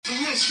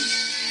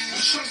delicious.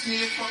 And trust me,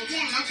 if I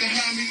want, I can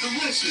have me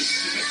delicious.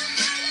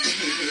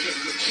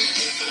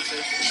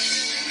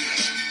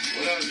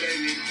 What up,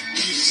 baby?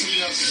 You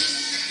see us?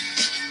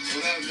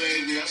 What up,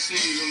 baby? I see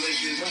you,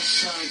 delicious. What's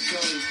Sean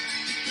Cody?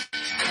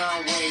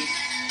 Conway,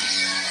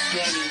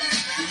 Benny,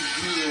 we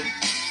here.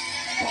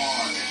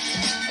 Bars.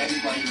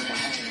 Everybody with a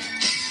hand.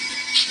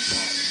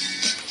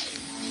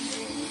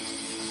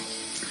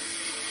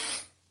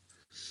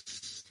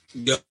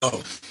 Yo.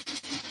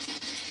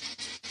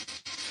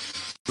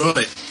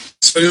 Right.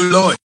 So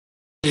like,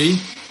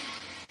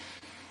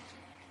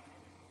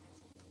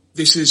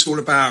 this is all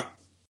about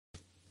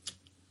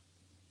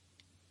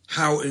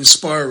how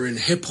inspiring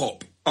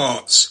hip-hop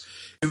arts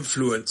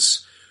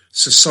influence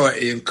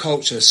society and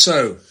culture.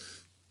 So,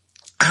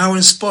 how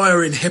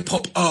inspiring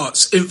hip-hop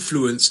arts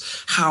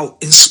influence, how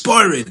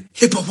inspiring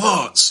hip-hop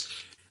arts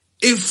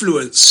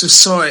influence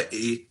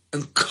society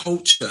and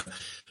culture.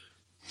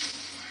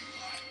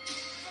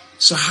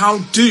 So how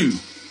do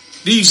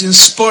these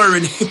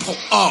inspiring hip-hop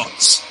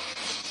arts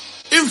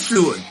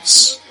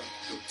influence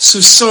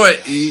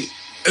society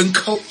and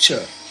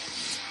culture?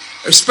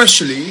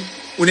 Especially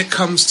when it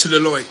comes to the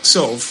likes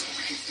of,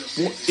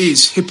 what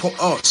is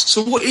hip-hop arts?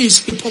 So what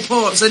is hip-hop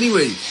arts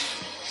anyway?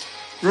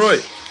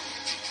 Right.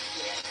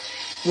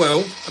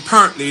 Well,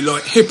 apparently,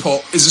 like,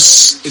 hip-hop is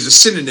a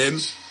synonym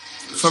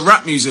for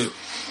rap music.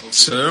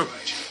 So,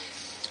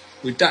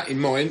 with that in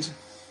mind,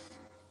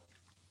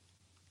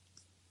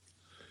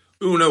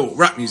 we all know what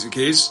rap music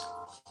is.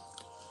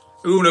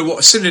 We all know what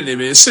a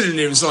synonym is.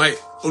 Synonym is like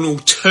an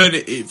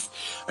alternative,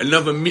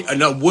 another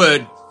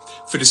word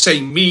for the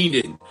same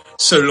meaning.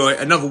 So, like,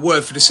 another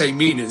word for the same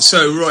meaning.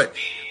 So, right,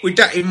 with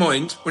that in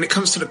mind, when it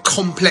comes to the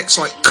complex,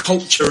 like,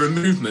 culture and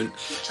movement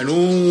and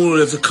all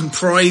of the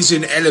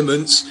comprising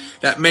elements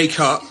that make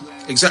up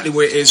exactly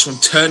what it is, from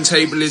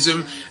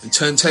turntablism and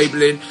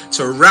turntabling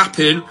to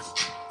rapping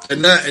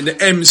and that, and the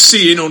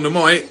MCing on the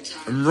mic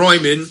and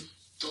rhyming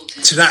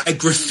to that, a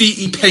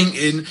graffiti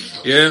painting,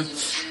 yeah,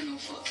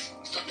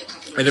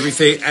 and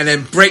everything, and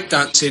then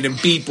breakdancing and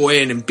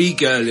b-boying and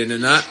b-girling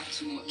and that.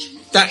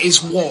 That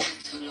is what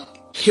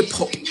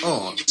hip-hop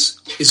art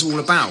is all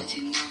about.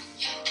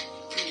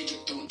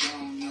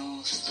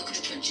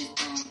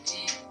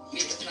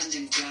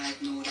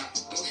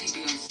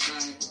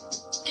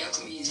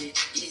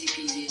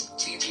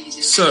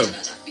 So,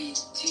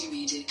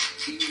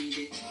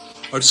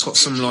 I just got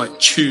some like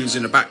tunes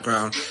in the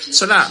background.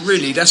 So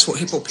that's what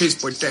hip hop is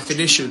by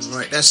definition,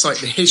 right? That's like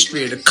the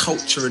history of the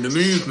culture and the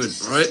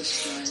movement, right?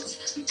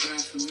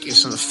 Give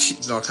some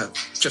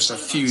just a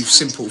few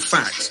simple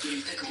facts.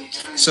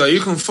 So you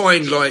can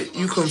find like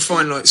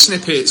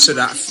snippets of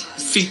that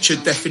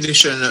featured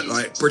definition at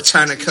like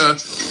Britannica.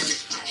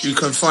 You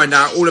can find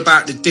out all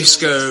about the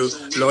disco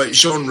like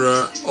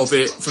genre of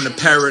it, from the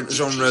parent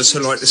genre to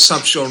like the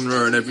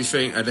subgenre and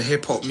everything, and the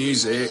hip hop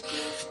music.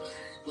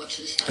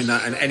 And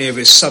that, and any of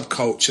his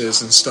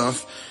subcultures and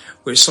stuff,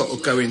 which sort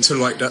of go into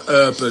like the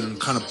urban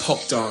kind of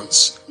pop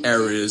dance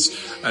areas,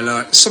 and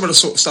like some of the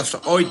sort of stuff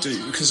that I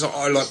do, because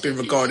I like being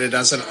regarded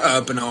as an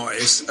urban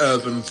artist,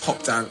 urban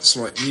pop dance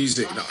like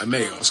music that I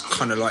make. It's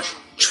kind of like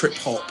trip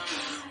hop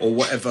or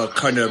whatever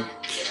kind of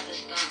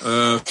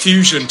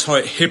fusion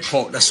type hip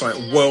hop. That's like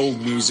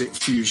world music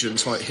fusion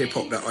type hip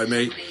hop that I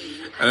make,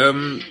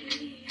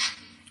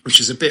 which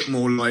is a bit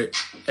more like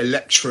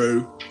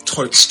electro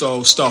type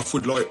style stuff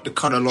with like the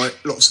kind of like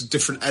lots of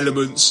different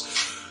elements,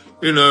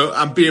 you know,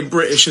 and being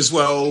British as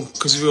well,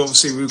 because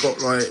we've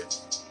got like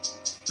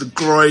the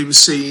grime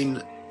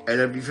scene and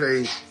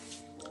everything,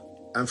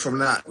 and from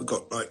that we've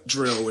got like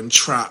drill and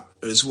trap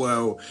as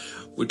well,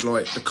 with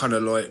like the kind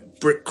of like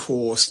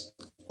brickcore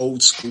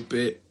old school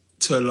bit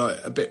to like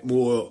a bit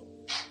more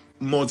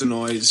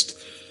modernized,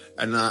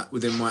 and that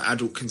within my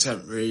adult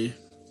contemporary,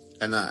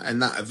 and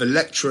that of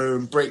electro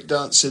and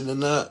breakdancing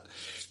and that.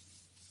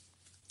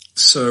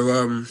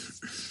 So,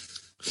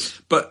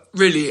 but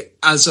really,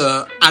 as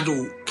a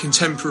adult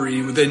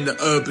contemporary within the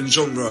urban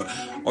genre,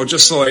 I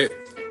just like,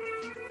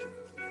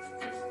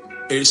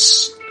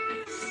 it's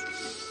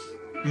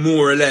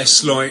more or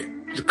less like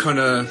the kind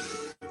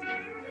of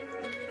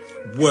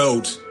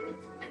world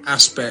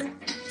aspect,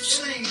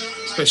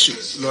 especially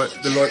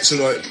like the likes of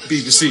like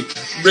BBC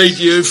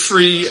Radio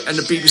 3 and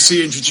the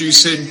BBC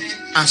introducing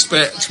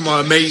aspect to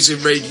my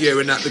amazing radio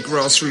and that, the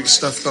grassroots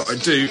stuff that I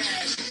do.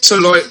 So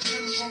like,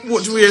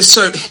 what do we,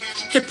 so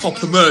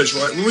hip-hop emerged,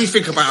 right? When we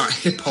think about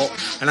hip-hop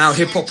and how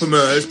hip-hop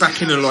emerged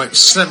back in the like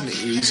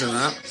 70s and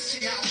that,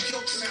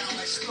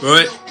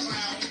 right,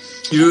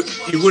 you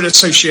would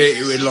associate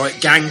it with like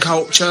gang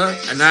culture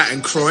and that,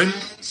 and crime,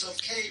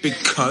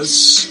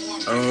 because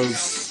of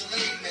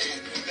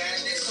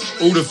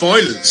all the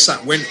violence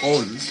that went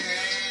on,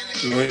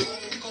 right?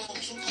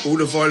 All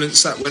the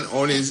violence that went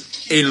on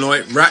in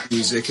like rap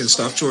music and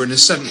stuff during the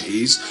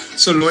 70s.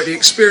 So like the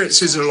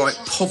experiences of like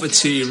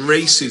poverty and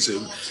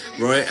racism,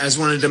 right, as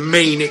one of the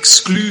main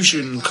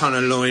exclusion kind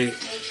of like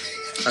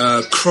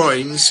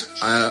crimes,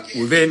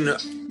 within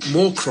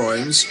more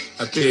crimes,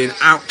 are being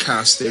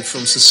outcasted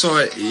from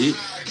society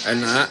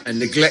and that, and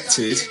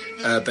neglected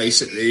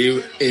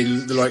basically,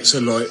 in the likes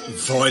of like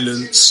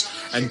violence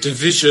and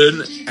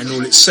division and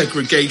all its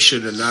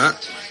segregation and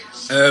that.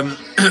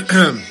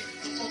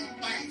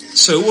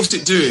 So what's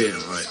it doing,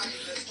 right?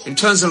 In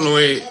terms of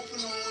like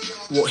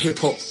what hip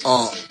hop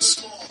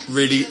art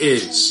really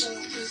is,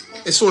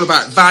 it's all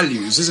about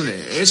values, isn't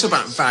it? It's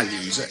about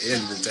values at the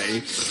end of the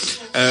day,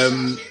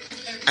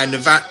 and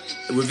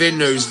within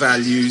those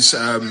values,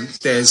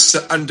 there's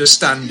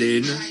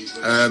understanding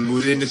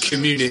within the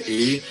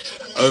community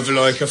of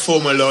like a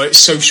form of like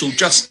social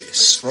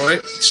justice,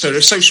 right? So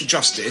there's social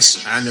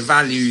justice and the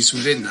values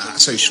within that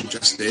social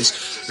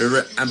justice,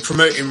 and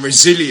promoting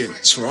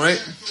resilience, right?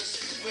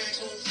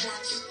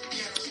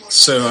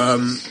 So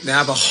they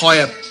have a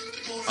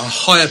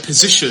higher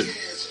position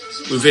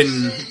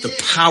within the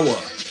power,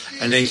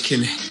 and they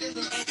can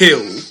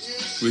heal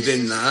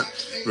within that,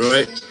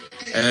 right?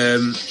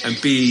 And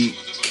be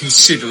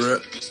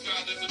considerate,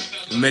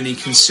 many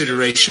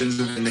considerations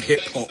within the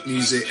hip hop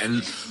music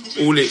and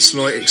all its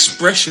like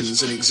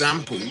expressions and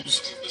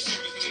examples,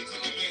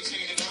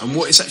 and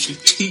what it's actually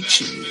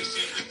teaching you,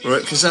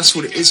 right? Because that's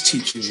what it is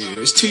teaching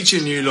you. It's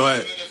teaching you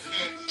like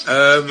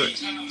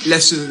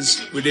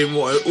lessons within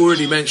what I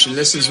already mentioned,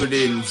 lessons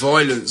within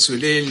violence,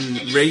 within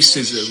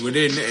racism,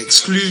 within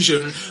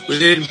exclusion,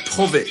 within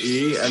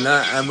poverty,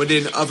 and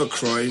within other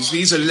crimes.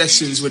 These are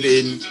lessons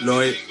within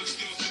like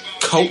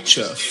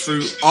culture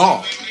through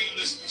art.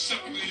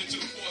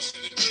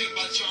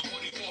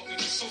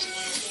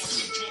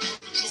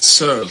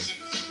 So,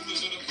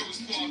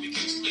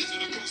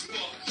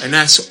 and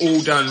that's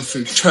all done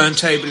through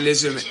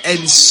turntablism,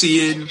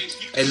 MCing,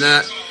 and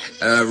that,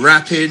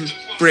 rapping,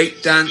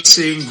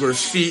 breakdancing,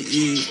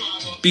 graffiti,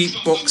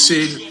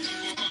 beatboxing,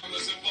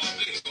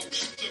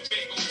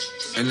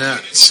 and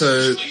that.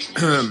 So,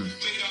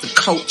 the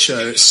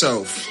culture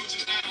itself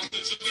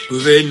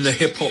within the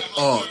hip hop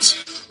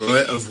arts,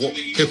 right, of what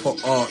hip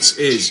hop arts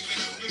is.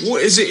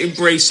 What is it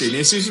embracing?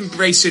 It's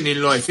embracing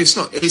in life.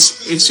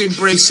 It's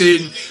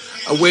embracing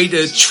a way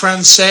to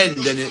transcend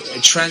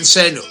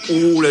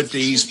all of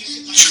these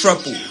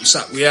troubles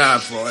that we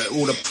have, right?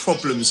 All the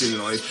problems in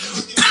life,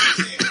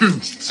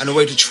 and a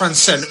way to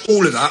transcend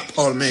all of that.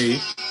 Pardon me,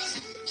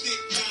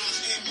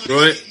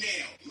 right?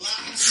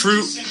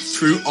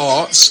 Through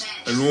arts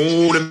and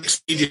all the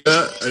mixed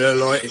media and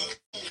like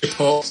hip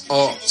hop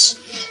arts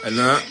and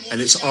that, and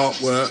its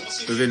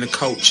artwork within the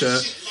culture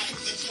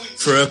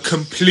for a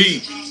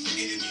complete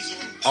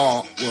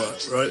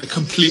artwork, right? A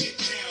complete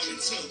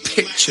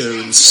picture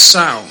and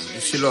sound,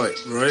 if you like,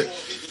 right?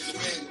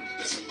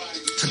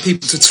 For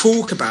people to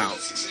talk about.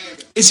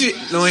 Is it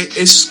like,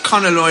 it's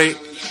kind of like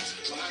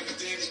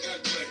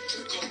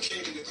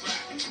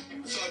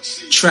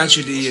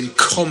tragedy and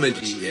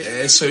comedy,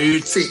 yeah? So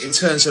you'd think in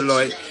terms of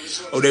like,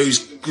 those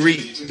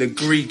Greek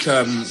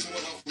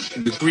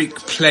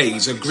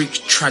plays, a Greek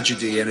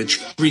tragedy and a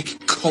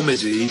Greek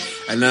comedy,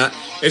 and that,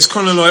 it's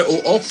kind of like,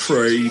 or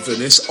opera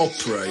even, it's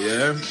opera,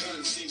 yeah?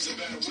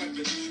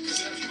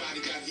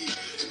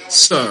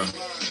 So,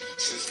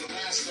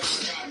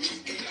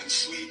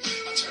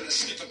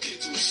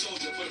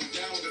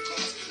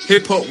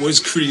 hip hop was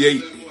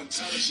created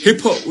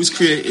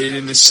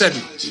in the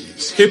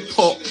 70s. Hip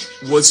hop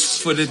was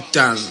for the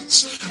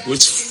dance,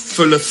 was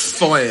full of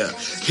fire.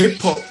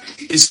 Hip hop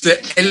is the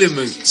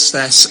elements,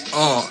 that's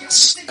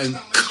arts and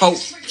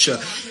culture.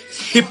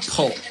 Hip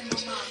hop,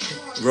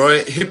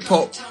 right? Hip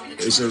hop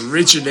is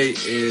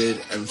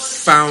originated and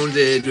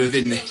founded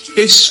within the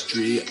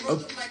history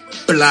of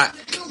black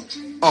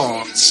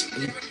arts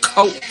and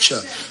culture,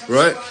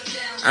 right?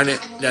 And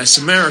that's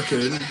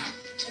American.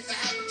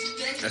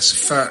 That's a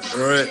fact,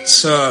 right?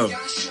 So,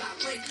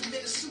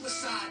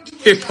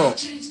 hip hop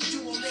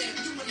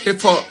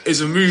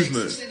is a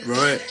movement,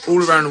 right?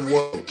 All around the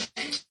world.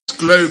 It's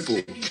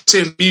global. It's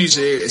in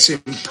music, it's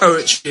in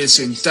poetry, it's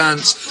in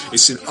dance,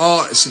 it's in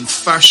art, it's in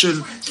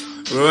fashion,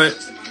 right?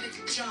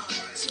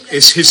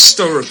 It's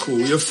historical.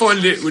 You'll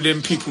find it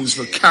within people's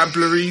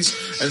vocabularies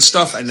and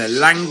stuff, and their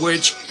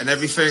language and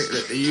everything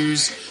that they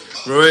use,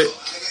 right?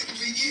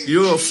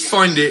 You'll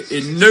find it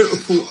in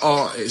notable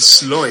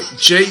artists like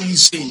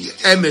Jay-Z,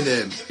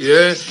 Eminem,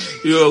 yeah?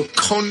 You're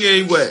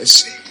Kanye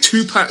West,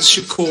 Tupac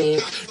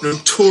Shakur,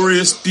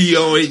 Notorious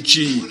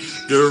B.I.G.,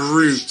 The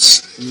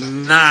Roots,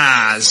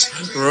 Nas,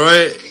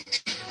 right?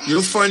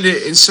 You'll find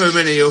it in so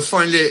many. You'll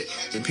find it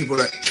in people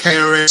like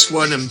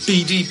KRS-One and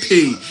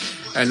BDP,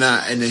 and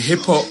the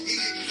hip-hop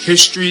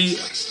history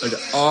of the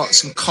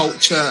arts and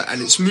culture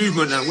and its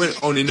movement that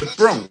went on in the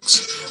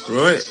Bronx,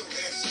 right?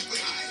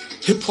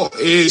 Hip-hop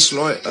is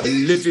like a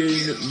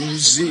living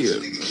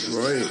museum,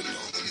 right?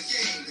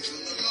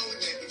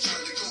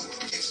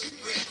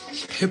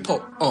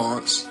 Hip-hop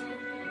art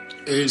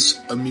is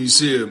a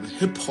museum.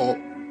 Hip-hop,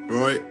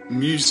 right,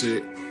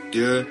 music,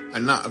 yeah,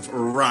 and that of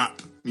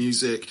rap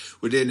music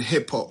within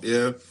hip-hop,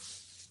 yeah?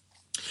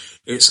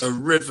 It's a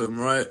rhythm,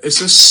 right?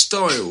 It's a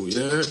style,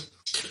 yeah?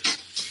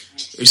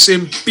 It's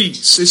in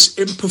beats, it's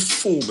in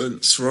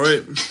performance,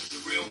 right?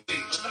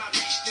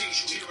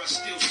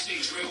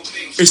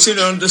 It's in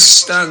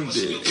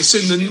understanding, it's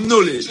in the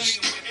knowledge.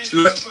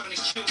 Like,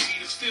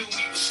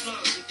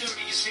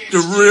 The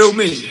real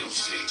me.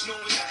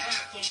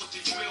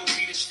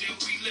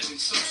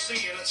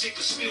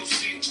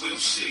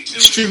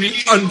 Extremely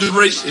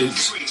underrated.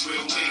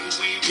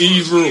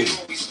 E-Rule.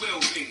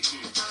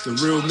 The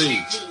real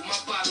me.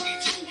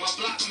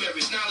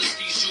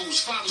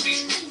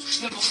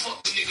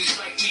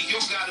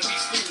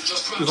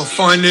 You can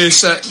find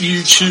this at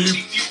YouTube.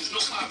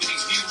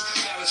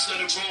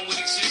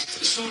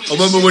 I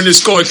remember when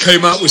this guy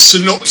came out with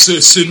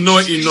Synopsis in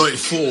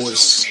 1994.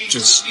 It's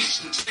just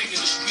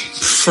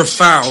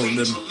profound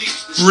and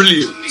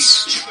brilliant.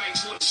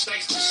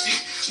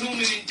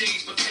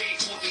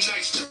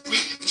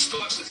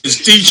 His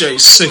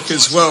DJ's sick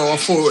as well. I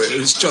thought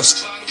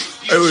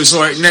it was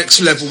like next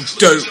level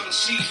dope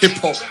hip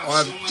hop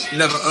I've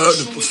never heard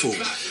of before.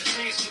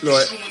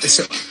 Like,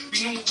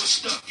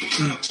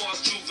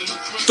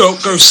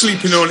 don't go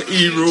sleeping on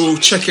E-Rule.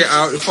 Check it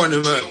out. You'll find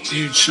him at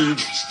YouTube.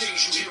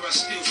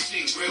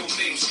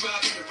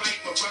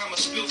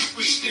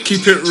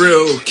 Keep it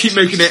real. Keep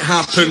making it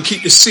happen.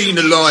 Keep the scene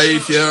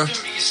alive. Yeah.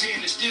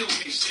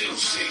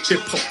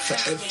 Hip hop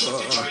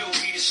forever.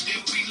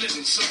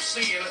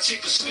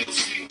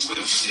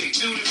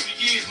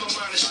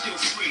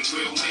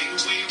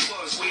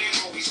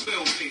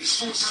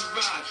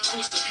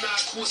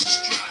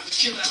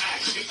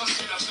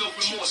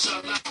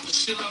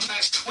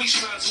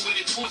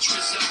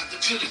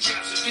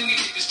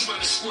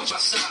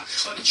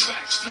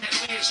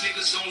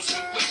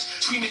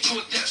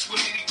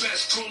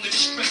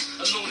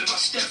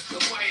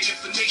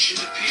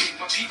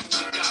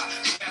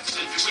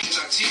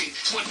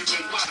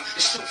 Wondering why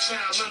it's so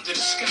foul under the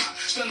sky.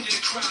 Thunder the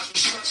crowds when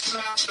sluts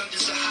fly,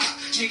 thunders are high.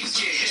 Niggas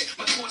get hit.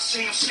 My thoughts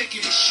say I'm sick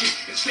of this shit.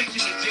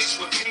 Inflicting the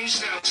dicks with pains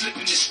now,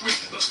 flipping the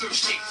script. But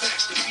first take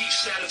facts, the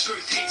beef's out of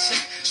birth hates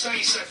act.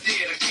 Science I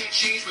did, I can't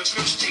change,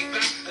 reverse take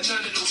back. And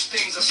none of those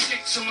things. I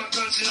stick to my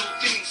guns and old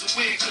things.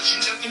 Aware, cause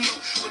you never know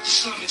what the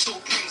slum and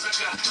soul brings. I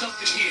got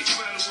nothing here,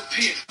 trying to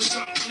appear for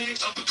something clear.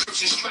 Other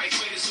person's strike,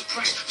 where there's a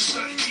price for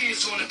starting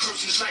years on a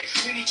person's life.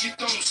 Many get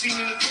thrown, seen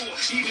in the door.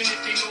 Even if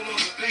they no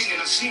longer banging,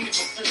 I've seen it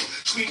before.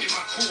 Screamed in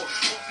my core,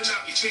 often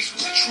I'll be faced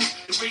with the truth.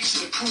 The race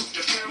and the proof,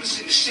 the parents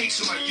and the stakes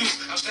of my youth.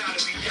 I vow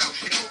to be out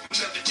and hope I'm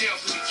never down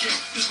for the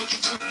count. Cause what you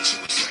put into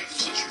a sight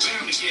is what you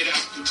bound to get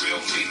out. The real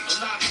me. A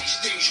lot of these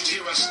things you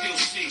hear I still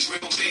see.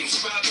 Real things.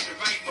 Striving to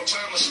write my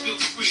rhyme, I spill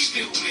free.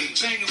 Still me.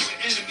 Banging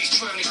with enemies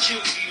trying to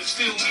kill me. To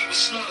fill me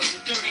with slugs. The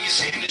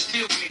dirtiest hand to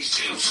deal me.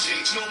 Still see.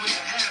 Knowing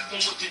the half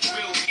on what the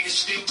drill be. To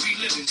still be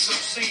living. Some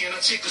saying I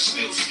take a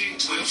spill see.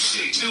 We'll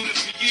see. Building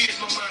for years,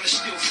 my mind is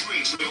still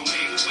free. Real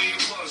me. The way it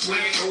was.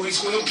 Where it always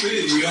will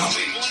be. Yeah.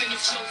 Wanting to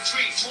flow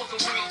free for the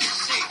world to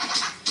see.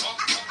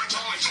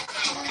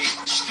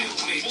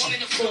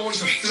 Born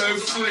to flow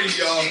free,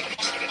 y'all.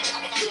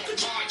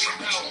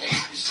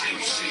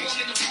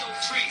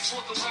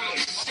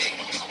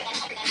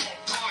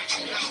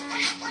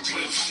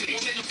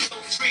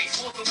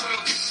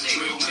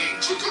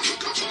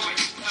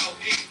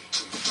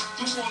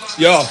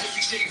 Yo.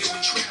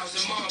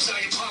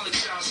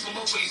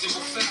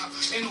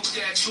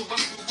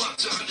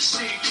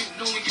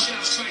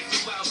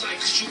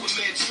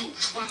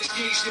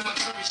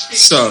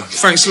 So,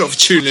 thanks a lot for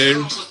tuning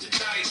in.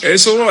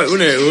 It's alright,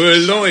 wasn't it? We're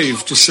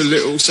live, just a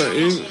little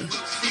something.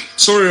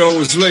 Sorry I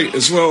was late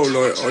as well,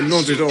 like I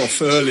nodded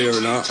off earlier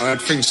and I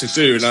had things to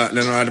do and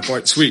then I had a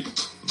bite to eat.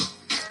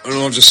 And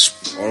I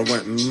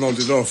went and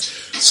nodded off.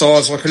 So I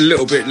was like a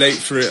little bit late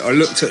for it. I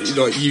looked at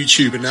like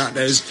YouTube and that,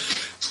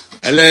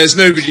 there's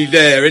nobody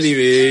there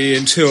anyway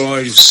until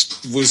I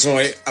was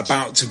like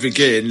about to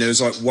begin. There was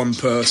like one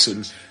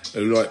person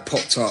who like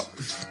popped up.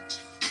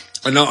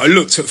 And I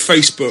looked at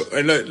Facebook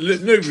and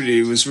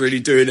nobody was really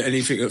doing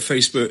anything at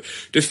Facebook.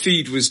 The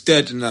feed was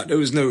dead and that. There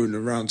was no one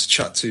around to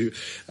chat to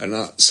and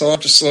that. So I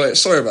just like,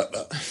 sorry about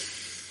that.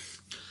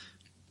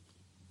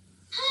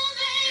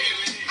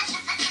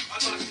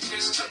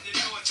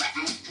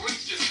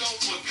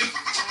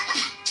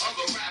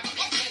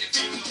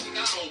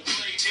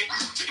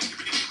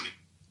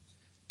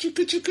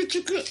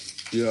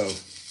 Yo.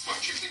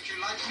 What, you think you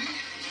like me?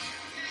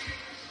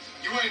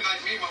 You ain't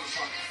like me,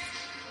 motherfucker.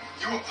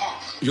 You a punk.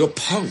 You're a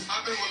punk.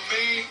 I've been with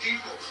many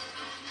people.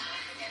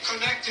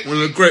 Connected. One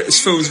of the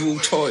greatest films of all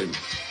time.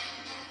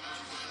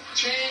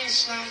 Chain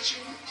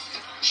snatching,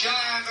 jive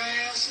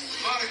ass,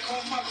 body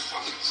cold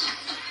motherfuckers.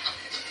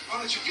 Why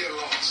don't you get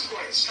lost? Go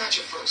ahead, snatch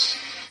it first.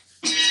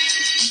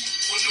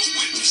 When the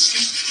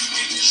witnesses, you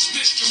get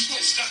dismissed. Your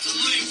folks got to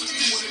live with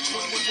this. When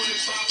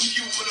it bother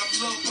you, but I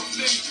love my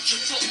name.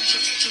 Your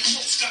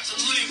folks got to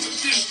live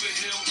with this.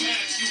 Overhill,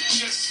 have you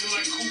guessing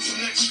like who's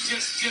next?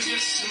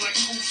 Guessing like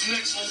who's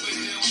next.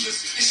 Overhill,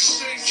 listen. It's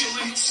the same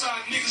killing you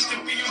side niggas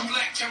that be in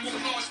black.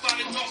 Camouflaged by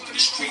the dark of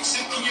the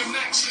streets and be your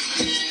max.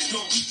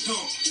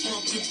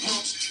 Pumping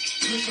pumps.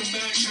 Liquor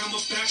mag, hammer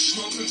back,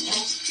 slumping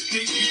punks.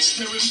 Big beats,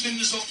 tearing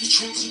fingers off the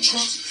trunks and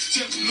trunks.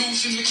 Step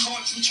losing the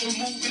cartridge,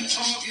 removing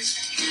targets.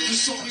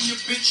 Assaulting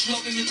your bitch,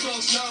 loving your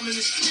thugs,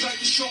 nominous.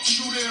 Like the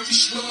sharpshooter, every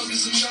slug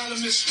is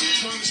anonymous.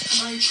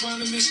 Promise, I ain't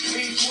trying to miss.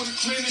 Aim for the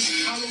cleanest.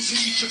 Hollows in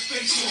eat your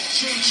face off,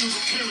 change your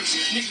appearance.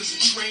 Niggas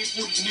are trained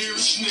for the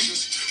nearest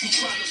niggas. Who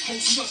try to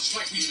post us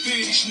like we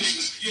fear these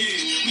niggas. Yeah,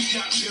 we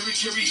got very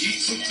carry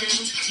heats and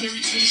phantoms.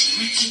 Married to the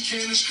streets and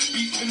cannons.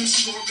 Beeping and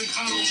soaring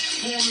hollows.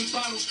 Pouring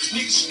bottles.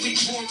 Niggas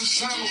sleep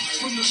horizontal.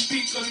 From the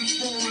speaker and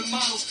foreign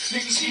models.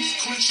 Niggas heat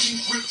clenched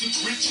and gripped and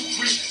grit to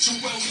grit. So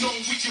well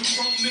known we can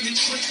roam in and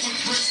trick with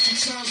bricks.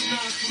 Sometimes 9,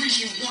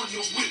 3 and 1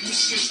 no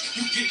witnesses.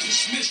 You get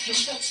dismissed. Your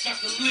folks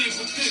got to live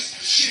with this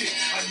shit.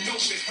 I know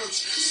it hurts.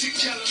 Sick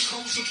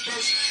calicos are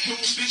first. Yo,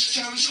 bitch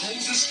challenge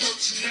holes and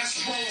skirts. And that's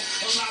wrong.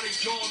 A lot of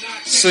y'all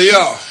not that. So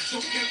yeah,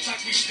 Don't get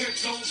like we hit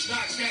those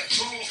not that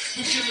wrong.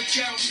 The killer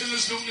cow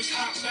killers know the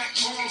cop back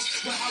arms.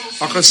 The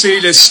hollows. I can see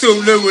there's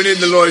still no one in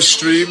the live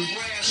stream.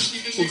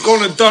 We're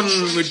gonna done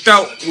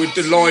without with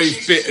the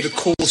live bit of the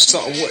course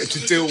that I wanted to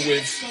deal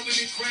with.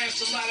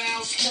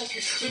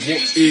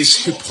 What is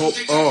hip hop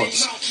art?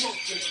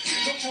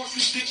 No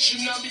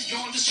contradiction, I'm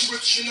beyond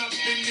description. I've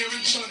been there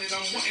and done it.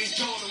 I'm wanting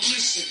y'all to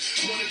listen.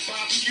 Wanted by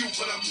few,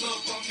 but I'm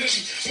loved by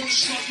many. Wanna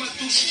slug my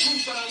douche true,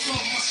 but I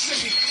love my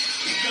city.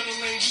 Gonna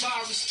lane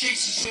virus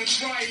cases and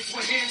riots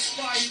with hands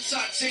fired,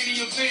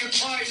 titanium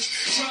vampires.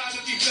 Try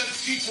to be better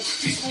people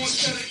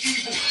instead of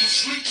evil. You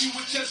sleep you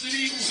with desert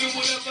eagles and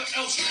whatever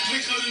else.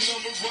 Nigga, the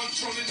number run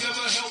from it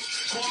never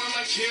helps. Calling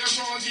like hair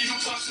on,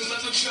 needle box and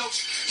leather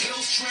belts.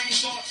 Hell's trained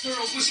thought,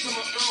 thorough wisdom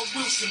of Earl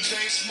Wilson.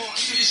 Dang smart,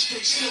 city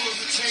stay still in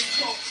the tank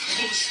thought.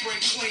 Bullet spray,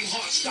 claim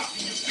heart,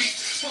 stopping your feet.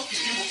 Fuck if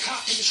you a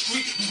cop in the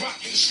street, you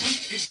rockin' the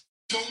street.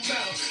 Don't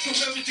matter,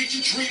 cause everything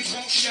you dream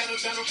won't shatter.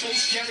 Battle both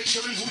scatter,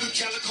 killing who the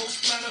calicoes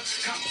splatter.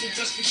 Cop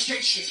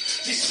investigation,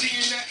 they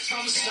seeing that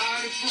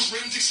homicide and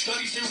forensic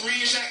studies they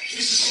reenact.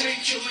 It's the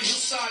same killer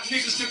hillside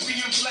niggas that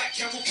being black.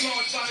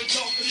 Camouflage by the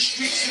dark of the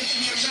streets,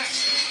 simply a max.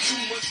 Too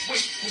much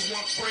weight for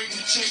one brain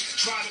to take.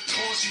 Try to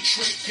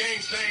concentrate, gang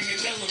bang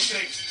and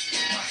elevate.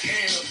 My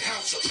hand a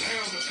pound, a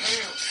pound, a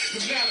pound. No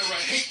matter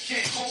I hate,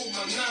 can't hold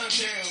my 9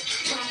 down.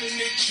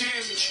 Permanent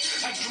damage.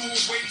 I do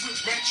away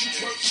with ratchet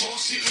work,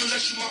 toss it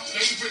unless you my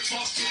favorite.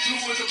 Toss the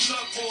fluid of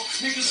love for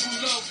niggas who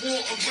love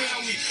war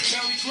around me.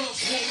 Bounty gloves,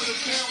 war with a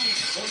bounty.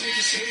 On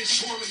niggas' heads,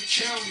 swarming the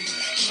county.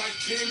 Like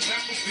Ben,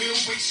 Vacaville,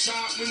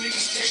 wayside when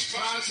niggas take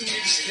rides and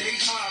niggas stay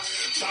high.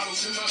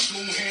 Bottles in my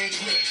blue hand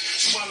grip.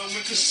 Swallow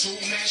and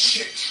consume that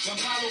shit.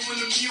 I'm hollowing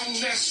immune,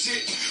 that's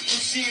it.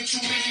 From seeing too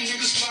many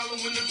niggas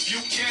following the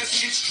view.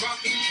 Caskets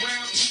dropping the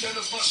ground instead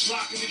of us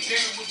locking it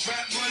down with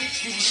rap money.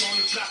 We was on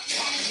the block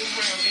popping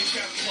around. Ain't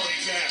got money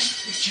now.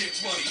 We get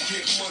money,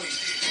 get money.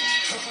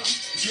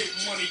 Get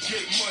money,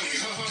 get money.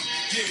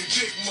 Yeah,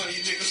 big money,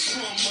 niggas.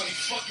 Strong money.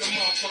 Fuck your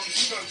motherfucking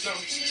stunt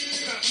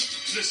dummies.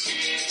 Listen.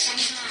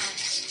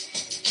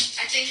 Sometimes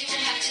I think you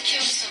will have to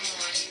kill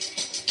someone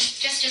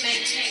just to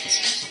maintain his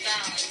mental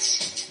balance.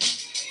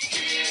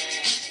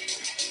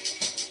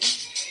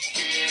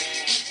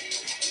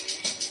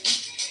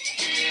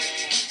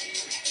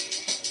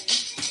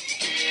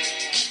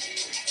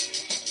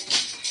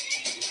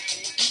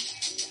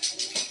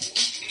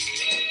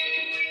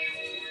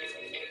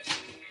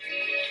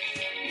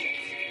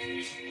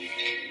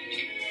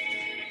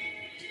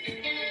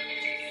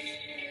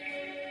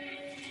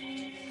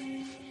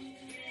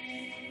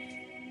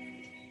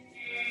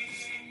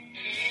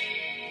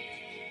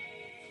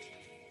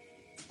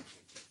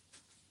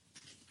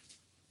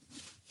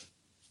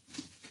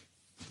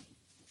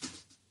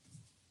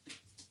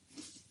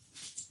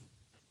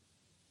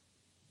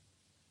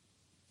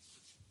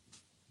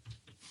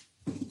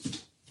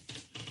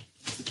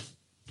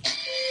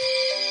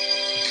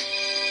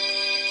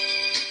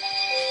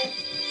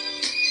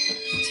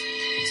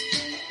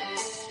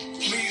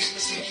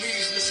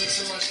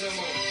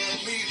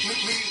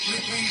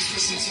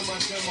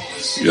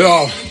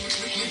 Yeah.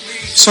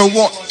 So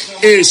what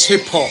is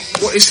hip hop?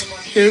 What is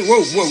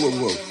whoa.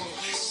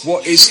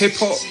 What is hip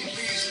hop?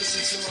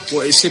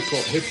 What is hip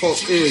hop? Hip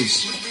hop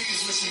is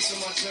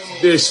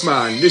this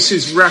man. This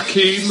is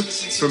Rakim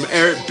from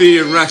Eric B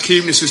and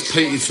Rakim. This was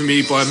painted for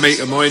me by a mate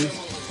of mine.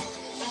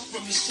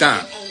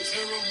 That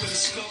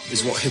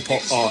is what hip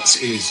hop arts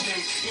is.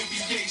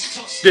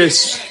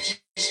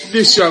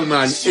 This young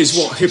man is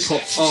what hip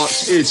hop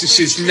arts is. This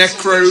is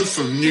Necro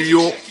from New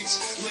York,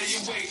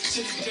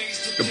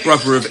 the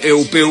brother of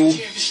Ill Bill.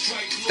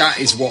 That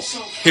is what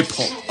hip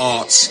hop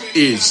arts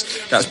is.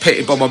 That's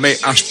painted by my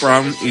mate Ash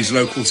Brown. He's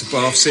local to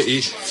Bath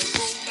City.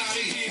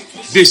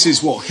 This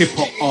is what hip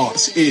hop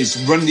arts is.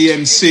 Run the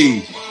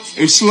MC.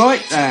 It's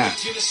like that.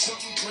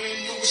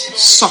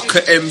 Sucker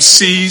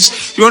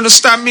MCs. You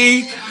understand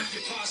me?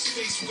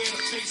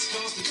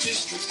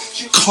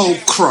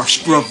 Cold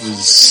Crush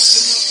Brothers.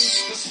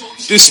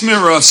 This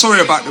mirror, sorry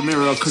about the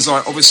mirror, because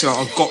I've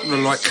got the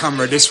light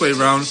camera this way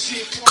round.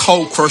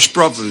 Cold Crush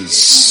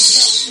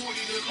Brothers.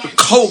 The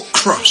Cold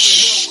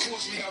Crush.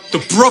 The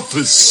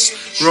Brothers.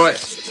 Right.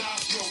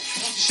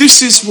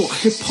 This is what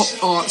hip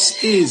hop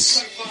arts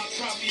is.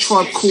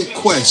 Tribe Called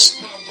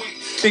Quest.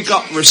 Big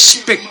up,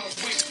 respect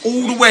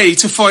all the way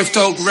to Five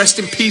Dog. Rest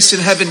in peace in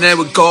heaven there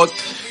with God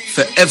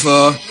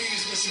forever.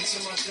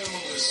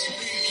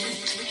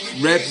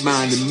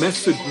 Redman and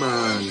Method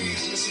Man.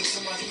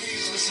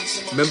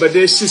 Remember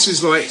this? This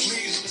is like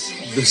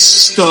the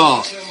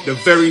start, the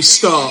very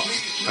start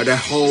of their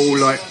whole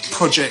like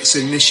projects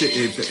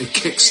initiative that they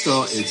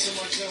kick-started.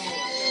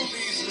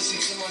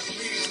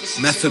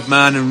 Method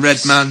Man and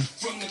Redman.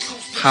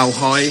 How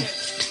High.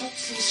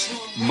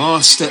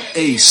 Master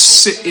Ace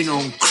sitting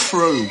on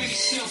Chrome.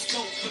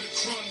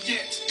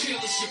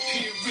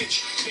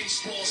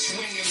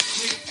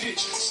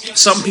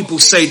 Some people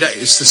say that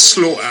it's the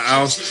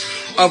Slaughterhouse.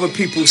 Other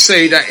people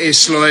say that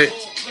it's like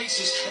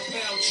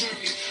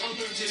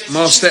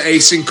Master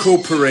Ace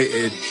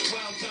Incorporated.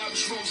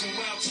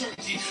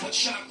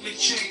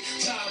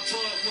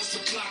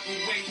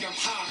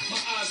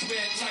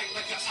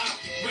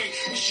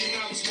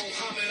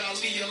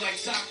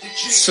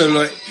 So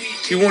like,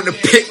 you want a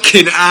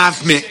picking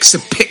Av mix? A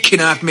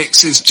picking Av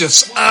mix is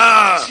just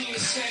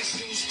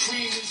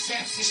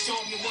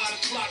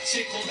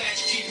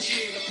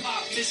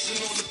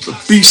The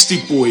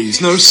Beastie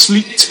Boys, no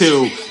sleep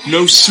till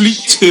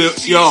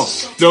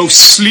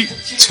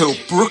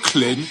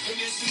Brooklyn.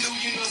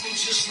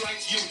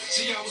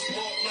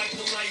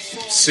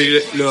 See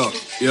it, look,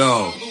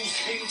 yo,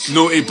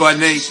 Naughty by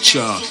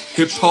Nature,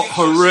 hip hop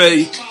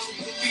hooray.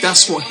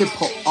 That's what hip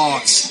hop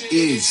arts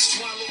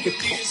is. Hip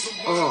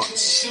hop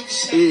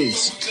arts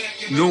is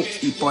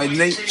Naughty by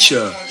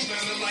Nature.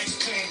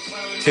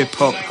 Hip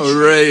hop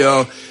hooray,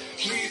 yo.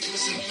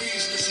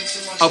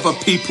 Other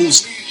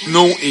people's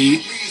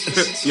naughty.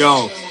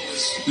 Yo,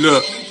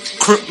 look,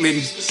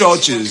 Crooklyn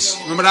Dodgers.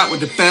 Remember that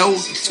with the bell?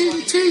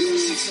 Ting, ting.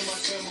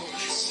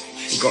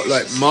 You got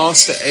like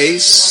Master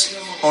Ace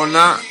on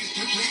that.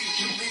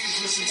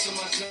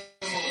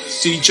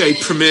 DJ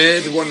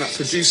Premier, the one that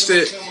produced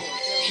it.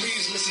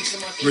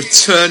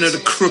 Return of the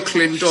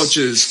Crooklyn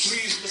Dodgers.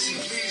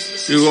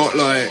 You got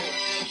like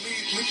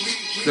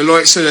the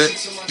likes of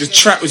the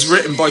track was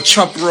written by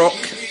Chub Rock,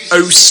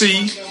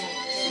 OC,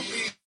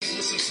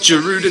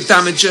 Jeru the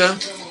Damager,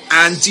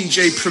 and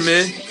DJ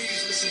Premier.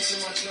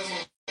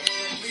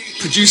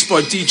 Produced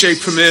by DJ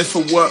Premier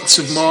for Works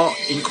of Mart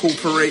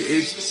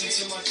Incorporated.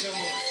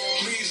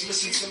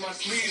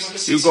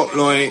 You got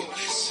like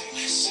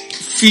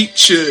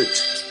featured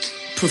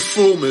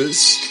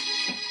performers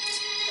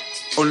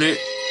on it.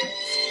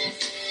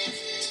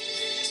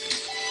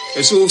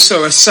 There's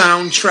also a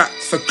soundtrack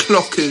for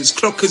Clockers.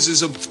 Clockers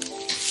is a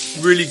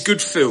really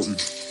good film.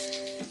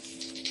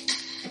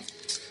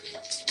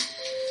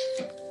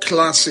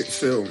 Classic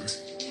film.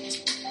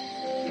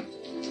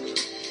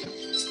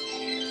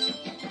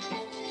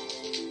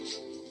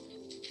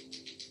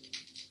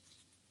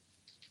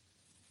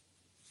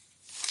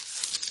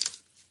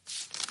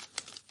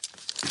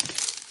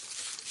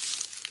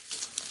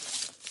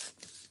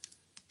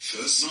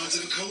 First signs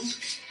of a cold?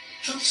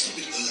 Help stop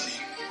it early.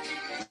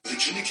 The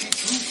clinically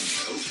proven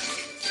cold hack.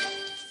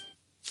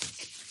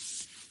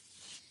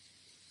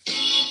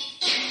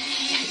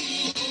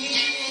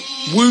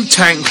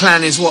 Wu-Tang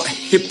Clan is what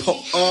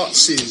hip-hop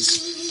arts is.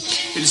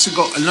 It's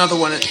got another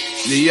one,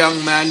 The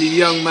Young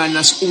Man,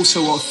 that's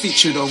also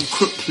featured on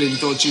Crooklyn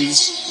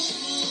Dodgers.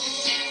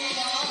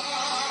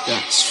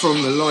 That's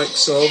from the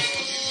likes of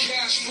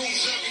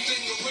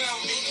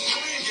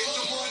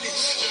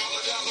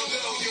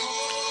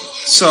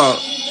so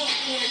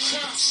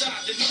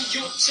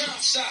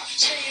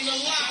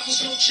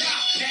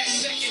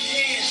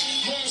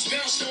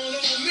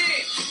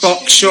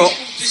Buckshot,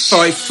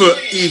 5 Foot,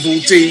 Evil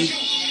D.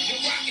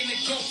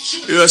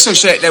 You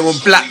associate them on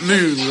Black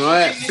Moon,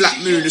 right? Black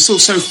Moon is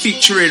also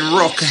featuring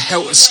Rock,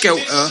 Helter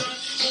Skelter.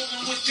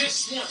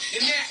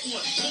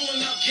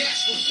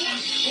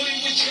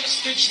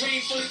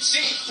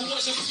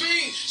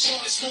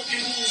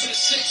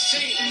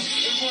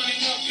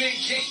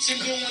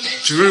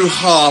 Drew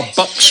Ha,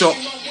 Buckshot,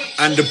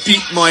 and the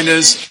Beat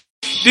Miners.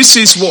 This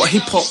is what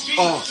hip hop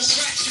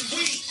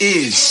arts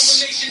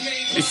is.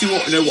 If you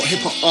want to know what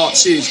hip hop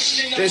arts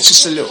is, there's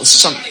just a little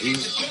something.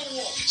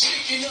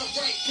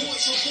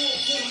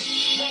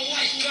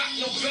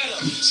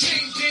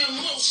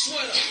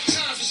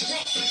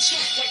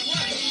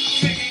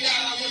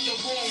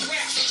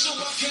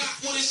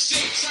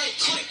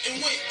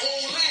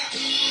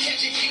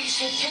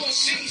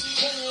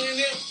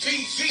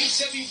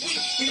 Every week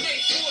we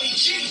make 40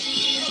 G's.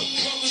 Look,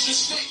 brothers and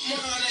slick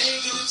mine, I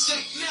ain't gonna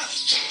take now.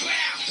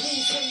 Bow,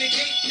 move from the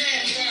gate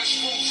now.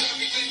 Cash moves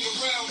everything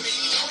around me.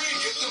 Green,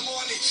 get the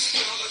money.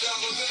 Dollar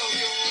bill,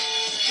 yo.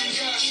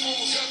 Cash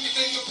moves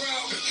everything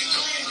around me.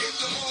 Green, get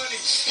the money.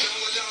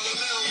 Dollar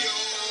bill, yo.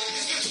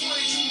 It's been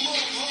 22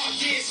 long hard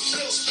years, I'm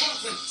still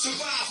struggling.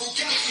 Survival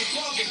got me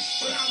bugging,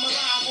 but I'm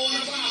alive on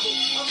arrival.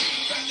 I'm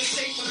back to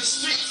stay for the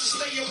streets to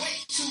stay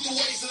awake to the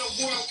ways of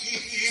the world.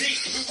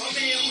 A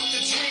man with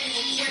a dream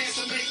of plans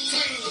to make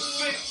cream was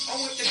fair. I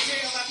went to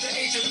jail at the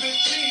age of 15.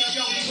 A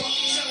young buck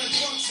selling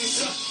drugs and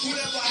stuff who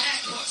never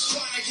had much.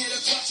 Trying to get a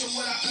touch of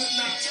what I could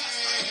not touch.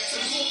 The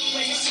court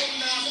place, so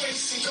now I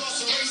face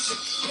incarceration.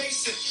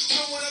 Basic,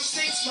 no one else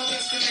thinks my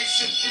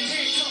destination.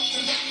 Handcuffed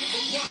and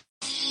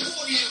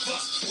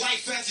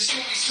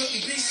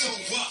so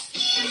rough.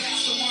 But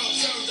as the world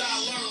turned,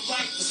 I learned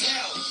life was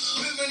hell.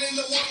 Living in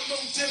the world no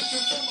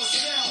different from a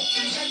cell.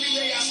 Every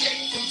day I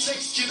escape from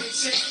takes, giving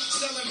take,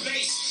 selling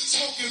bass,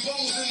 smoking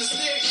bones in the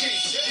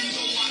staircase. Even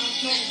though I don't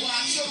know why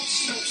I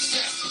chose no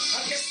stress.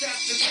 I guess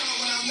that's the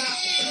time when I'm not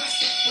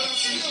impressed, but I'm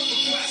still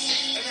impressed.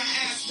 And I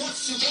ask,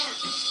 what's your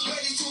work?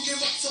 Ready to give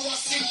up, so I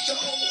seek the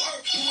whole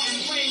earth.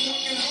 And rain,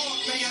 working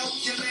hard may help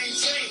you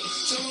maintain.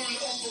 To learn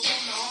to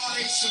overcome the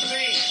heartaches of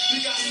pain.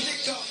 We got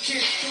stick up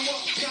kids, throw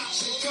up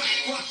cops and crack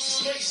rocks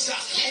and space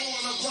shots.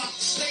 All on the block that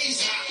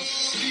stays hot.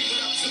 Leave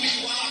it up to me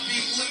while I be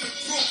living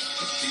proof.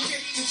 To get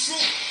the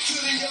truth to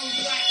the young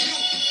black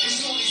youth. And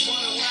shorties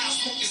running wild,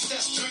 smoking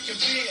cess, drinking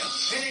beer.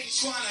 And ain't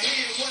trying to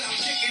hear what I'm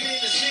kicking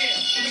in his ear.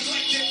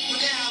 Neglected for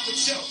now, but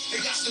yo,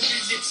 it got to be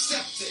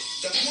accepted.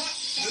 That what?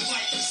 The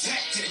life is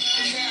hectic.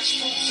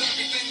 Cash moves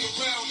everything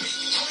around me.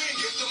 I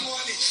ain't get the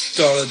money.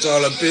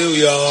 Dollar bill,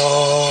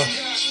 y'all.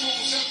 Cash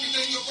moves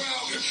everything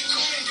around me.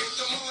 I ain't get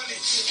the money.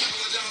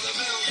 Dollar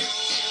bill, y'all.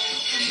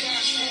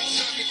 Cash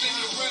moves everything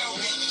around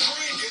me.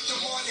 I ain't get the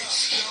money.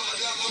 Dollar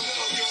bill,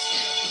 y'all.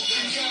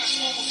 Cash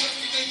moves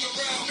everything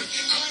around me.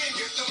 I ain't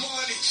get the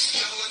money.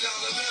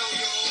 Dollar bill,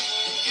 y'all.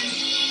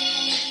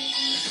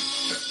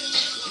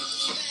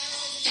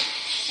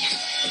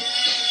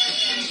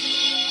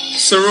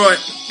 So right,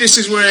 this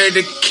is where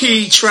the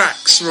key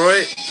tracks,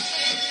 right,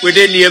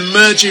 within the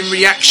emerging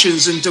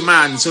reactions and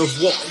demands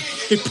of what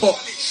hip-hop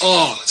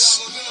arts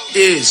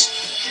is,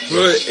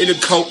 right, in the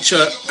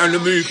culture and the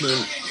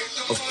movement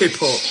of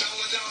hip-hop.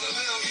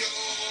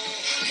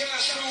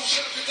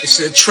 It's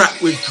a track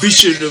with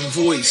vision and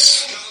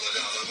voice.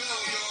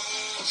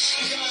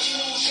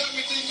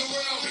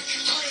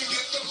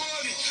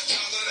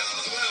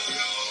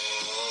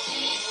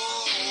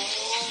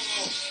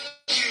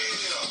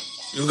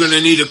 You're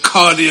gonna need a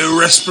cardio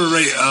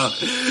respirator.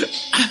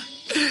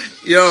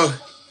 Yo.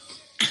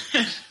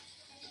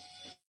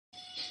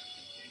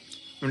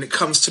 When it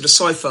comes to the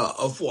cipher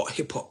of what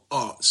hip-hop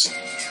arts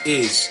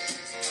is,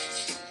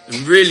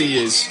 and really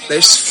is,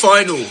 this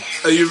final.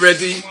 Are you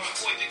ready?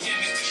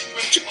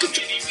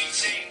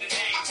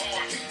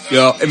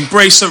 Yo,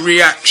 embrace the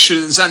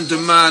reactions and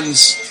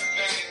demands.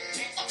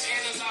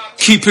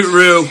 Keep it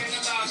real.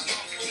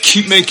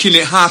 Keep making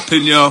it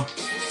happen, yo.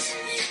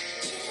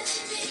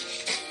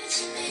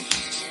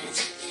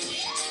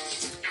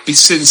 Be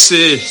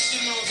sincere.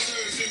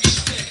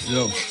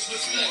 Yo.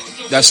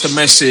 That's the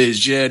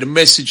message, yeah. The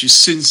message is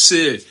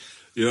sincere.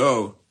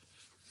 Yo.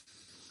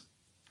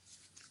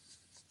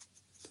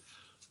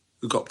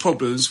 We've got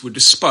problems with the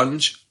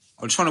sponge.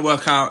 I'm trying to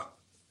work out.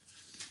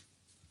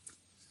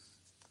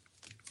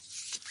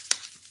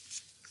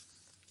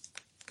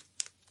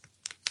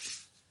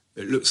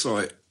 It looks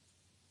like.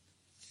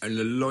 And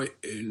the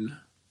lighting.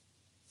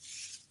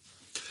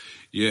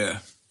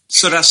 Yeah.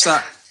 So that's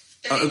that.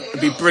 I'll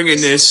be bringing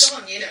this.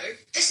 You know,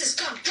 this has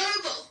gone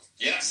global.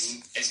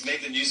 Yes, it's made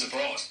the news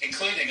abroad,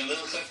 including a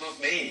little clip of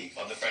me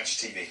on the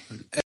French TV.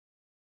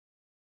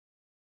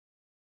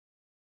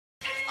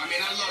 I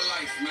mean, I love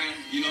life, man.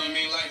 You know what I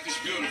mean? Life is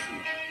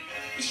beautiful.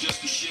 It's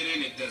just the shit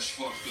in it that's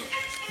fucked up.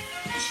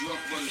 It's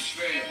rough, but it's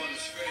fair.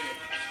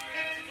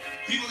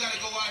 People gotta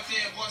go out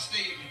there and bust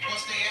they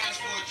ass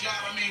for a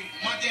job. I mean,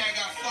 my dad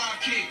got 5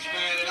 kids,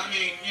 man, and I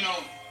mean, you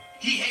know,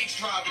 he hates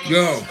driving the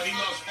bus, but he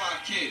loves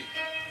 5 kids.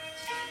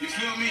 You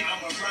feel me?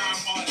 I'm a rhyme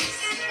artist.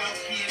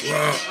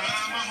 Wow.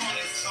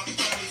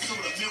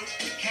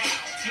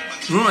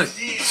 Right,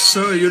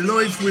 so you're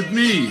live with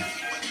me.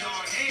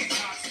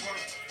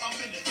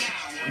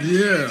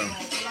 Yeah.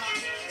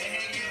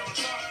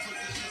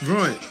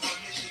 Right.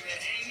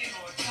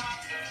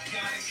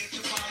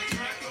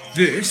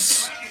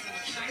 This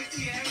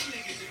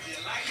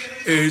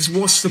is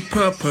what's the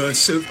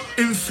purpose of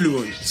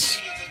influence.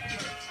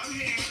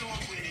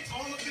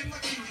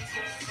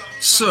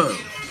 So,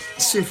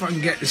 let's see if I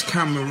can get this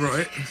camera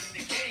right.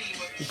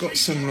 We've got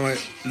some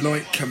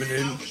light coming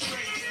in.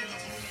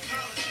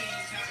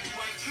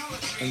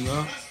 And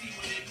that.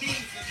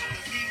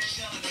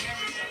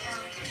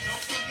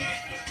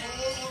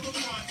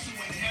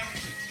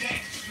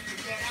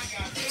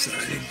 Is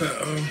that any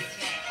better?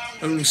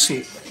 Only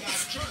sort of.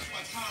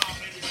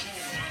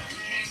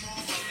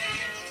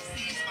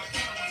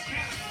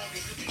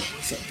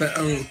 Is that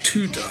better or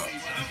too dark?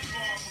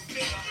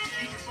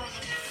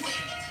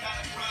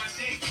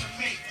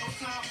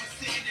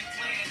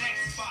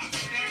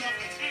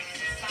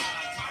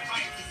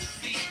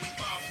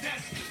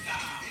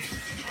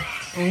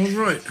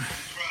 Alright,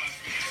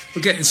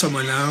 we're getting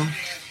somewhere now.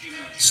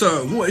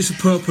 So, what is the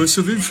purpose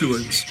of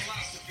influence?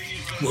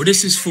 Well,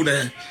 this is for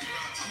the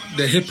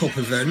hip-hop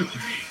event.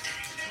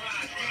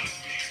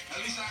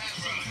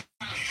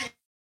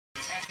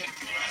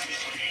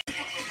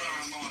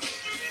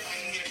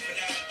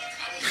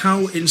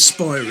 How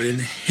inspiring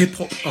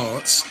hip-hop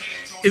arts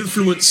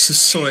influence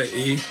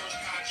society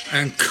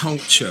and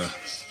culture.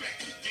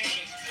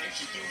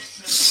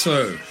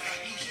 So,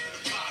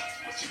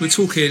 we're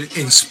talking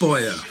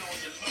inspire.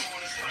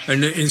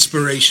 And the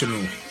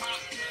inspirational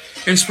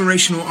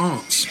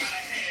arts,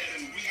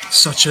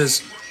 such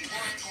as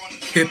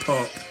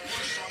hip-hop,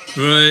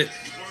 right?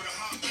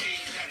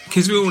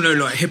 Because we all know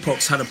like hip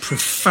hop's had a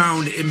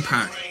profound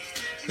impact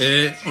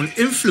on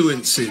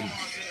influencing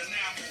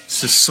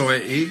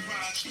society,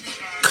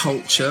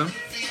 culture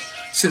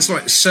since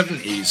like the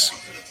 70s.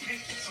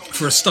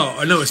 For a start,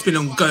 I know it's been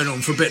going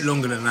on for a bit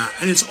longer than that,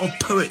 and it's of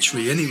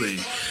poetry anyway.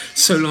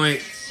 So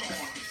like,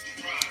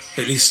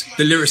 at least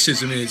the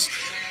lyricism is.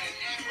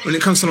 When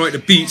it comes to like the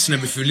beats and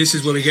everything, this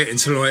is where we get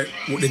into like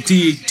what the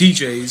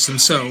DJs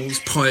themselves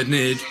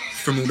pioneered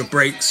from all the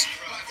breaks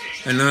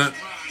and that,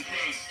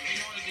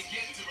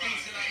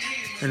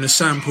 and the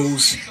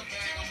samples,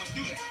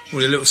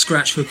 all the little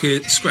scratch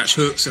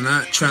hooks and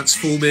that,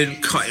 transforming,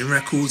 cutting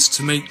records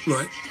to make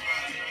like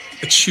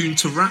a tune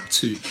to rap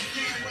to,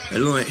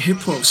 and like hip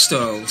hop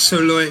style. So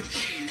like,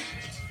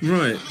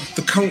 right,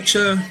 the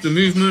culture, the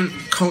movement,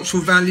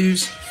 cultural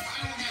values.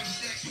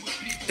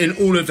 In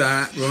all of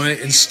that, right,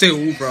 and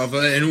still,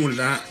 brother, in all of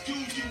that,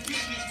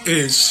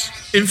 is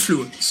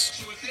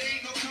influence,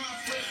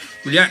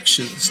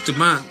 reactions,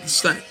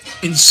 demands that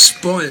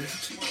inspired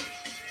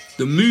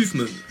the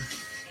movement,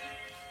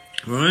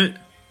 right?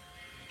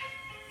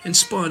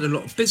 Inspired a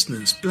lot of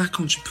business, black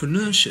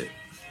entrepreneurship,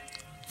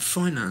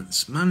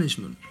 finance,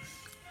 management,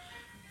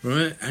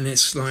 right? And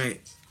it's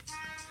like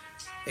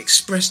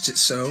expressed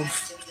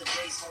itself,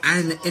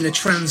 and in a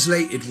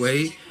translated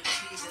way,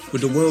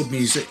 with the world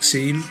music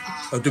scene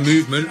of the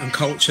movement and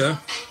culture,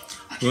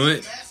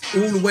 right,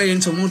 all the way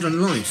into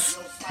modern life,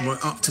 right,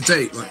 up to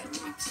date, like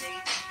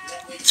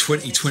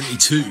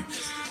 2022.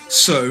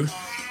 So,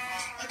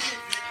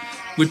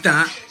 with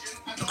that,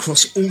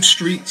 across all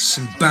streets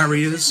and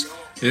barriers,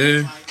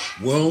 yeah,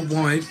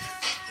 worldwide,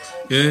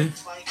 yeah,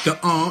 the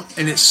art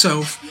in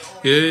itself,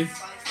 yeah,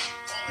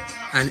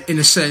 and in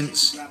a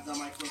sense,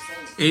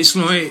 it's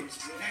like,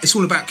 it's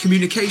all about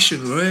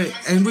communication, right?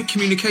 And with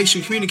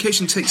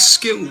communication takes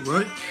skill,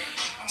 right?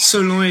 So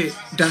like,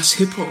 that's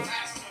hip hop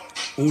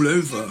all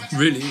over,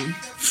 really,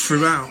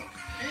 throughout,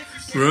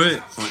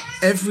 right? On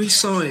every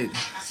side,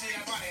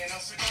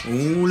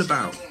 all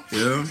about,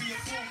 yeah?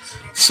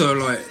 So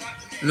like,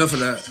 enough of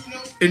that.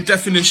 In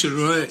definition,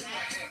 right,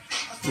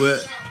 we're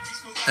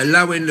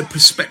allowing the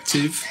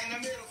perspective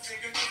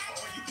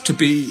to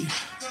be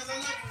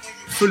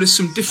full of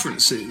some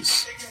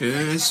differences.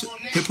 Yes,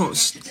 hip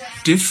hop's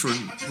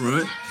different,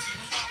 right?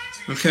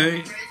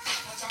 Okay,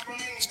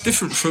 it's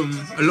different from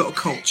a lot of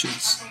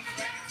cultures.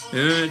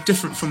 Yeah,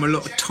 different from a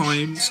lot of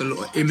times, a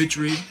lot of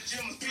imagery,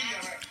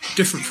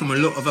 different from a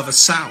lot of other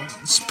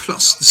sounds.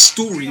 Plus the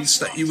stories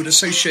that you would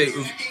associate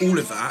with all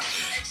of that,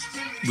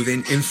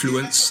 within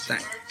influence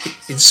that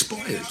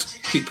inspired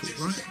people,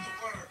 right?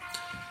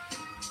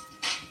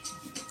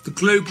 The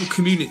global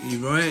community,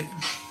 right?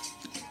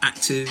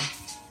 Active,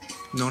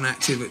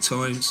 non-active at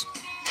times.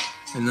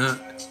 And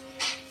that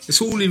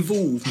it's all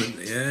involvement,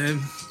 yeah.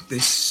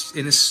 This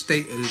in a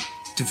state of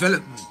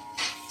development.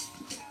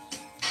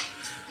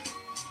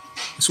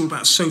 It's all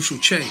about social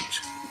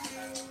change,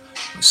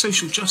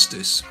 social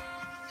justice.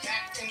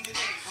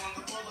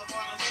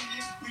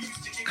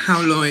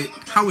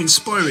 How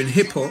inspiring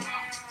hip hop.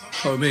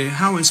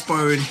 How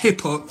inspiring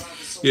hip hop,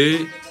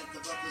 yeah,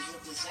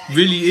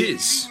 really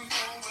is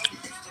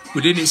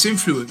within its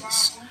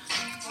influence,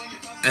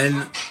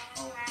 and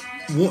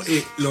what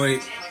it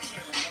like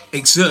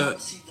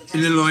exert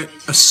in like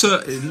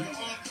asserting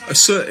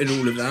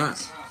all of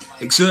that,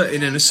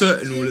 exerting and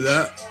asserting all of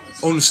that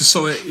on the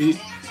society,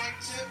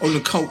 on the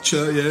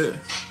culture, yeah,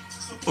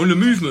 on the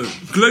movement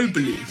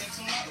globally.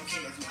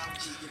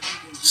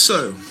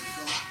 So,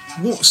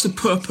 what's the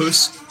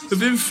purpose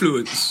of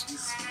influence?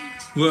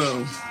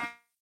 Well,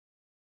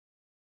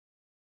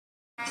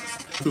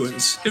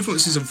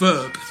 influence is a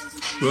verb,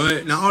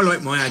 right? Now I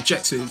like my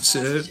adjectives.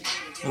 I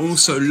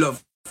also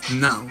love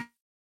noun.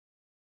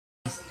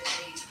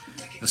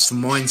 That's the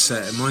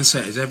mindset. And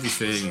mindset is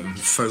everything,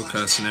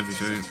 focus and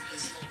everything.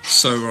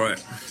 So,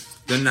 right,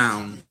 the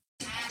noun.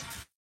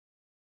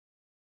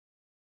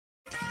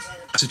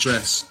 To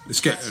dress.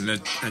 Let's get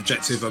an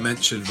adjective I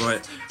mentioned,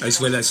 right? As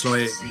well as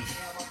like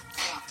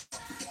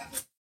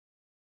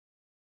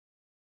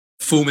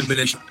forming,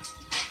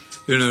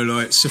 you know,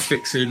 like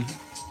suffixing,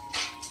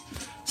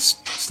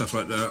 stuff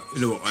like that.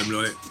 You know what I'm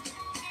like?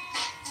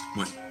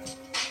 My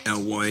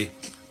ly.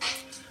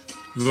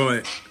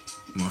 Right.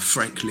 My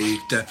frankly,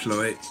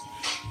 deplight.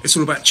 It's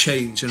all about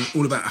change and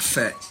all about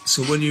effect.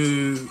 So when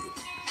you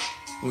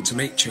want to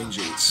make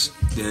changes,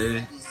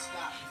 yeah,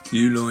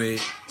 you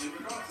like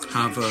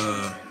have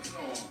a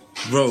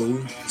role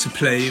to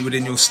play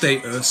within your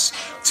status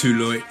to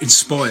like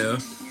inspire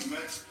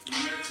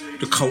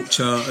the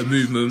culture, a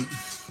movement,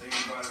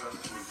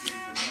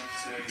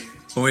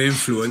 or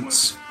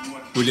influence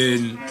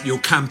within your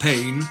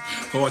campaign.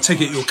 Or I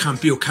take it your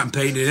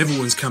campaigning,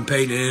 everyone's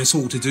campaigning, and it's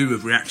all to do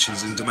with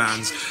reactions and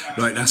demands.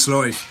 Like, that's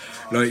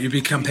life. Like, you'd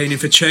be campaigning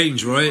for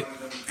change, right?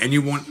 And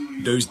you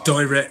want those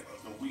direct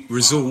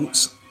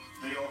results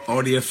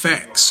or the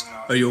effects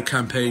of your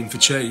campaign for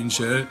change,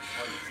 yeah?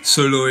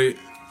 So, like,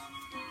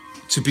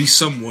 to be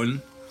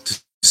someone,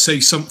 to say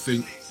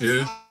something,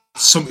 yeah?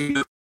 Something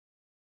that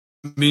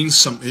means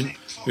something,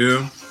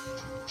 yeah?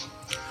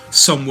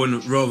 someone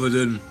rather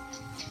than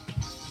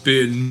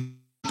being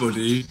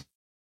nobody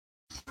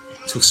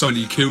till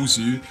somebody kills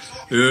you,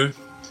 yeah.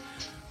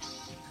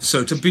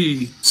 So to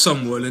be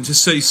someone and to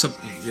say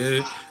something,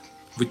 yeah,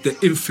 with the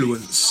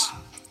influence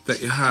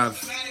that you have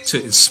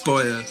to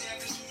inspire,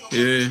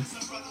 yeah,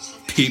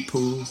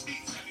 people,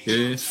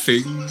 yeah,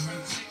 things,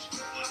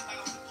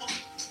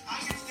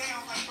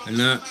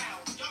 and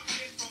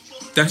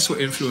that's what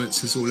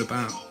influence is all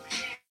about.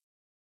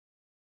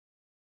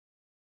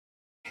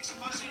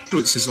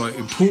 Influence is like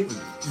important,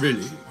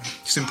 really.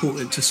 It's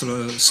important to sort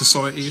of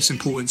society. It's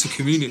important to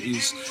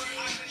communities.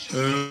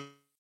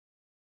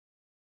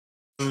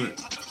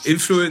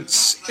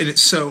 Influence in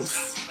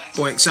itself,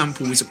 by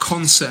example, is a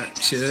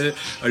concept. Yeah,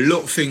 a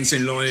lot of things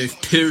in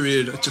life,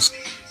 period, are just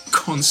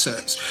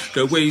concepts.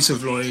 They're ways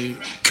of like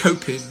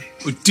coping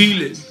or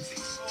dealing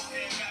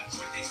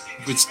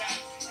with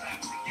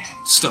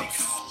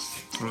stuff,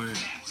 right?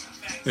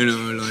 You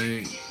know,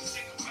 like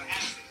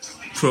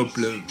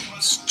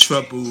problems,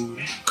 trouble,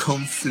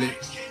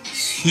 conflict,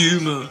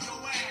 humour,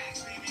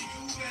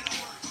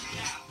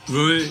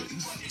 right?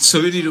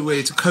 So we need a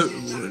way to cope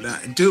with all of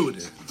that and deal with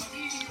it.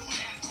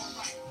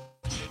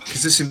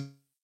 Because it's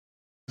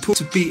important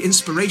to be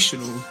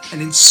inspirational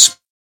and inspire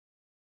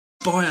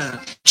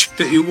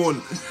that you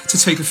want to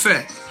take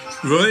effect,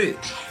 right?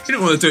 You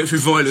don't want to do it through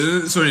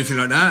violence or anything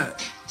like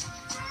that.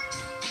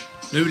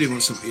 Nobody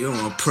wants to,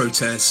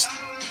 protest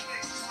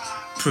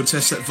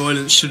that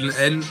violence shouldn't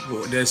end.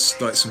 Well, there's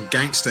like some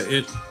gangster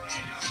in.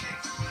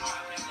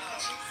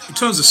 In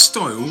terms of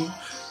style,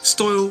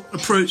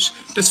 approach,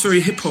 that's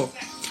very hip hop,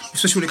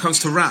 especially when it comes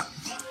to rap.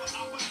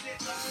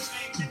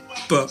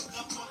 But,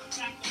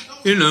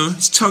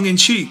 it's tongue in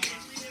cheek.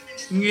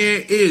 Yeah,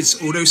 it is.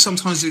 Although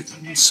sometimes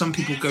some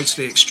people go to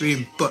the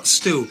extreme, but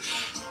still.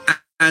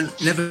 And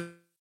never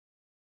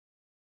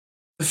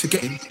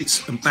forgetting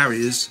it's and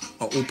barriers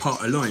are all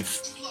part of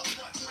life.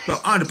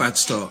 But I had a bad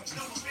start,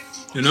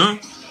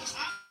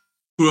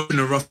 Grew up in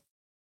a rough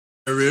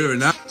area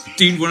and that.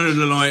 Deemed one of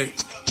the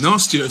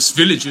nastiest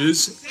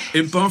villages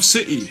in Bath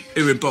City,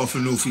 here in Bath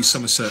and North East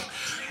Somerset.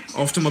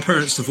 After my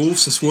parents'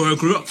 divorce, that's where I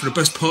grew up for the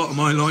best part of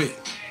my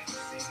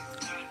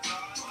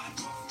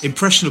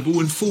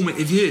impressionable and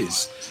formative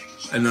years.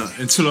 And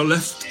until I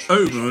left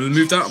home, I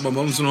moved out of my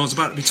mum's when I was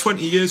about to be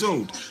 20 years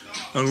old.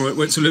 And I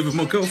went to live with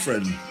my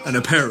girlfriend and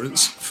her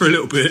parents for a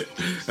little bit,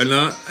 and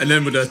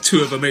then with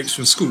two of her mates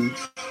from school.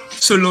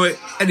 So anyway,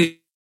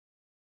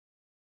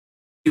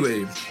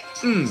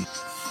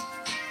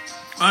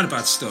 I had a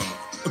bad start.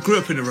 I grew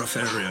up in a rough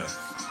area.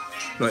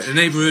 The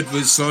neighbourhood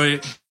was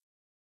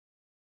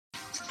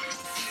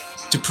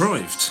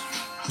deprived.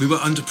 We were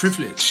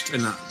underprivileged,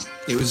 and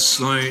it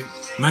was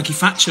Maggie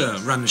Thatcher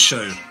ran the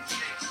show.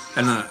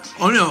 And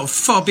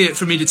far be it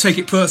from me to take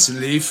it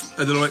personally,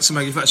 at the likes of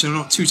Maggie Thatcher, I'm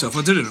not too tough.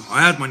 I didn't.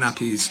 I had my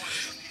nappies.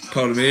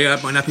 Pardon me. I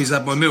had my nappies, I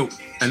had my milk,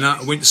 and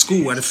I went to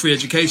school. I had a free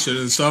education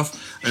and stuff.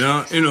 And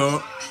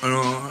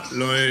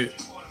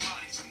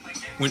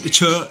went to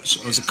church.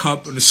 I was a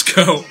cub and a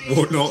scout,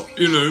 whatnot.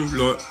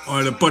 I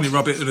had a bunny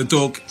rabbit and a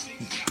dog.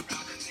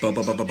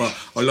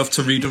 I love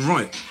to read and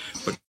write,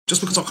 but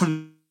just because I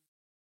can't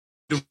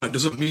write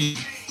doesn't mean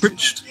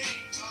preached.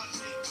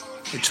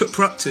 It took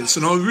practice,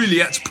 and I really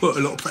had to put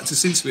a lot of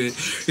practice into it,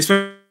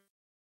 especially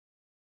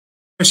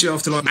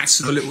after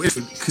maths was a little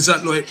different, because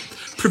that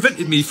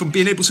prevented me from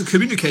being able to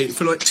communicate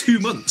for 2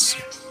 months,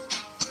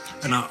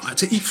 and I had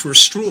to eat for a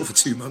straw for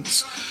 2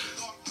 months.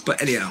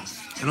 But anyhow,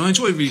 and I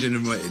enjoy reading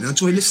and writing. I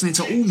enjoy listening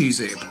to all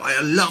music, but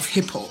I love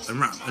hip hop and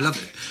rap. I love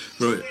it,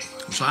 right?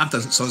 Which I have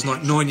done since I was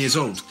 9 years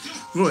old.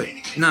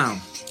 Right now,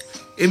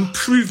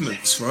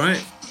 improvements,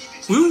 right?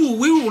 We're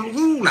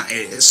all at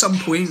it at some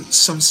point,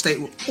 some state,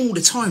 all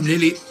the time,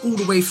 nearly all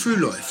the way through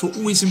life. We're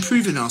always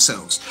improving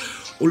ourselves,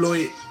 or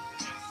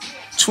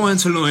trying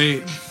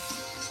to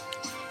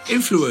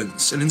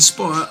influence and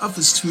inspire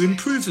others to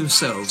improve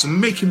themselves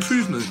and make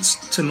improvements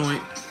to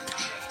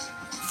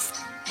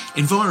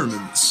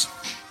environments,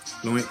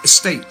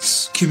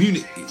 estates,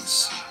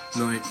 communities,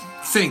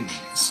 things,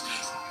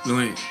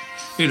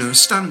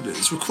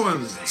 standards,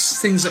 requirements,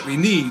 things that we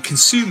need,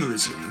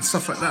 consumerism and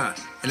stuff like that,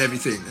 and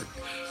everything that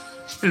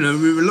we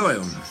rely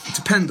on,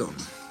 depend on,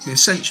 the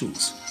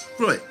essentials.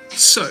 Right,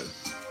 so,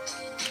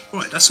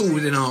 that's all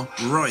within our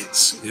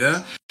rights,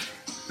 yeah?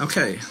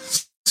 Okay,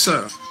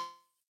 so,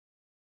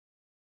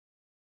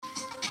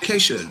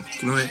 education,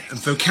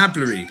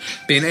 vocabulary,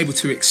 being able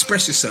to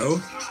express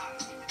yourself,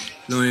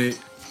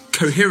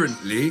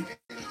 coherently,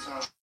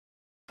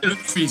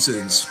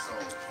 reasons,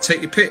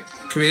 take your pick,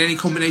 create any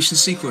combination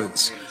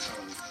sequence,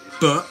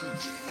 but,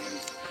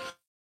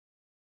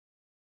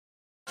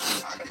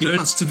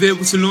 to be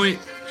able to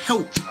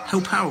help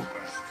out.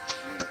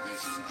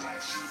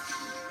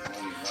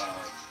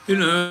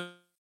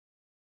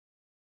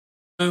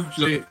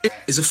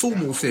 It's a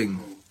formal thing,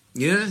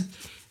 yeah?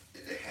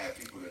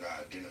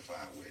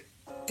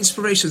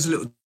 Inspiration's a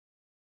little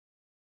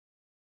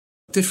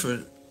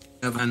different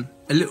and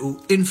a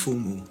little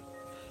informal.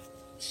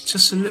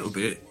 Just a little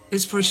bit.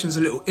 Inspiration's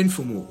a little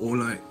informal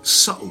or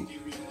subtle,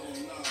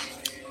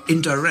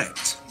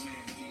 indirect.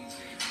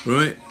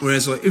 right?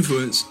 Whereas like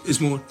influence is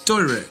more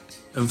direct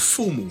and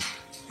formal,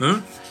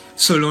 huh?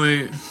 So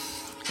like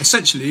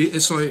essentially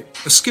it's like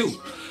a skill,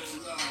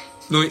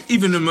 like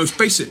even the most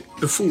basic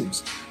of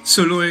forms.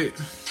 So like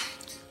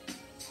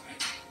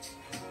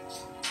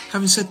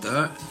having said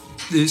that,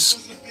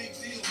 this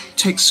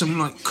takes some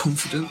like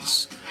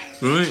confidence,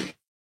 right?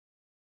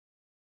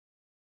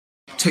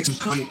 Takes some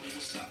time,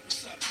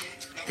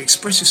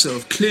 express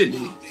yourself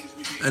clearly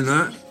and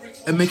that,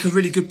 and make a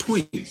really good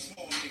point.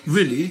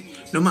 Really,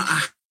 no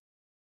matter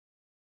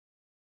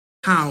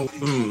how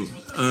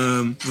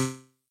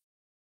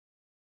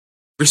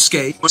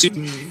risque.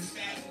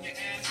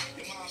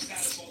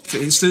 For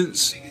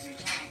instance,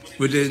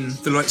 within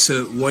the likes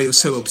of why you're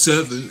so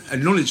observant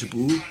and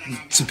knowledgeable,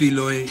 to be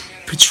like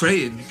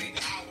portraying,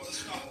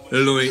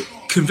 like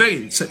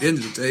conveyance at the end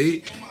of the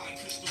day,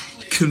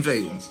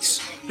 conveyance.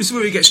 This is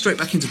where we get straight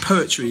back into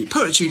poetry.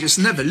 Poetry just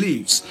never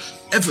leaves,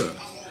 ever.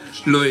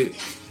 Like,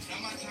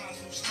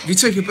 if you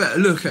take a better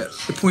look at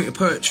the point of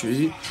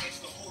poetry,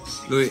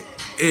 like,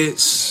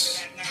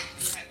 it's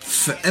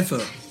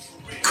forever,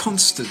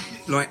 constant,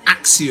 like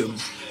axiom,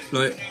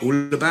 like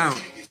all about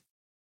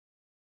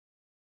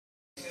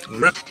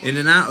in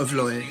and out of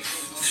life,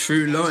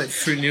 through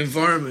the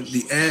environment,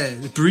 the air,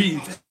 the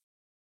breathe,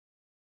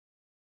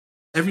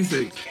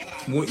 everything,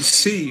 what you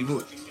see,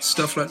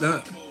 stuff like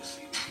that.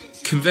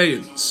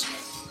 Conveyance.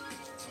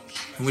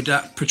 And with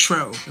that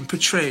portrayal and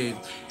portraying,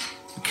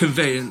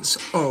 conveyance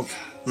of,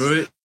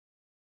 right?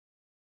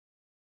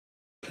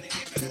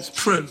 It's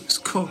pros,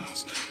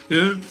 cons,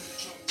 yeah?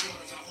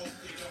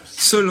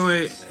 So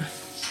like,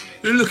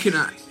 we're looking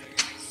at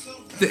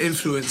the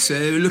influence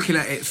there, we're looking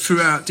at it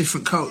throughout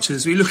different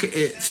cultures, we look at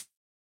it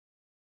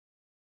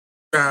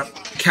throughout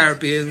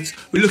Caribbeans,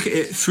 we look at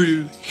it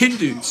through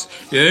Hindus,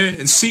 yeah,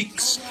 and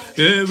Sikhs,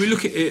 yeah, we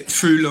look at it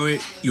through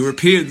like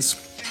Europeans,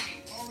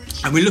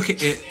 and we look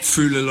at it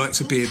through the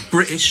likes of being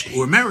British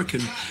or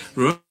American,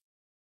 right?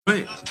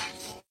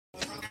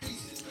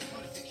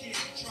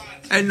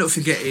 And not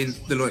forgetting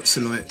the likes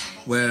of like,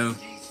 well,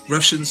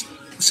 Russians,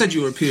 said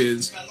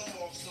Europeans,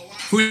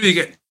 who do you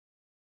get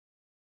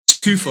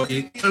too far?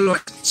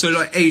 So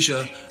like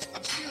Asia,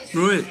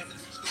 right?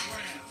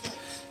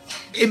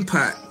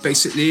 Impact,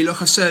 basically,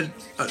 like I said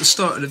at the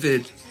start of the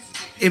vid,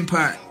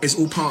 impact is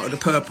all part of the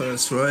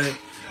purpose, right?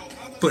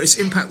 But it's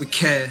impact with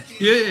care,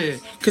 yeah,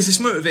 because it's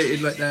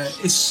motivated like that.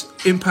 It's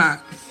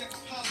impact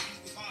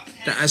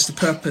that has the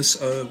purpose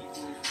of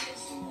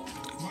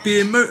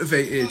being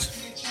motivated.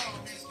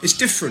 It's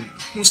different,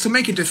 wants to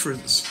make a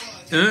difference,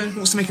 yeah?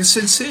 Wants to make a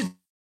sincere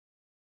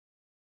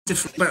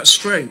difference about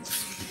strength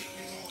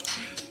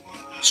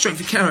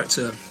of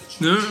character,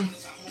 no?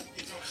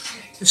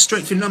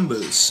 Strength in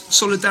numbers,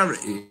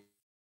 solidarity,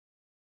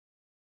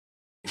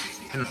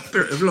 and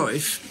spirit of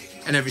life,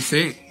 and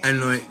everything, and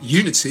like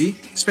unity,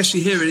 especially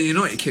here in the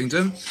United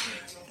Kingdom.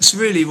 It's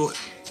really what,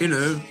 you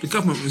know, the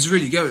government was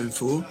really going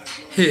for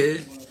here,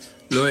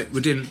 like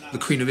within the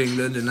Queen of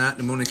England and that,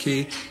 the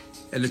monarchy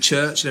and the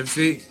church and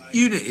everything,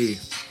 unity.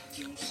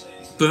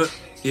 But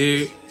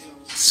yeah,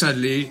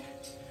 sadly,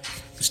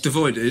 it's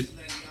divided,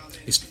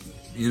 it's,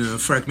 you know,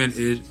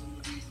 fragmented.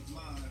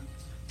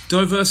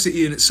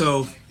 Diversity in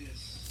itself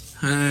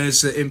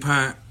has the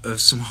impact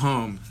of some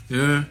harm,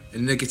 yeah,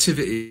 and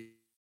negativity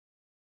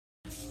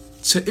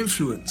to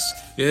influence,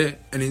 yeah,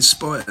 and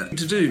inspire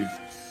to do.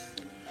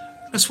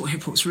 That's what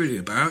hip hop's really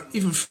about,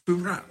 even through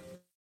rap.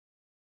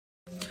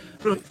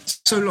 Right,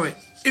 so like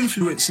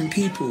influencing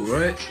people,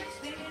 right,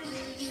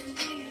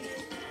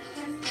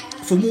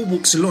 from all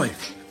walks of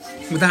life,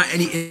 without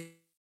any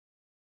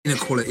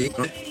inequality,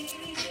 right?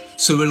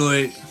 So we're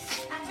like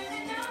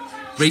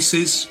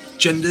races,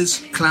 genders,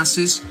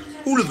 classes,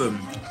 all of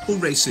them, all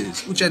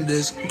races, all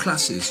genders, all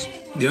classes,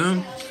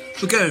 yeah?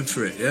 We're going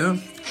for it, yeah?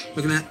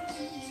 We're gonna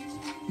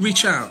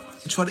reach out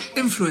and try to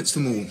influence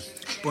them all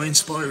by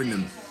inspiring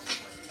them.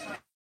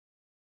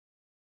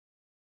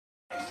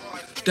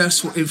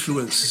 That's what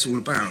influence is all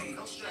about.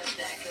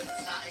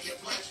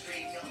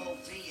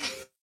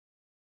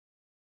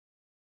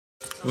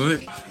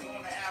 Right?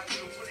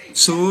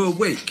 So we're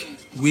awake,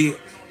 we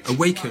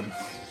awaken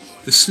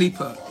the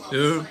sleeper,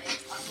 yeah?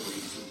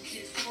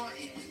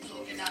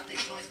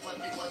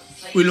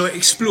 We like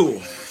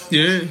explore,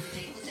 yeah?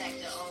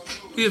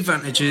 The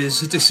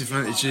advantages, the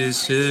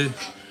disadvantages, yeah?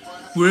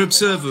 We're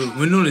observant,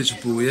 we're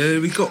knowledgeable, yeah?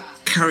 We got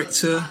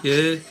character,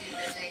 yeah?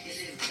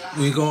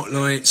 We got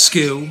like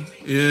skill,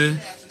 yeah?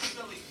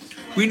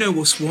 We know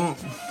what's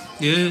what,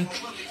 yeah?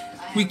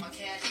 We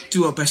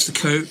do our best to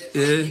cope,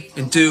 yeah?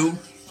 And deal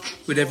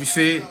with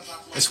everything.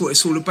 That's what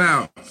it's all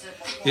about,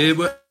 yeah?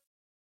 We're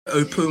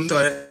open,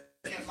 diet,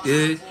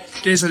 yeah?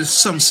 There's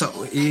some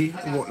subtlety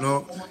and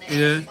whatnot,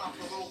 yeah?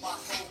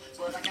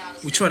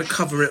 We try to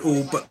cover it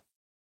all, but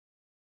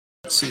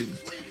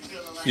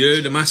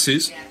yeah, the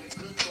masses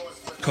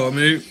come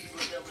out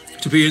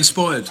to be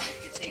inspired,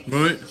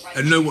 right,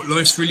 and know what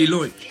life's really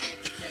like.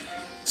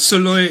 So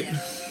like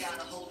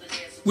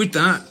with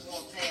that,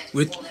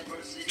 we're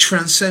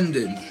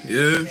transcending,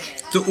 yeah,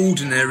 the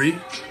ordinary,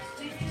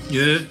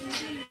 yeah,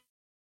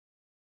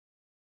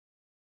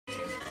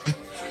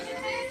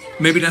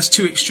 maybe that's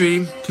too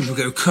extreme. People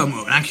go, come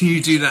on, how can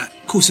you do that?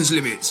 Of course there's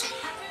limits.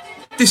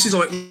 This is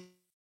like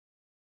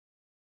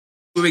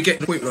where we get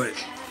the point, like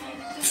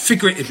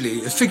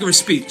figuratively, a figure of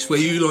speech where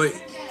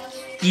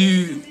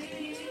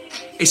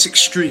it's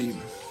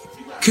extreme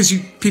because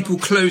people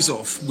close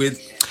off with,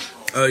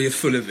 oh, you're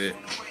full of it.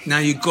 Now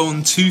you've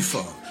gone too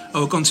far.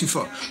 Oh, I've gone too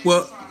far.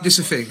 Well, this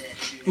is the thing.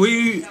 When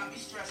you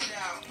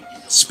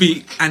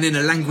speak and in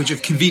a language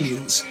of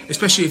convenience,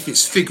 especially if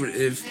it's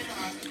figurative,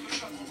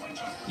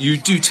 you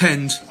do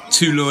tend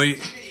to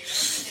like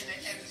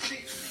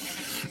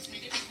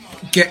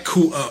get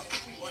caught up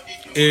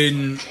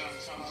in.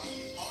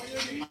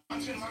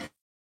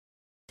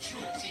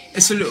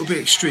 It's a little bit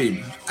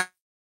extreme.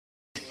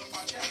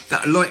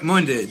 That are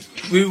like-minded.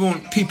 We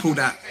want people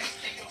that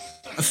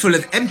are full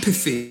of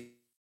empathy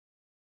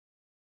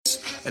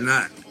and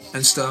that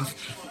and stuff.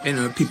 You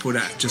know, people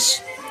that are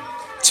just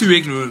too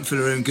ignorant for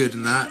their own good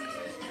and that.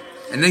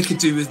 And they could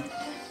do with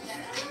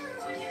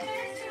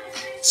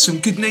some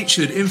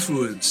good-natured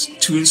influence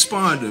to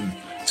inspire them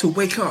to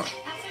wake up.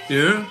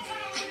 Yeah?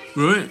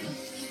 Right?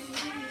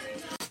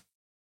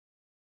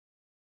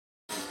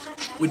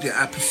 With the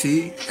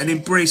apathy and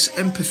embrace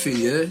empathy,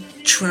 yeah?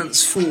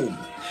 Transform.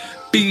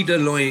 Be the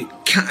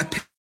like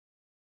caterpillar,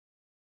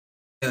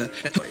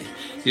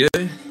 yeah?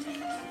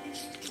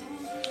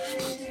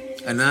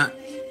 And that,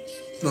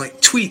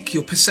 like, tweak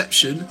your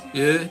perception,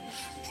 yeah?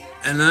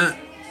 And that,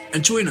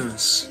 and join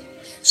us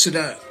so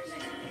that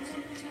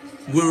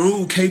we're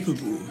all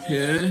capable,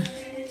 yeah?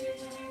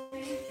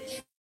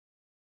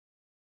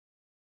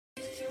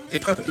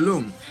 It perfect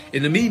along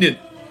in the meaning,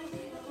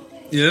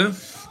 yeah?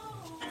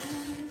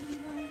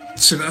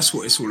 So that's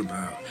what it's all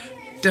about.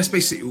 That's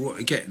basically what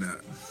we're getting at.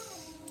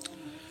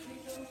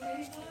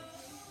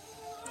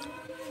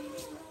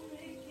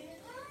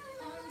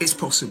 It's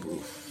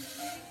possible.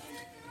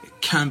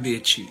 It can be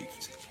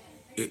achieved.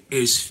 It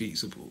is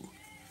feasible.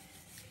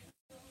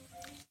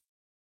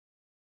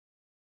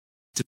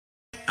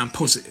 And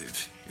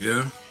positive,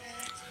 yeah?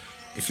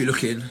 If you're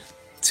looking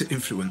to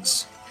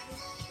influence,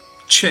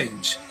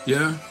 change,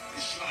 yeah?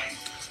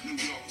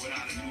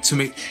 To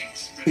make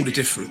all the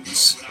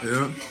difference,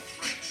 yeah?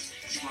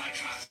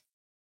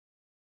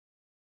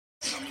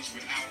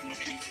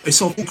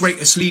 It's our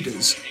greatest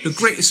leaders. The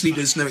greatest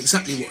leaders know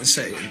exactly what they're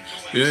saying,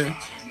 yeah?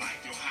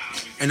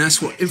 And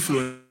that's what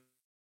influence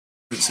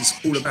is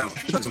all about,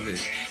 because of it.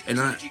 And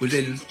that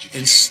within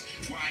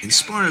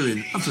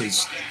inspiring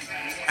others.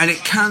 And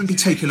it can be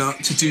taken up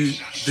to do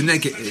the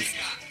negative.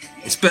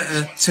 It's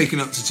better taken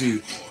up to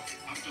do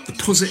the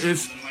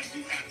positive.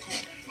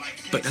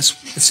 But that's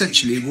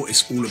essentially what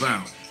it's all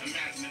about.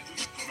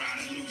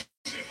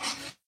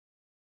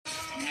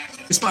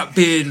 It's about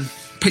being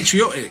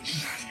patriotic.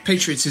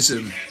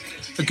 Patriotism.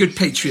 A good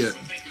patriot.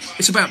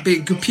 It's about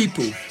being good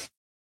people.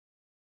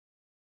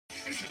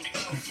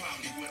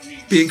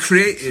 Being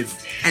creative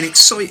and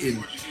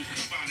exciting.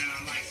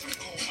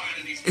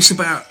 It's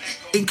about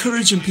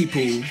encouraging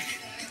people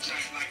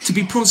to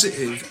be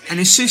positive and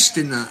assist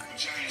in that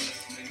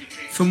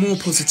for more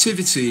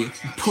positivity,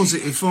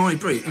 positive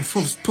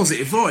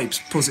positive vibes,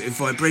 positive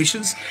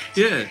vibrations.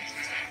 Yeah,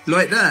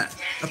 like that.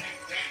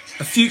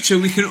 A future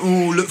we can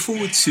all look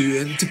forward to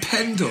and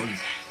depend on.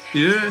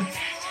 Yeah.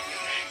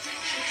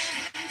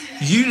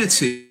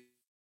 Unity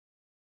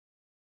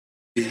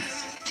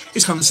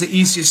becomes the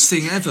easiest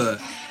thing ever.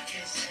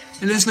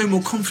 And there's no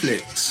more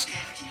conflicts.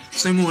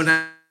 There's no more of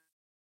that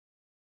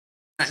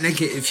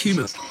negative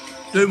humour.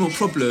 No more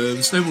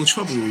problems, no more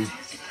trouble.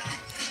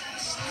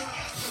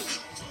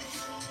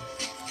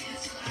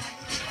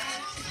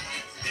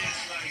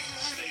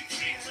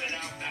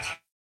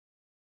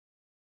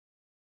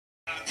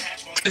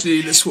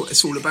 Actually, that's what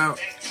it's all about.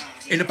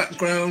 In the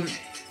background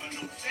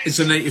is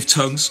the native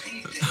tongues.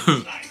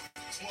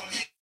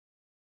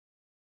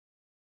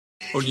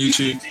 On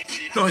YouTube.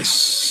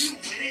 Nice.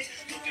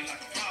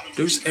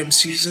 Those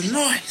MCs are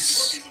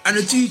nice. And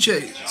the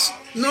DJs,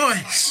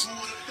 nice.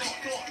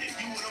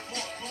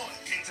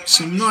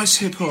 Some nice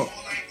hip hop.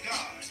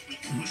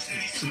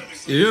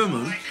 Yeah,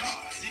 man.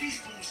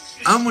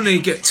 I'm gonna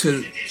get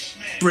to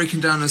breaking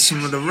down on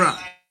some of the rap.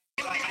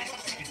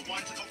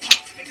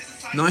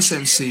 Nice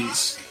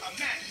MCs.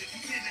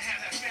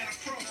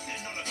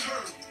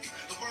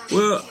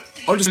 Well,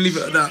 I'll just leave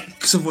it at that,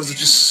 because otherwise I'll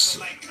just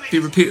be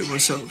repeating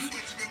myself.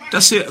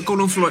 That's it. I've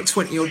gone on for like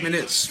 20 odd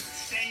minutes.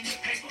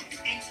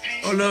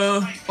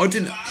 I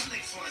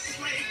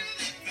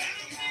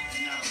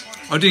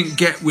didn't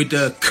get with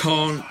the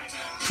can't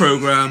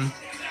program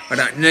or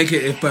that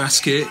negative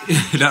basket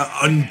that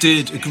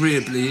undid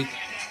agreeably.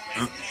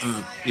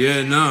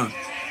 Yeah, no.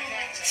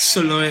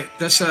 So like,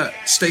 that's that.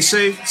 Stay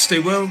safe, stay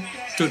well.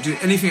 Don't do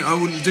anything I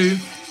wouldn't do.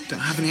 Don't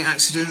have any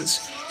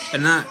accidents.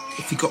 And that,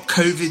 if you got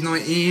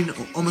COVID-19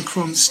 or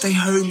Omicron, stay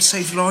home,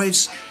 save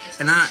lives.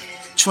 And that,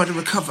 try to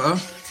recover.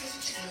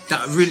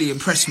 That really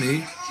impressed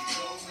me.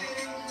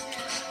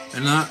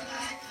 And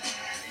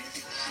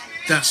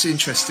that's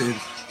interesting.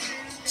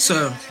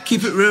 So,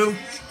 keep it real,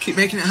 keep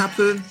making it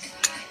happen.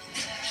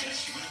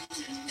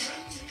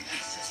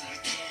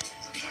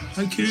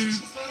 Thank you.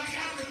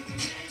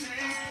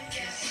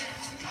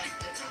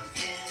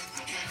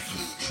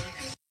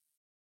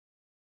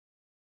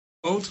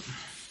 world.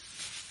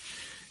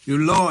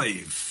 You're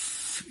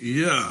live.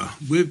 Yeah,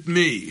 with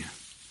me.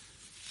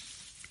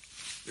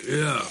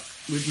 Yeah,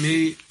 with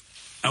me,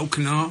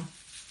 Elkanah,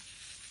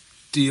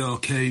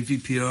 DRK,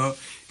 VPR.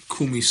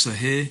 Call me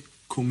Sahir,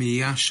 call me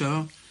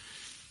Yasha,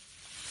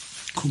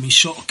 call me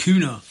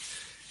Shotakuna,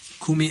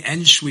 call me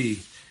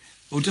Enshwi,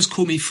 or just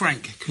call me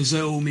Frank, because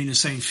they all mean the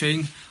same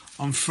thing.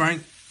 I'm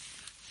Frank,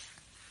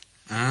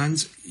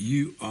 and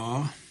you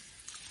are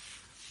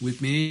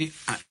with me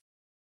at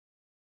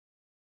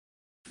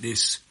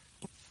this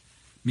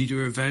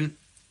media event.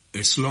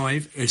 It's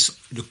live.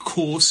 The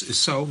course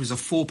itself is a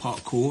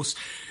 4-part course.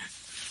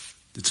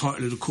 The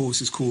title of the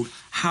course is called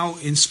How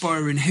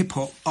Inspiring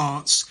Hip-Hop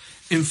Arts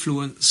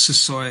Influence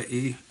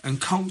Society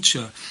and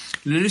Culture.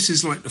 Now, this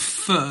is like the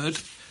third.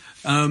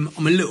 I'm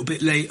a little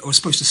bit late. I was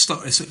supposed to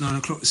start this at 9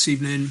 o'clock this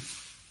evening.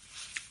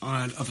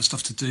 I had other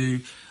stuff to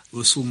do. It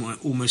was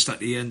almost at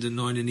the end of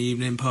 9 in the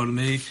evening, pardon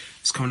me.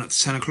 It's coming up to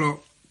 10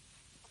 o'clock.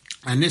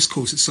 And this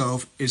course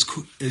itself is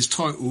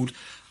titled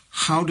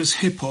How Does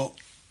Hip-Hop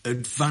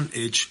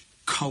Advantage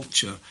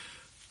Culture?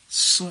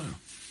 So,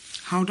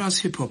 how does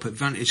hip-hop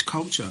advantage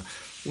culture?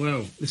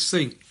 Well, let's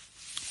think.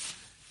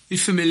 You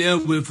familiar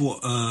with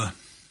what a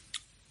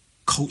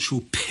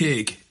cultural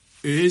pig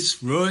is,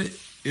 right?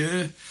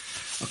 Yeah.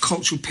 A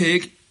cultural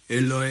pig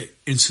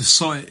in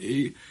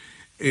society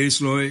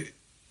is like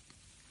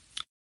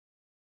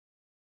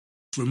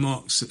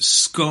remarks that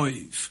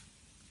skive,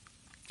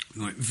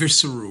 like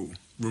visceral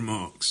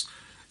remarks.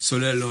 So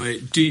they're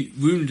like deep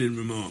wounding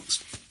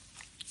remarks.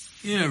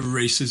 Yeah,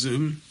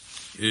 racism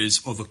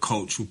is of a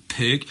cultural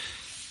pig,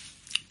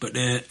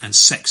 and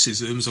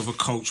sexism's of a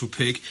cultural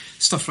pig,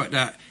 stuff like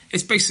that.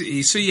 It's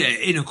basically, so yeah,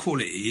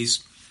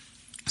 inequalities,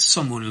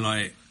 someone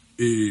like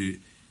who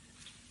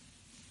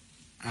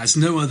has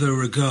no other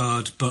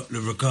regard but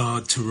the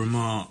regard to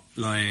remark,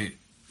 like,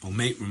 or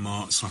make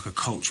remarks like a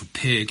cultural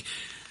pig.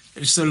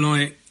 It's the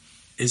like,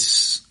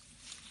 it's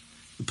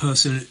the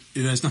person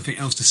who has nothing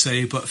else to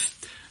say but,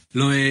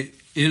 like,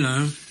 you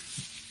know,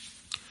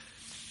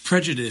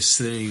 prejudice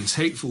things,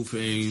 hateful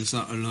things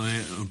that are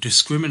like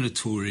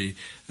discriminatory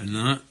and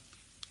that,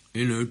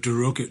 you know,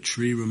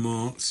 derogatory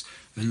remarks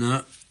and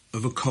that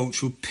of a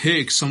cultural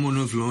pig, someone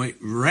of like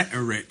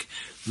rhetoric,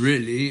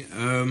 really,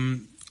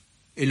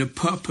 in a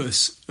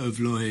purpose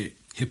of like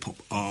hip hop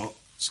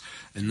arts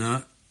and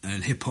that,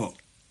 and hip hop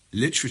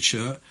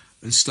literature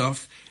and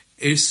stuff,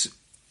 is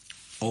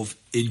of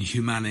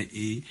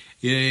inhumanity.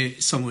 Yeah,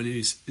 someone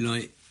who's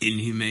like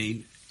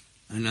inhumane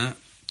and that.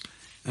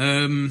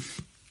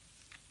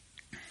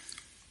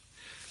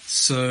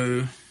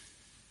 So,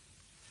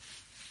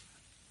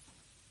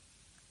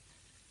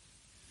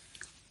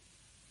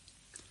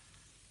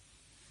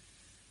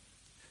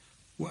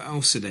 what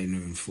else are they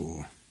known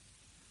for?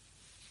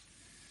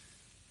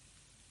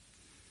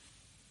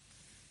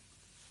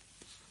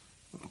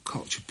 What are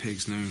culture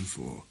pigs known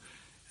for?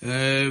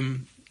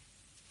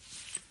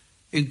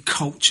 In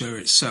culture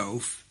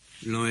itself,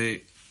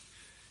 like,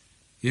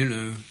 you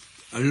know,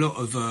 a lot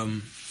of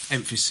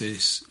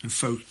emphasis and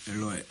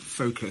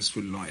focus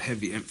with like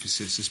heavy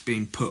emphasis has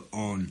been put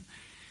on,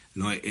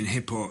 like in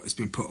hip hop, it's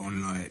been put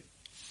on like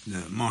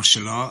the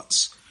martial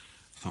arts,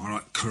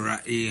 like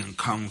karate and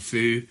kung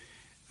fu,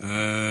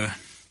 to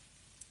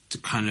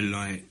kind of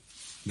like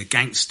the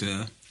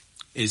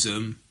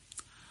gangsterism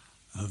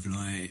of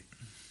like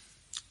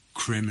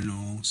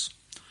criminals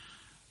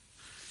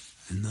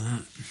and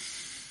that.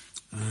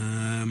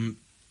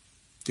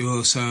 There are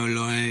also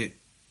like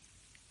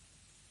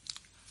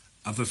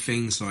other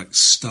things like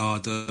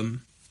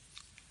stardom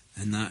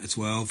and that as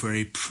well.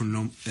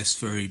 That's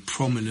very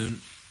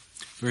prominent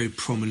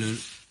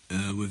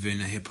within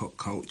a hip hop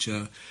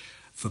culture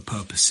for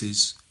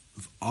purposes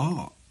of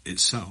art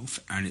itself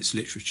and its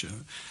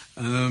literature.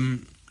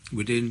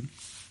 Within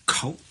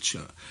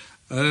culture,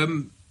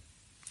 do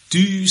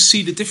you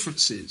see the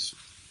differences?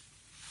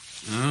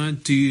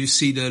 Do you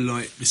see the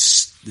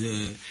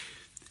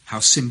how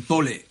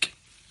symbolic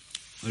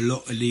a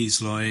lot of these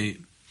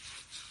like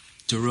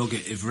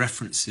derogative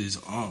references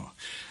are,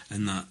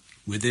 and that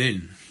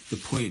within the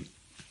point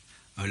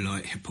of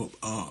like hip hop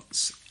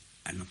arts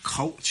and the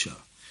culture?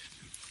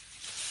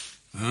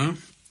 You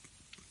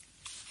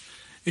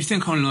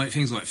think on like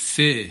things like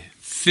fear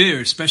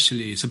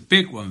especially, it's a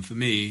big one for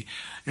me.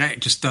 And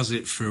it just does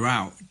it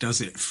throughout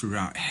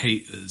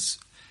haters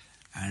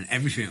and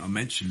everything I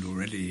mentioned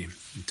already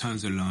in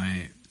terms of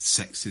like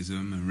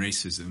sexism and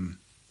racism,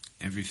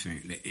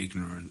 everything, the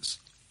ignorance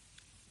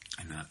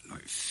and that,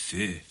 like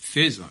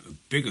fear's like the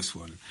biggest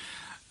one,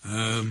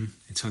 in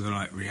terms of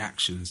like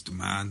reactions,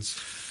 demands,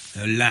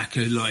 the lack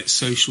of like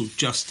social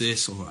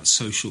justice or like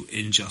social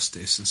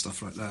injustice and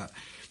stuff like that.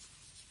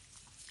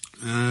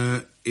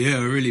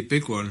 Yeah, a really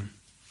big one.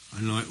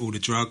 And like all the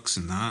drugs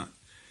and that,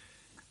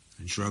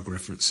 and drug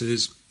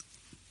references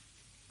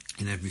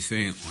and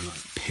everything, or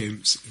like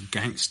pimps and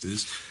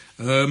gangsters.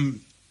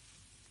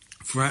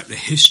 Throughout the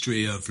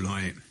history of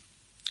like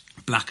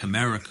Black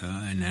America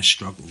and their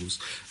struggles,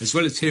 as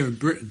well as here in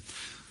Britain,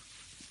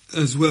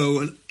 as well,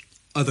 and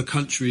other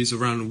countries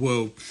around the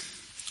world,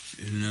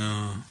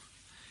 in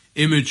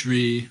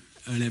imagery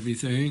and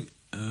everything,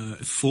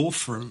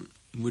 forefront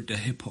with the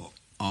hip hop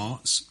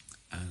arts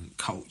and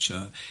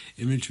culture.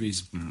 Imagery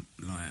is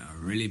like a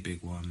really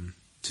big one,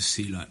 to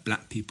see like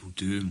black people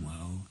doing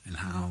well and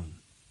how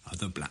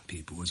other black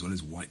people as well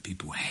as white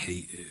people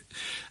hate it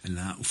and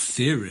that, or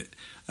fear it.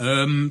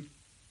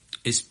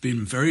 It's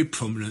been very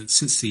prominent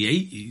since the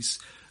 80s,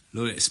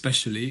 like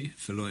especially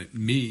for like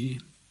me,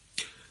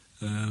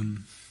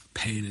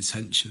 paying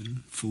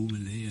attention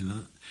formally and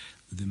that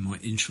within my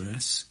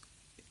interests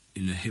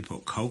in the hip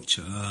hop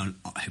culture and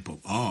hip hop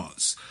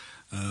arts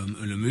and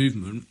the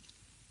movement.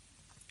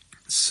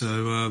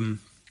 So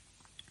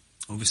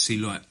obviously,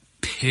 like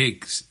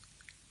pigs.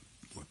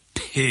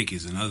 Pig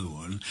is another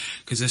one,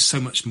 because there's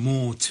so much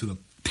more to a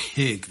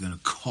pig than a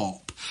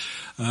cop.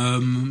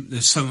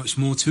 There's so much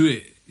more to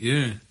it,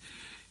 yeah.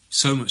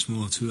 So much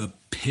more to a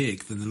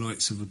pig than the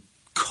likes of a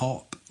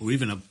cop, or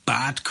even a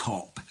bad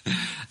cop,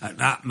 at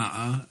that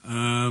matter.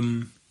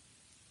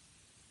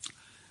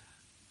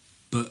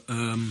 But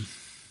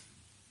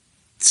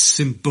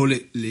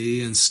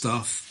symbolically and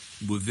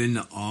stuff within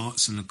the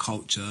arts and the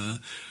culture,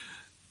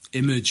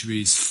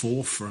 imagery is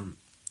forefront.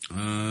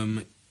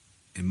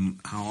 In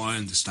how I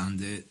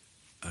understand it,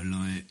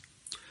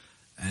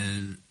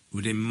 and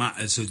within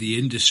matters of the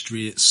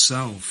industry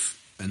itself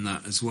and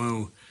that as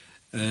well,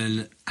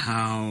 and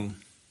how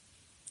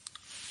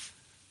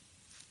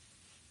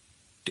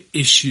the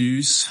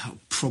issues, how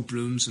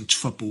problems and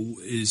trouble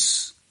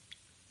is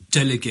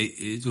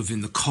delegated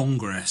within the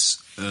Congress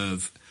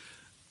of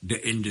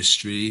the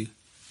industry,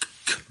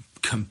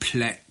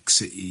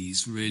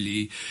 complexities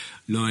really,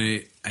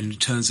 like, and in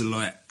terms of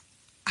like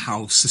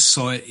how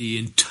society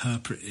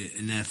interpret it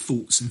and their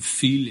thoughts and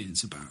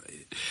feelings about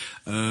it.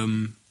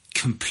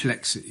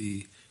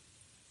 Complexity,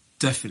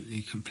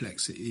 definitely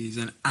complexities,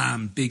 and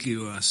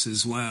ambiguous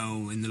as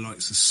well in the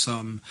likes of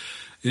some,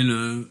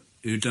 who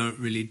don't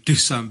really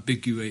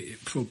disambiguate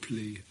it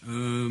properly.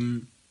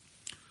 And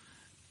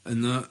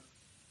that,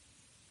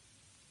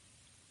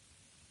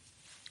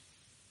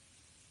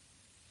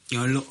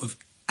 a lot of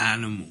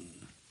animal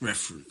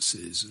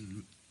references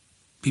and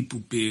people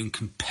being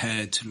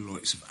compared to the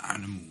likes of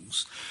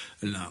animals,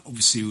 and that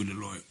obviously with the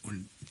like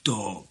on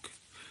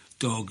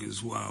dog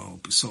as well.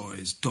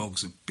 Besides,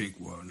 dog's a big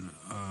one,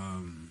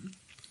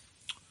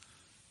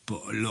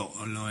 but a lot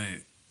of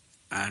like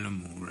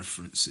animal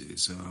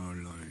references are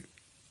like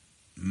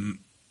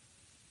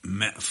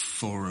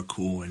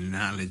metaphorical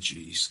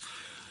analogies,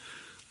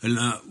 and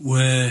that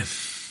where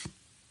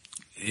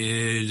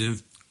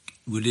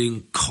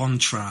within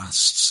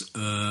contrasts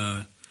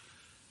of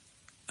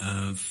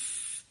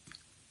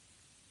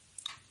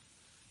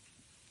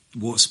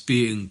what's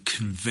being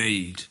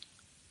conveyed,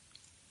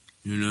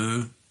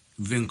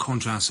 within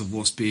contrast of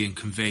what's being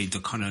conveyed, the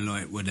kind of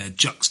like where they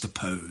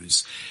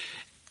juxtapose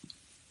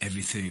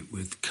everything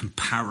with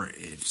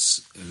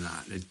comparatives and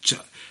that,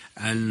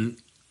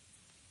 and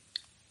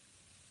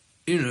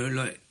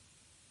like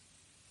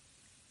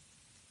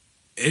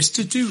it's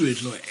to do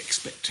with like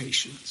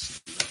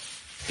expectations.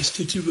 It's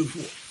to do with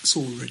what's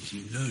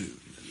already known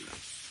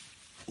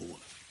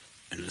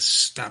and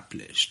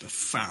established, or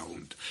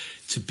found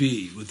to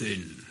be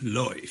within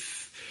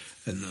life,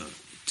 and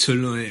to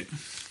like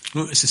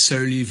not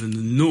necessarily even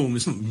the norm.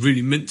 It's not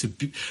really meant to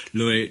be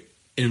like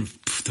in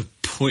the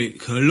point.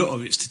 'Cause a lot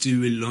of it's to do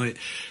with like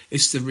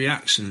it's the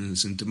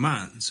reactions and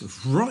demands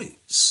of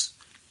rights,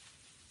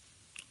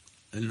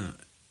 and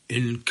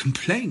in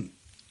complaint,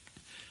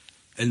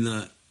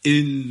 and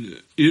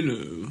in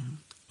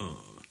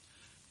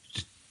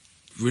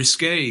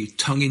risque,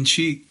 tongue in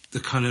cheek,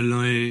 the kind of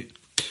like.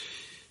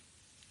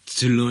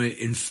 To like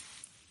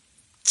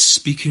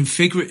speaking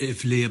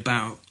figuratively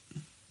about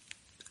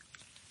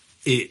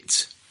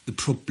it, the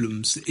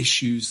problems, the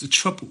issues, the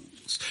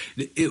troubles,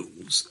 the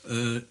ills,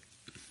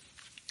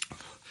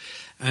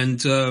 and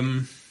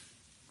to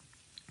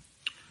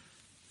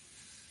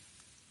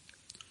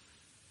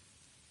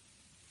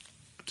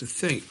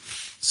think.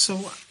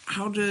 So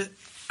how did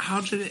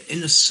it,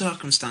 in a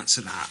circumstance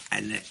of that,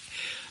 and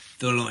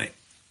the like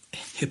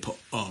hip hop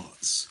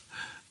arts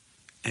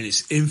and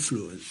its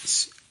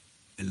influence.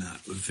 And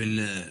that within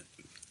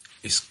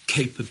its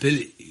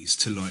capabilities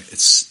to like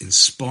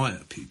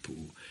inspire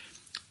people,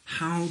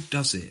 how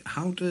does hip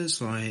hop, let's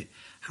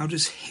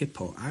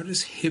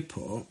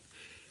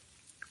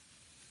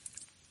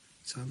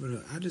have a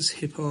look, how does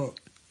hip hop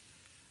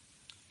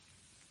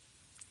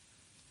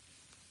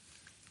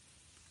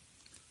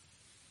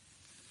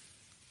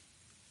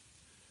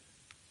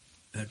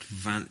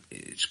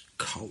advantage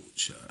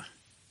culture?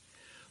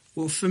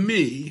 Well, for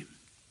me,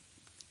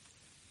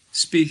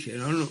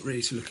 speaking, I'm not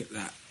ready to look at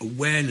that.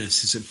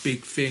 Awareness is a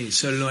big thing.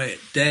 So, like,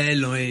 they're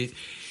like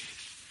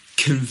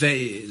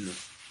conveying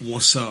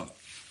what's up,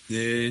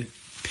 yeah,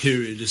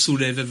 period. That's all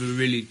they've ever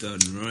really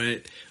done,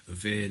 right?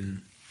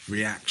 Within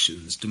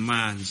reactions,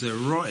 demands, their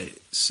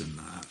rights, and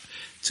that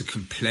to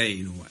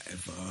complain or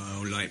whatever,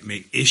 or like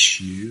make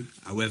issue,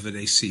 however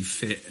they see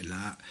fit, and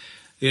that,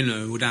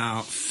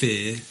 without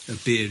fear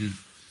of being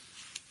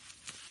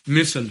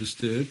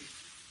misunderstood.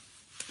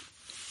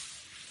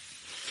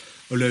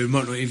 Although you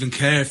might not even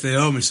care if they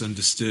are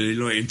misunderstood,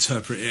 like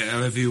interpret it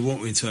however you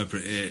want to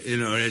interpret it. You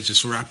know, they're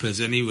just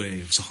rappers anyway.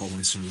 It's a whole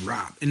some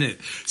rap, isn't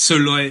it? So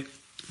like,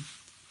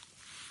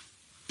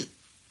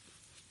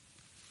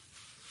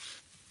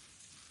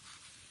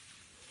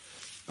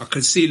 I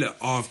can see that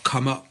I've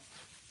come up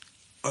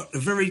at the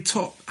very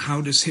top. How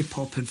does hip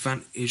hop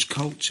advantage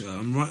culture?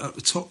 I'm right at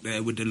the top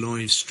there with the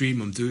live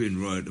stream I'm doing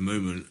right at the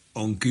moment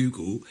on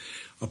Google.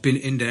 I've been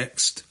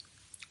indexed.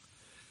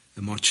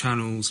 And my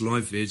channels,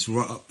 live vids,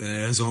 right up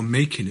there as I'm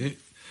making it.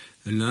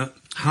 And that.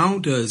 How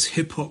does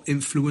hip-hop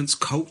influence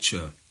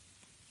culture?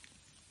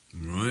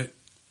 Right?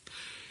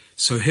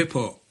 So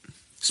hip-hop,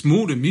 it's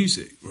more than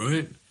music,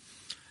 right?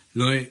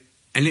 Like,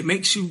 and it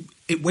wakes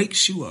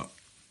you up.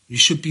 You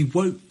should be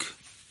woke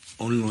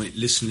on, like,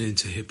 listening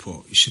to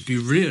hip-hop. You should be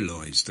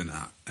realised in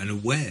that and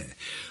aware.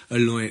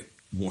 And, like,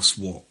 what's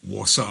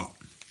up?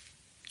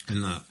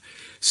 And that.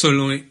 So,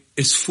 like,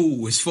 it's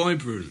full, it's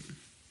vibrant.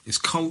 It's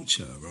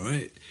culture,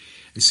 right?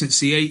 And since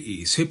the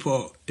 80s,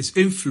 hip-hop has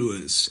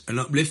influenced and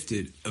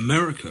uplifted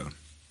America,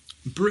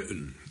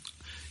 Britain,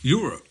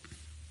 Europe,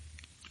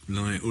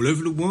 like all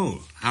over the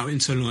world, out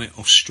into like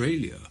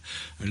Australia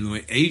and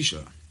like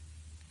Asia,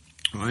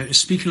 right? It's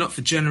speaking up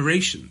for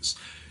generations.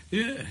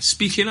 Yeah,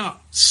 speaking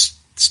up,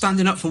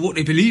 standing up for what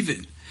they believe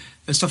in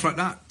and stuff like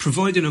that,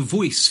 providing a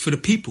voice for the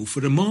people,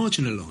 for the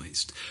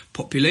marginalised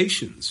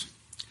populations.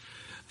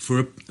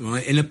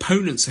 In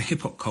opponents of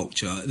hip-hop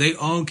culture, they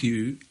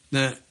argue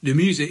that the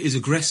music is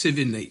aggressive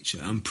in nature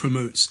and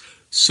promotes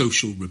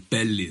social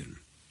rebellion.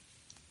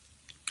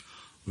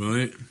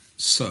 Right?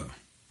 So,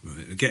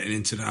 right, getting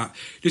into that,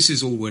 this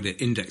is all where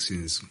the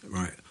indexing is,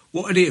 right?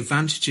 What are the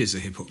advantages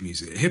of hip-hop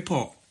music?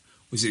 Hip-hop,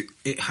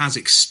 it has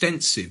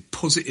extensive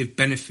positive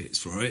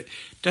benefits, right?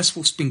 That's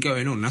what's been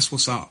going on. That's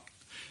what's up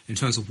in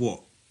terms of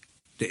what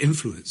the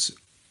influence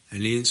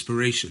and the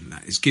inspiration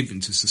that is given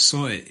to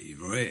society,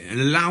 right?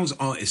 And allows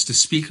artists to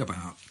speak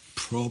about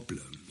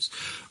problems,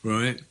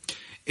 right,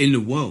 in the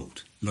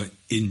world, like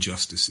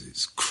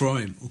injustices,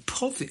 crime or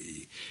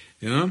poverty,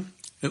 you know?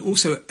 And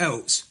also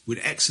helps with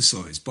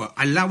exercise by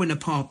allowing a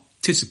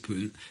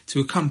participant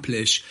to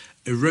accomplish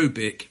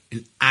aerobic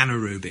and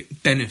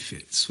anaerobic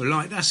benefits. So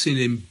like that's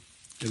in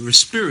the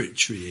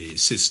respiratory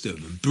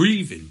system and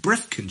breathing,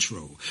 breath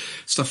control,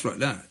 stuff like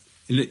that.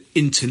 And the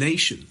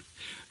intonation,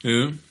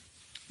 you know?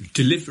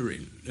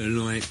 Delivering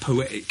like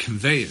poetic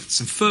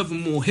conveyance, and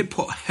furthermore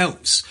hip-hop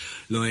helps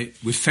like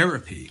with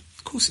therapy.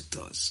 Of course it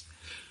does,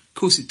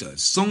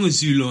 as long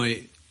as you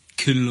like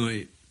can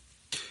like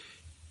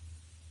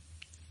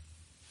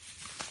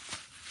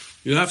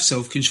you have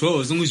self-control,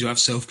 as long as you have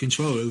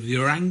self-control over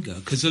your anger,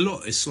 because a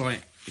lot it's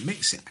like it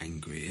makes it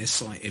angry,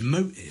 it's like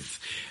emotive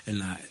and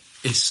like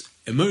it's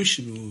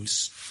emotional,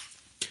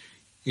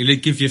 you know,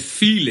 give you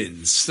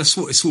feelings. That's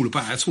what it's all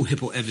about. That's all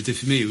hip-hop ever did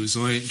for me, was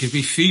like give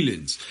me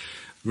feelings.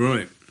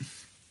 Right.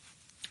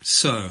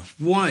 So,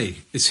 why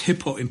is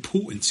hip-hop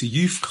important to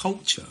youth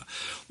culture?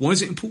 Why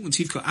is it important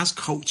to youth culture? As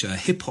culture,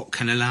 hip-hop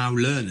can allow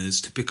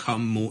learners to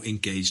become more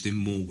engaged in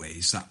more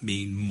ways that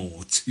mean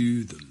more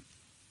to them.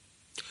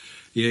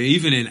 Yeah,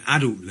 even in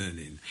adult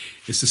learning,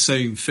 it's the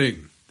same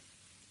thing.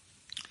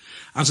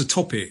 As a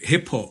topic,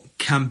 hip-hop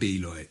can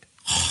be, like,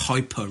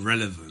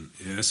 hyper-relevant.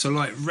 Yeah, so,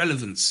 like,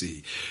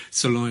 relevancy.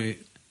 So,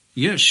 like,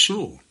 yeah,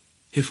 sure.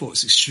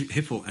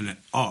 Hip-hop and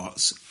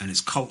arts and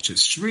its culture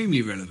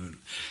extremely relevant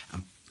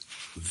and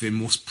they're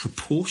most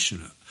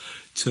proportionate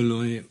to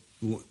like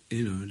what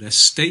you know they're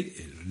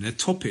stating and their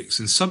topics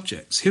and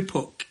subjects.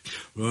 Hip-hop,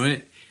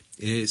 right,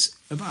 is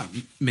about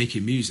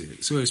making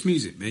music, so it's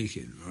music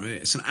making, right?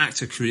 It's an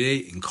act of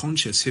creating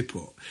conscious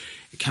hip-hop.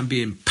 It can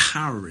be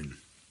empowering,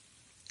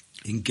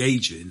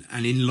 engaging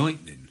and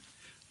enlightening,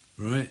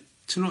 right,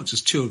 to not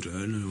just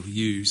children or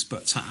youths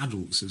but to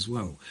adults as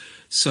well.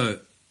 So.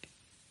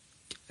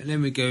 And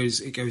then it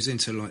goes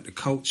into like the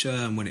culture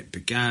and when it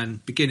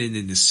beginning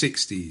in the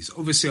 60s.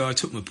 Obviously, I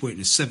took my point in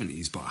the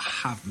 70s, but I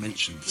have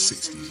mentioned the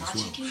 60s as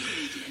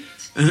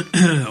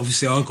well.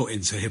 Obviously, I got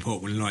into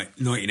hip-hop in like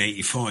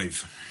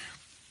 1985.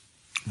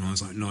 When I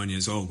was like 9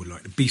 years old with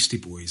like the Beastie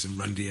Boys and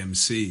Run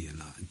DMC and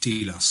that, and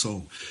De La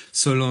Soul.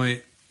 So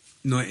like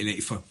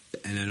 1985,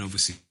 and then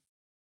obviously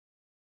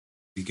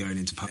going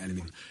into Public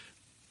Enemy.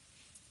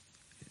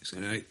 So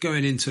like,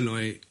 going into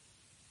like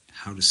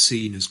how the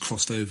scene has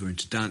crossed over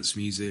into dance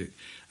music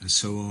and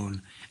so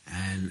on,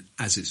 and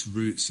as its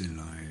roots in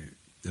like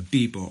the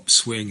bebop,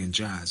 swing and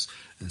jazz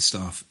and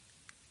stuff,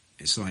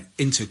 it's like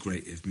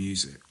integrative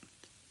music,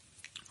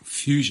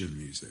 fusion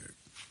music,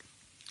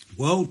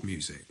 world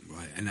music,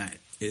 right? And that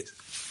it's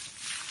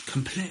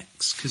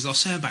complex, because I'll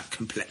say about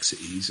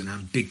complexities and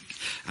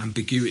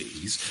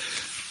ambiguities.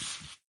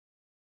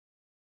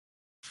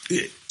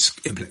 It's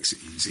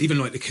complexities, even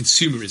like the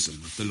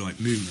consumerism of the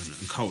like movement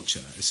and culture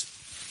is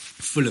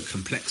full of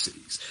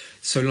complexities.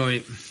 So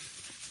like,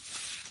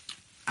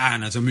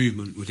 and as a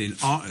movement within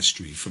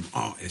artistry from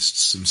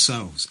artists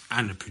themselves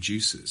and the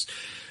producers.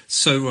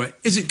 So right,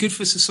 is it good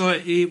for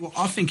society? Well,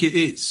 I think it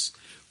is,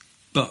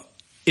 but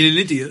in an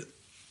idiot,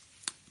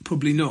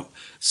 probably not.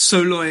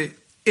 So like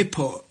hip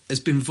hop has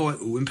been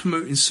vital in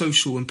promoting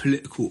social and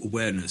political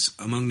awareness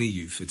among the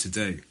youth of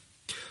today.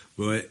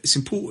 Right? It's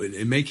important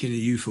in making the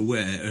youth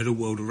aware of the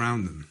world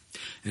around them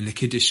and the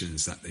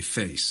conditions that they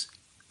face.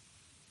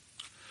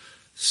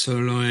 So,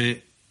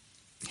 like,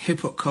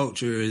 hip-hop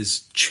culture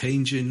is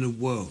changing the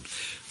world.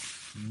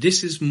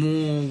 This is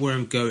more where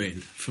I'm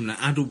going from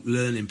the adult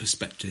learning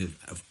perspective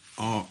of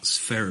arts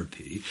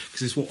therapy,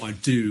 because it's what I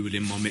do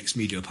within my mixed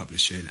media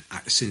publishing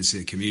at the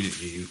Sincere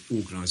Community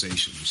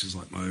organisation, which is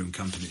like my own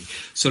company.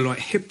 So, like,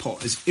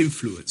 hip-hop has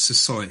influenced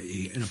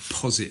society in a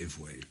positive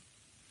way,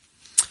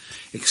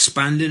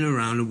 expanding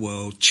around the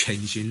world,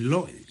 changing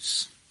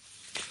lives.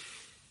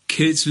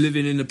 Kids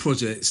living in the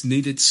projects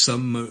needed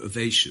some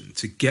motivation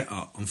to get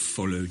up and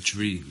follow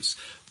dreams.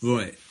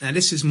 Right, now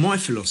this is my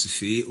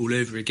philosophy all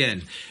over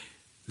again.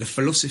 The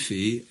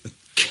philosophy of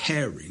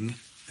caring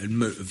and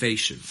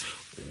motivation,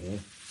 or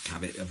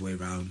have it the other way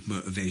around,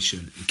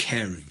 motivation and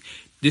caring.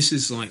 This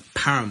is like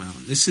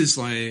paramount. This is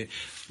like,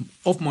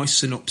 of my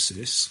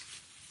synopsis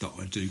that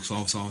I do,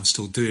 because I'm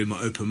still doing my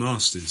open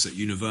masters at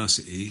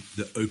university,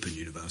 the Open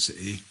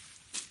University.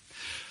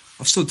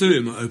 I'm still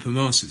doing my open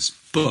masters,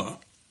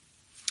 but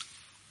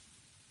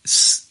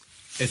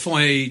if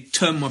I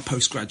turn my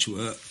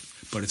postgraduate,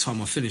 by the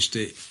time I finished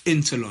it,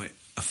 into like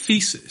a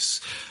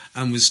thesis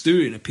and was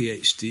doing a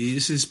PhD,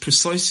 this is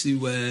precisely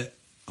where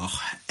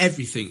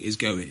everything is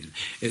going.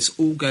 It's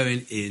all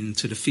going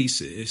into the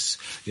thesis,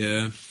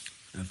 yeah,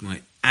 of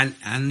my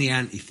and the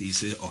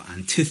antithesis or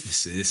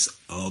antithesis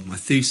of my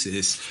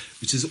thesis,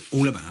 which is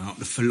all about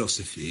the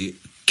philosophy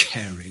of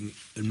caring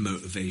and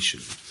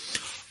motivation.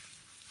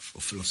 Or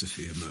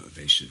philosophy of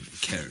motivation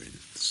and caring.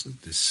 It's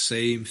the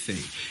same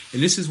thing.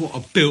 And this is what I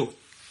built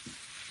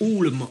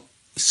all of my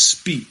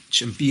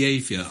speech and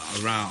behaviour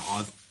around.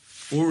 I've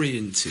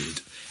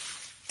oriented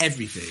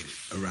everything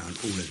around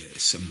all of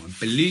this, and my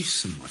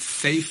beliefs and my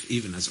faith,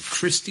 even as a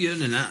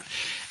Christian, and that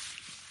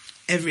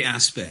every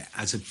aspect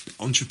as an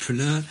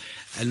entrepreneur,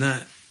 and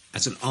that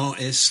as an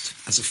artist,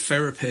 as a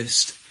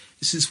therapist.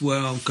 This is where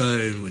I'm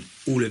going with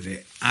all of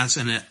it as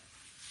an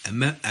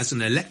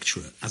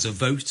electorate, as a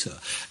voter,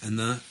 and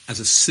that as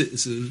a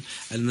citizen,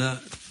 and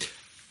that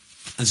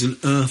as an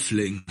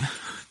earthling,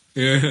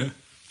 yeah,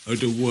 of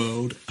the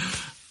world.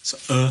 It's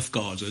an earth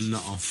garden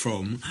that I'm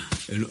from,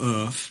 in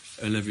Earth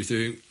and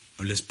everything,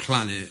 on this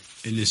planet,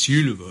 in this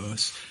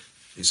universe.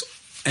 It's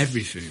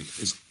everything.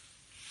 It's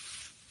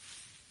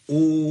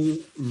all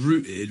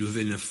rooted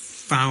within the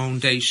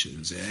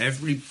foundations,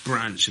 every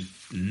branch of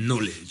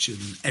knowledge and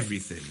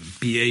everything,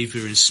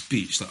 behaviour and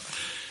speech, that,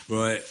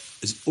 right,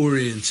 is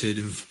oriented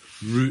and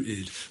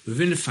rooted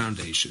within the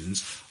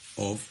foundations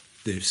of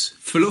this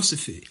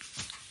philosophy,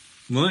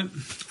 right?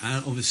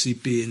 And obviously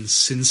being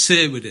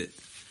sincere with it.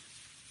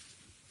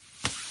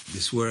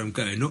 This is where I'm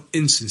going, not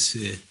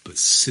insincere, but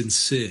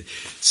sincere.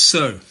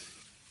 So,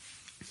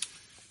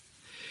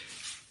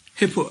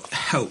 hip-hop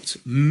helped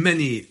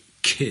many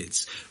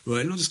kids,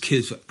 right? Not just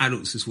kids, but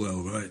adults as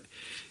well, right?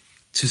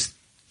 Just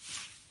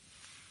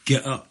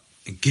get up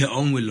and get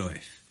on with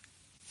life.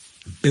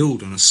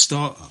 Build on a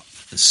startup.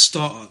 A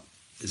startup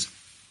is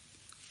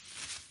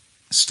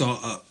a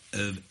startup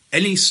of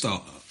any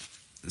startup.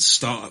 A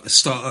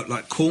startup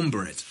like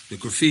Cornbread, the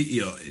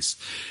graffiti artist.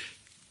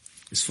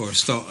 As far as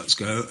startups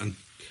go, and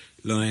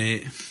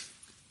like,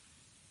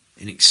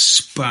 and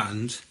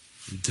expand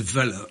and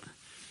develop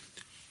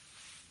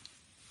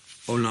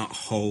on that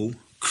whole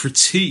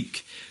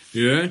critique.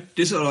 Yeah,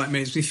 this like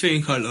makes me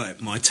think I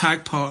like my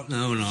tag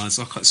partner when I was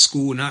like at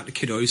school, and that the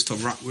kid I used to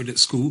rap with at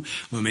school,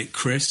 my mate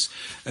Chris,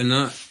 and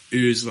that,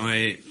 who was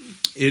like,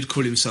 he'd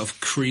call himself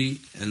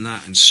Cree and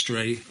that, and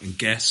Stray and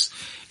Guess.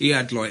 He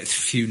had like a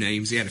few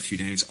names, I had a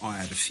few,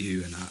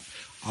 and that.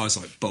 I was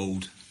like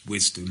Bold,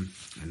 Wisdom,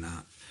 and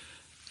that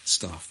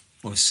stuff.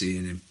 Obviously,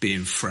 and then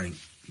being frank,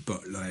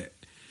 but like,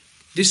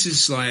 this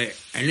is like,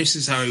 and this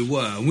is how we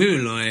were. And we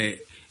were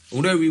like,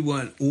 although we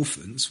weren't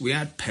orphans, we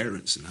had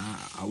parents and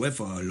that,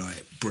 however,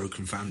 like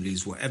broken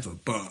families, whatever,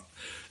 but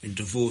in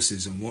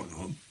divorces and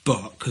whatnot.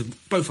 But because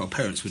both our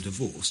parents were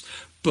divorced,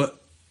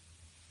 but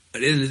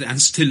at the end of the day,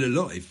 and still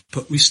alive,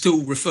 but we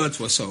still refer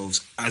to ourselves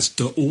as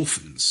the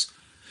orphans.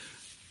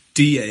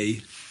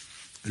 DA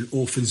and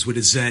orphans with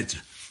a Z,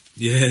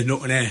 yeah,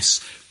 not an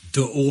S.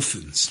 The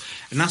orphans,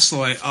 and that's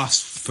like us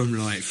from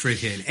like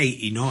freaking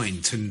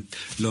 89 to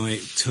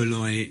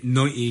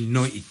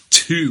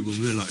 1992 when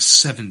we were like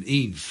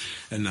 17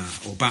 and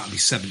or about to be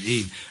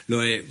 17.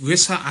 Like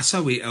that's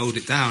how we held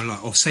it down. Like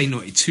I'll say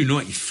 92,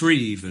 93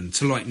 even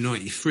to like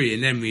 93,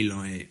 and then we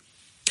like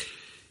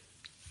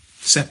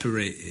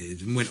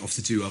separated and went off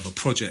to do other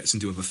projects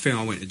and do other things.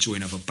 I went to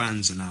join other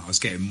bands and that. I was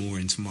getting more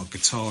into my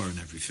guitar and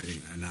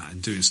everything and that,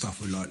 and doing stuff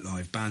with like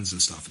live bands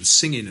and stuff and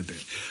singing a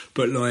bit,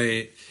 but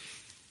like.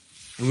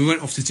 And we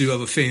went off to do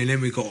other things, and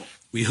then we got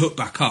we hooked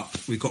back up.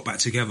 We got back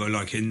together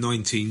like in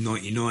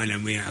 1999,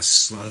 and we had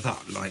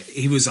that. Like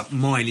he was up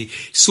mine. He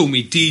saw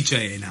me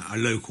DJing at a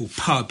local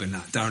pub and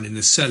that down in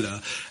the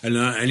cellar,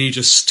 and he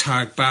just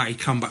tagged back. He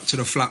come back to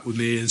the flat with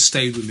me and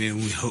stayed with me, and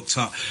we hooked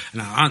up.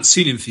 And I hadn't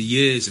seen him for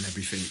years and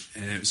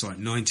everything. And it was like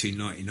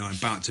 1999,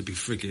 about to be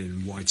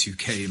frigging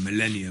Y2K and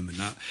Millennium and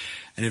that.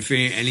 And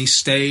everything, and he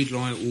stayed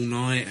like all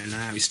night,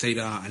 and we stayed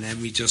out, and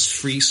then we just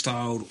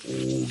freestyled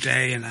all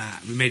day and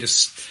that. We made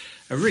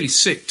a really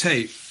sick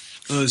tape.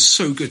 It was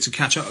so good to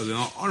catch up with him.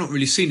 I've not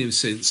really seen him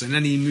since. And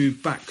then he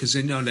moved back, because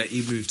you know that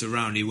he moved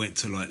around. He went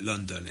to like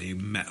London, and he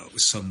met up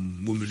with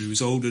some woman who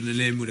was older than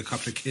him with a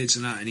couple of kids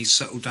and that, and he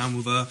settled down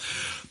with her.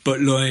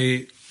 But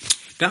like,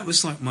 that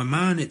was like my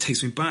man. It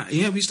takes me back.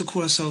 Yeah, we used to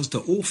call ourselves the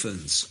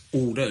Orphans,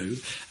 although,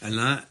 and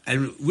that,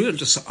 and we were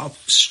just up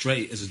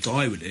straight as a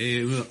die with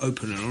it. We were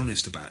open and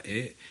honest about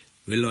it.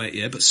 We're like,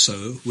 yeah, but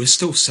so we're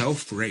still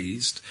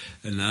self-raised,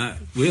 and that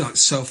we're like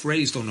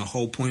self-raised on the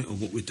whole point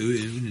of what we're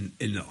doing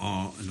in the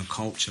art and the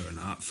culture and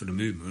that for the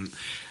movement,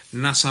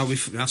 and that's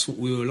what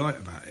we were like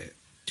about it.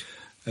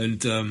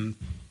 And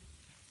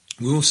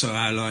we also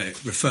had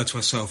like referred to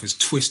ourselves as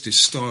Twisted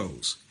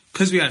Styles,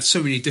 because we had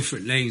so many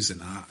different names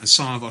and that, and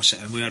some of us,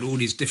 and we had all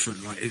these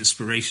different like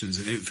inspirations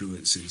and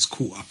influences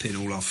caught up in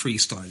all our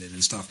freestyling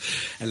and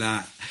stuff and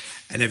that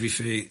and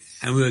everything,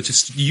 and we were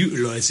just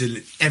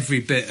utilising every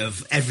bit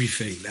of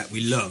everything that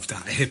we loved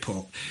out of hip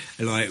hop,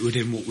 like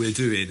within what we're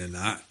doing and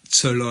that.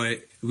 So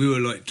like we were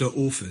like the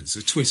Orphans,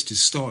 the Twisted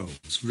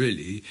Styles,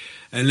 really.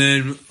 And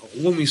then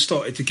when we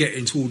started to get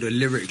into all the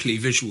lyrically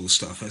visual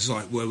stuff, it's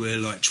like where we're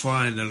like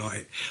trying to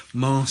like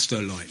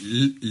master like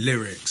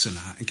lyrics and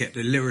that, and get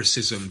the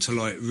lyricism to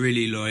like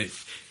really like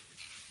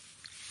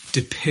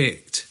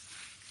depict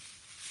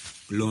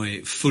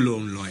like full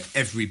on like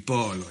every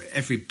bar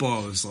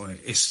is like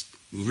it's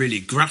really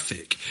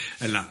graphic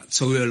and that.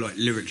 So we were like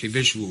lyrically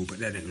visual, but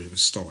then it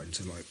was starting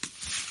to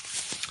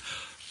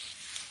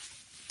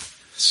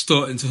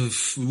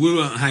we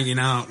weren't hanging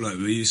out like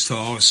we used to.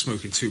 I was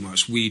smoking too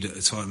much weed at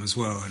the time as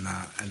well and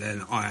that, and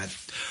then I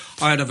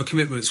had other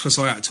commitments because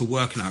I had to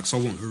work now, because I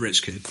wasn't a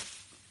rich kid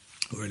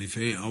or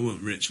anything. I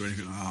wasn't rich or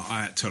anything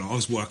like that. I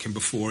was working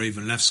before I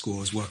even left school. I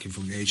was working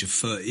from the age of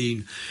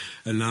 13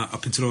 and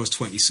up until I was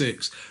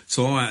 26.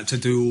 So I had to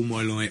do all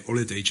my like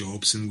holiday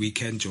jobs and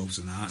weekend jobs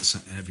and that,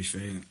 and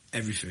everything.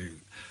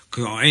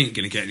 Because I ain't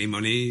going to get any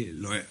money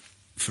like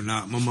from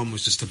that. My mum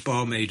was just a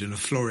barmaid and a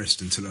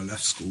florist until I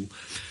left school.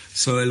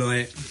 So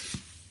like,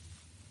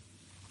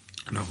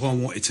 and if I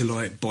wanted to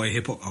like buy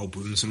hip hop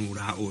albums and all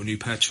that, or a new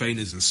pair of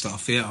trainers and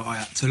stuff, yeah, I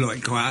had to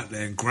like go out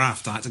there and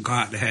graft. I had to go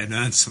out there and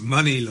earn some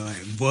money, like,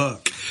 and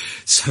work.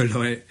 So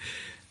like,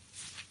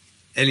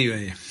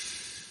 anyway,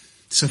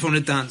 so from the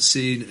dance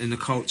scene and the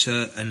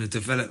culture and the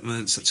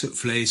developments that took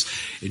place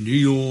in New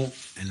York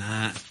and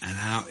that, and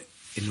out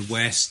in the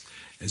West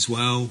as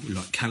well,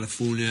 like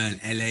California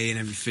and LA and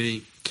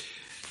everything.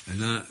 And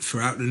that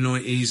throughout the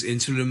 90s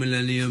into the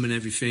millennium and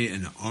everything,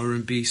 and the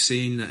R&B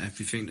scene, that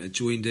everything that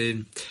joined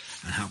in,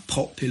 and how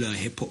popular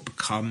hip-hop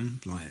become,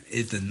 like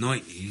in the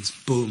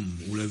 90s, boom,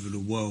 all over the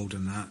world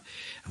and that,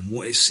 and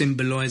what it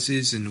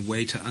symbolises and the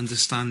way to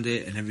understand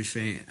it and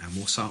everything, and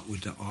what's up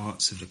with the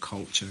arts and the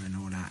culture and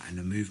all that, and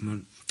the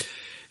movement,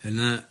 and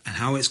that, and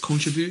how it's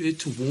contributed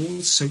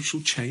towards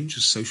social change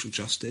and social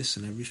justice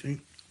and everything,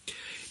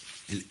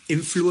 and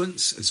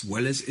influence as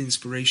well as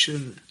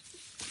inspiration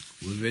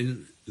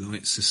within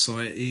like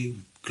society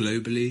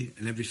globally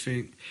and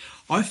everything.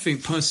 I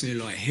think personally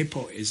like hip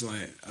hop is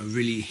like a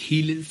really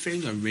healing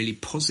thing, a really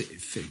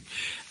positive thing,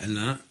 and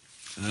that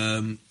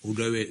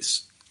although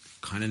it's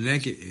kind of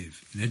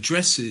negative and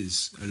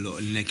addresses a lot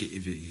of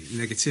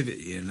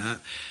negativity and that,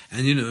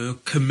 and you know,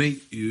 can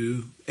make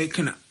you, it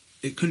can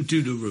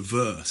do the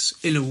reverse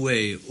in a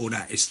way, or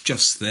that it's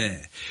just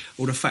there,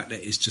 or the fact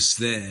that it's just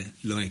there,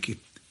 like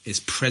it's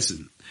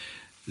present,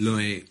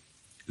 like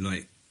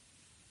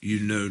you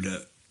know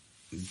that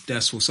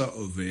that's what's up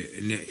with it,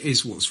 and it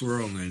is what's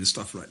wrong and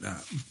stuff like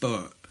that.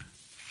 But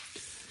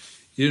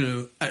you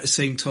know, at the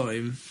same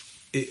time,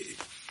 it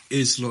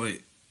is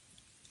like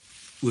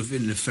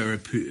within the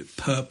therapeutic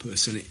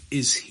purpose, and it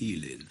is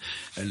healing,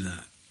 and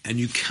that, and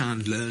you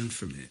can learn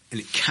from it,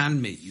 and it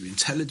can make you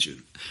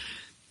intelligent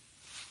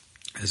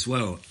as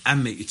well,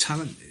 and make you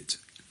talented.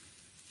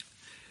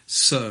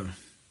 So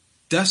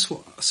that's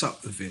what's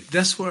up with it.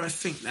 That's where I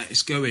think that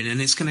it's going, and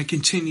it's going to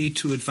continue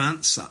to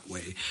advance that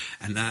way,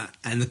 and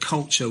the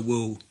culture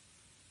will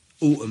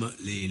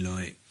ultimately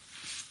like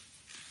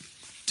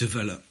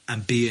develop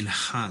and be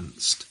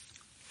enhanced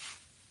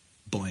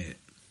by it,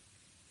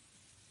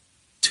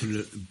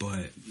 by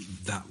it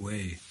that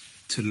way,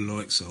 to the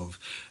likes of,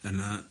 and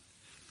that,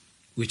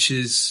 which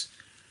is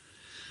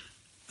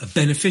a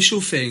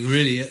beneficial thing,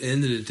 really, at the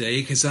end of the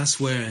day, because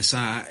that's where it's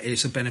at.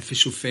 It's a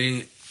beneficial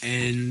thing,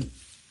 and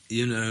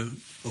you know,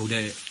 although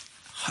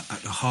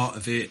at the heart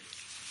of it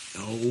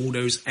are all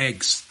those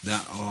eggs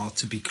that are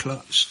to be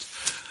clutched.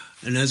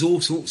 And there's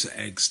all sorts of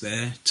eggs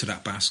there to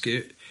that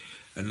basket.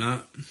 And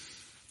that,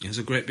 there's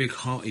a great big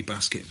hearty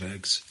basket of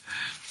eggs.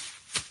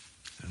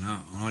 And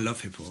that, I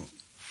love hip hop.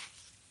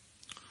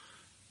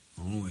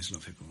 I always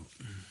love hip hop.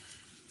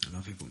 I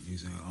love hip hop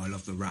music. I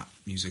love the rap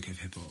music of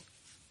hip hop.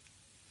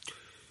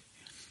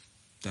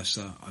 That's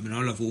I mean,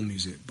 I love all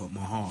music, but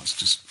my heart's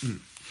just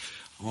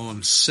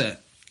I'm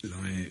set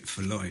like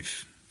for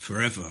life,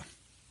 forever.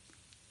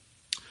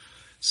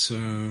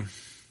 So,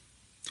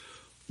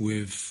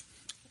 with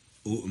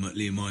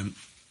ultimately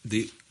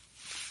the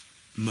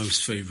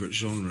most favourite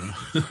genre,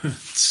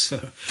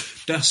 so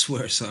that's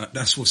where it's at.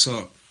 That's what's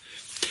up,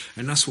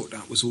 and that's what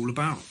that was all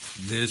about.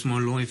 There's my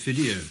live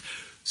video.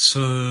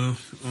 So,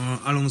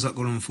 how long has that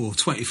gone on for?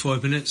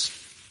 25 minutes?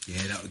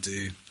 Yeah, that'll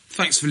do.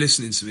 Thanks for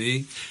listening to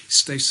me.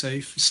 Stay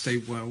safe, stay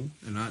well,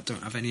 and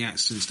don't have any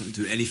accidents. Don't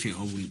do anything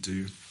I wouldn't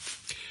do.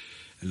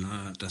 And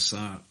that's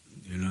that.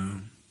 You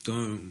know,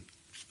 don't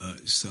hurt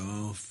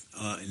yourself,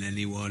 hurting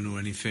anyone or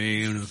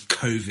anything, or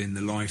COVIDing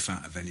the life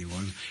out of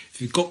anyone.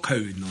 If you've got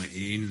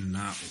COVID-19 and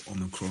that or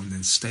Omicron,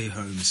 then stay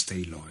home and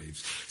stay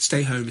lives.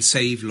 Stay home and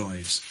save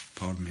lives.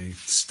 Pardon me.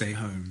 Stay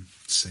home,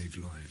 save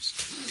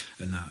lives,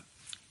 and that.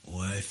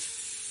 Or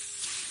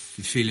if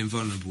you're feeling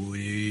vulnerable,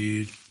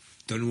 you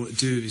don't know what to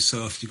do with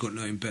yourself, you've got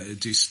nothing better to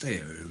do, stay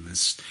at home.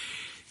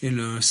 You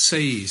know,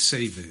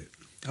 save it.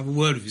 Have a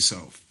word with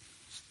yourself.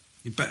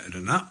 You're better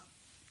than that.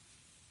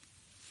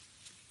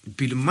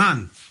 Be the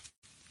man.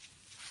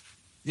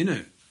 You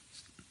know.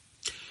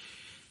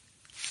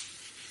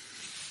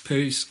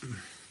 Peace.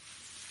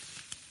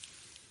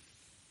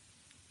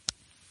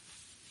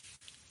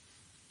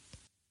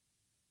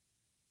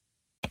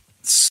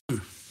 So,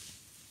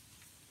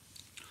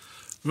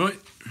 right.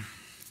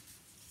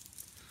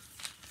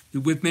 You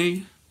with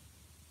me?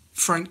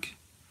 Frank.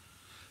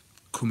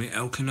 Call me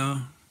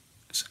Elkanah.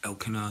 It's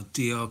Elkanah,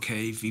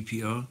 DRK,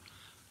 VPR.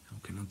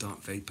 Elkanah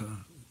Dark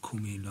Vapor. Call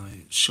me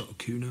like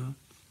Shotokuna.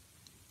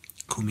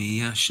 Call me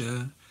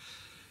Yasha.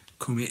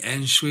 Call me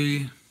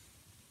Enshui.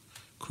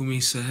 Call me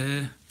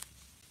Sahir.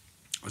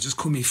 Or just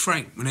call me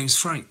Frank. My name's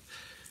Frank.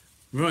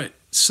 Right.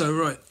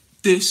 So,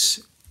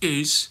 this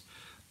is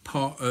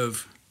part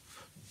of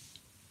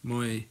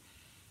my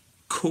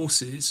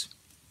courses.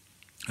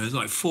 There's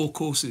like 4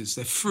 courses.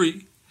 They're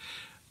free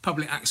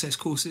public access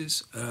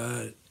courses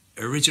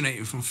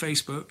originating from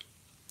Facebook.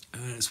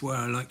 It's where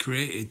I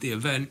created the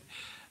event,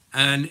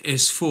 and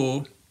it's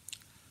for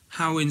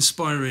how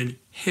inspiring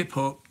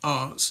hip-hop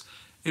arts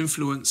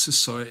influence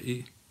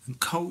society and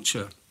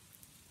culture.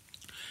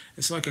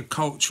 It's like a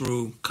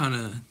cultural kind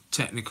of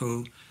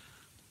technical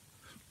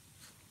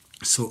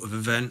sort of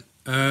event.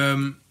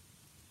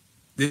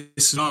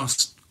 This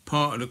last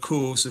part of the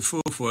course, the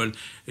 4th one,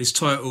 is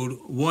titled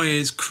Why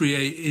is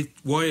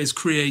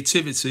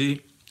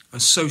Creativity a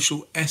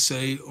Social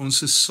Essay on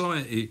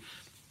Society?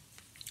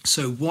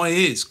 So why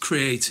is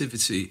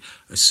creativity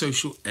a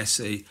social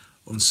essay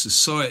on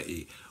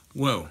society?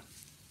 Well,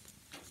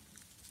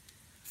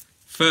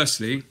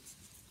 firstly,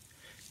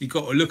 you've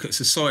got to look at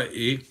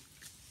society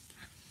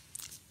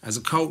as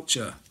a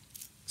culture.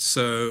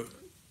 So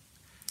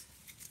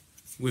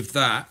with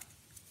that,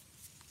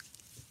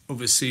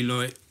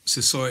 obviously,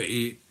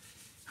 society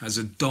has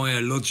a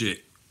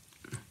dialogic.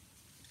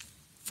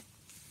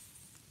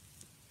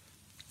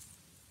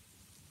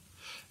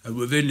 And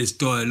within this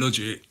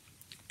dialogic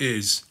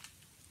is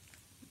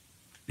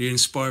the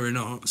inspiring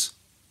arts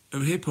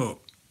of hip-hop.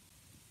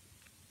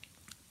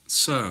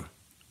 So,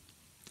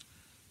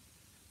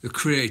 the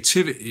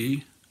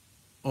creativity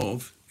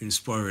of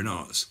inspiring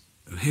arts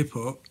of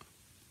hip-hop,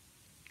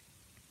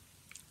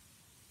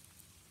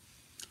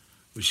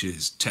 which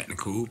is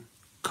technical,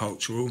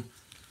 cultural,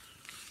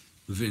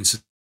 within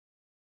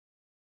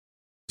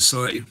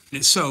society in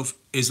itself,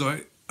 is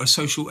like a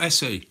social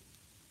essay.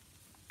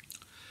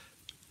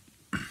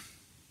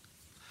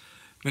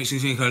 Makes me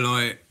think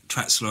of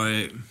tracks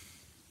like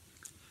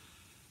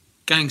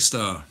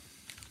Gangstar.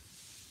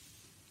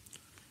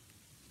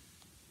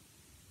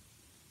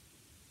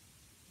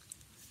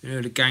 You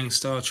know the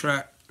Gangstar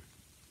track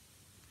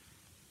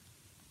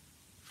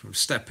from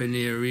Step in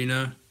the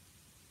Arena?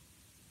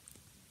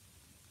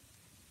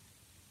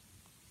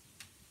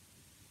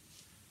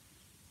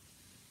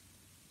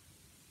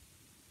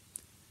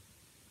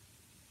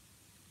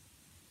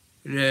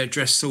 They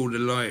addressed all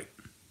the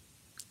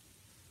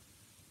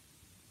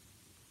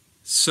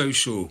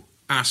social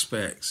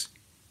aspects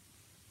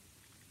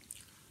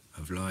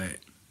of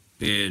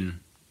being,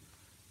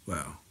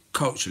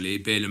 culturally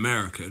being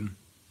American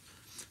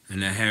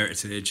and their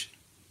heritage.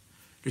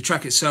 The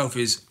track itself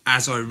is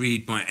As I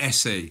Read My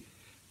Essay.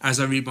 As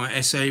I Read My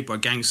Essay by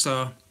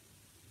Gangstar.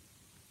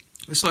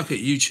 It's like at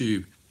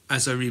YouTube,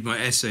 As I Read My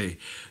Essay.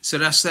 So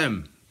that's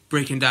them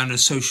breaking down a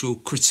social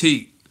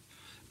critique,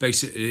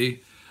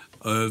 basically,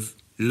 of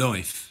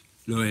life,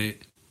 in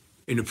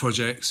the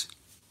projects,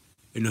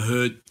 in the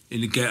hood,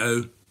 in the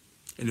ghetto,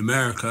 in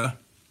America,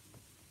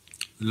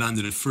 the land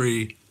of the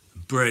free,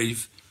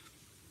 brave,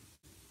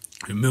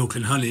 the milk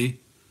and honey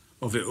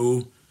of it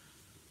all.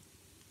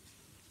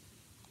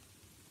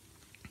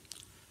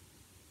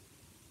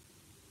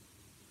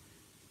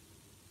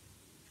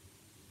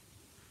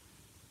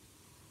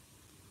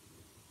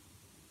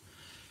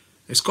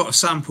 It's got a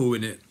sample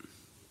in it,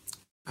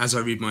 As I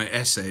Read My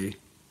Essay,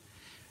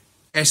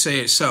 essay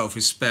itself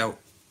is spelled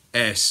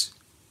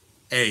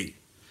S-A,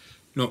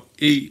 not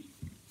E,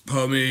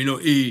 pardon me,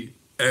 not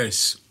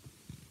E-S,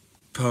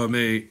 pardon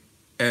me,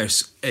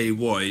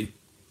 S-A-Y,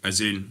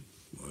 as in,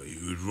 well,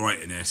 you would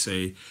write an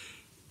essay.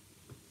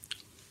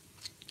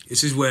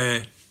 This is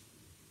where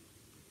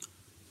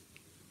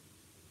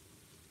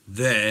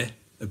their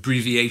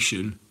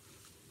abbreviation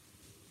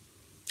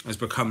has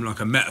become like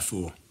a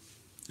metaphor,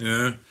 you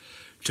know,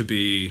 to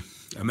be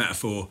a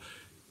metaphor,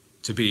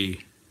 to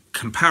be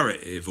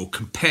comparative or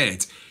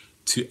compared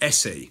to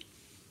essay,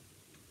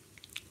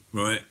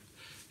 right?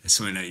 It's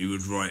something that you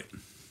would write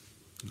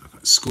like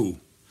at school,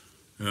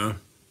 you know,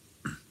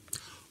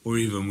 or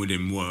even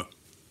within work.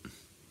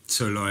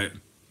 So like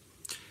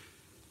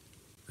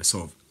a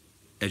sort of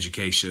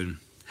education,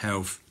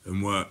 health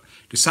and work.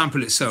 The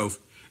sample itself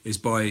is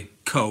by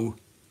Cole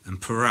and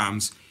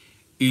Param's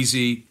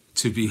Easy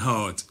to Be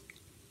Hard.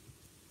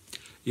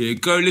 Yeah,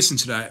 go listen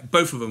to that,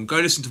 both of them. Go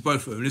listen to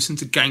both of them. Listen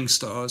to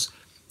Gangstars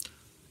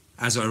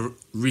as I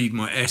read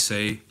my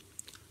essay,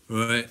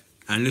 right?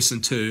 And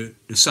listen to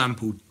the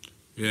sample,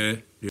 yeah,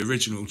 the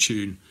original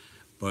tune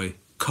by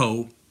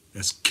Cole,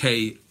 that's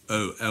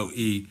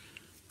K-O-L-E,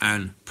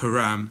 and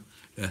Param,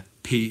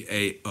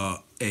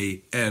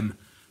 P-A-R-A-M,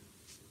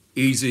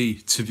 Easy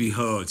to Be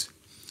Hard.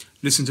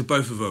 Listen to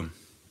both of them.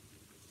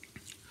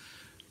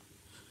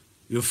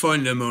 You'll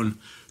find them on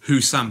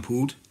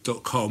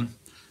whosampled.com.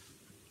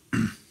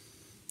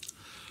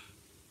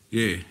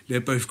 Yeah,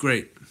 they're both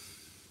great.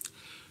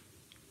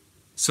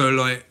 So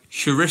like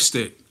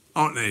heuristic,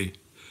 aren't they?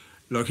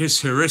 Like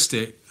his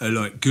heuristic are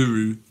like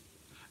Guru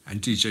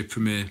and DJ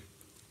Premier.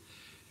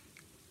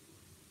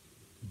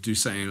 Do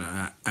something like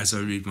that as I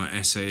read my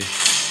essay.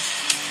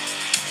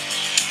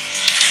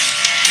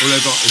 All I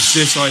got is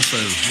this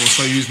iPhone, whilst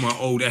I use my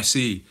old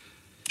SE.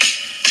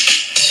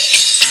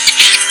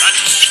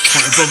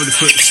 Can't be bothered to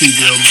put the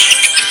TV on.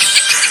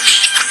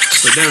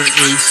 But there it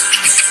is.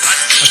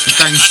 That's the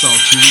Gangstar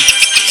tune.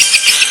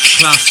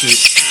 Classic.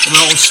 I mean,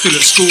 I was still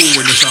at school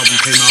when this album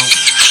came out.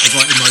 I was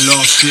like in my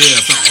last year. I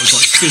think I was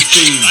like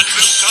 15.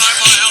 Just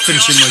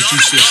finishing my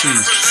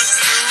GCSEs.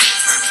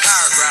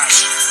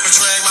 Paragraphs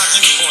portraying my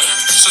viewpoint.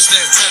 So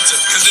stay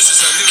attentive, cause this is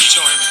a new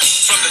joint.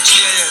 From the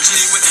GANG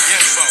with the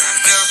info.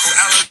 Lyrical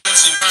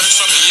elements emerge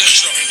from the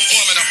intro.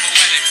 Forming a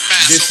poetic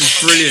mass. This is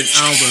brilliant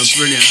album,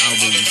 brilliant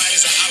album.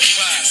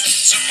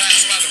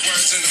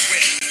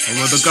 I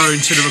remember going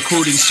to the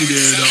recording studio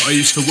that I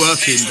used to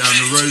work in down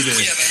the road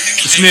there.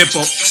 It's near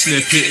Box,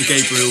 near Peter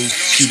Gabriel's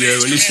studio,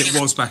 at least it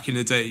was back in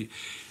the day.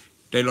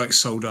 They like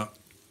sold up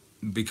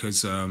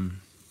because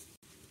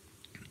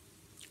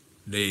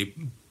they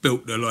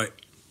built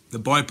the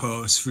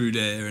bypass through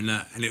there and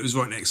that, and it was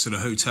right next to the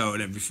hotel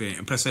and everything.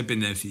 And plus, I'd been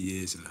there for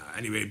years and that.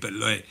 Anyway, but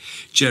like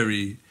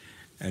Jerry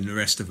and the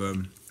rest of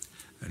them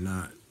and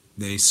that,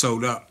 they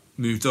sold up,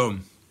 moved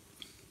on.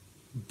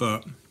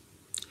 But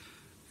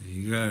there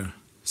you go.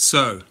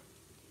 So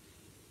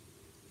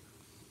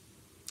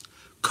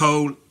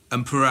Cole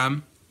and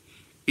Param,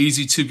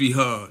 Easy to Be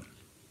Hard.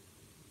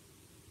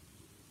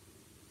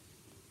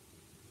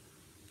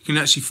 You can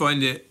actually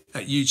find it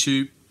at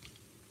YouTube.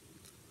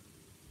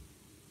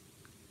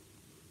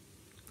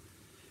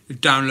 You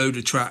download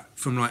a track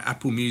from like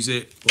Apple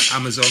Music or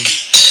Amazon.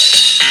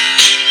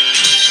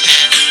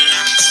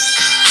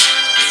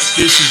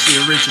 This is the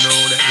original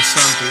that is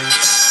sampled.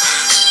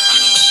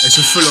 It's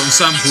a full-on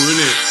sample, isn't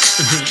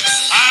it?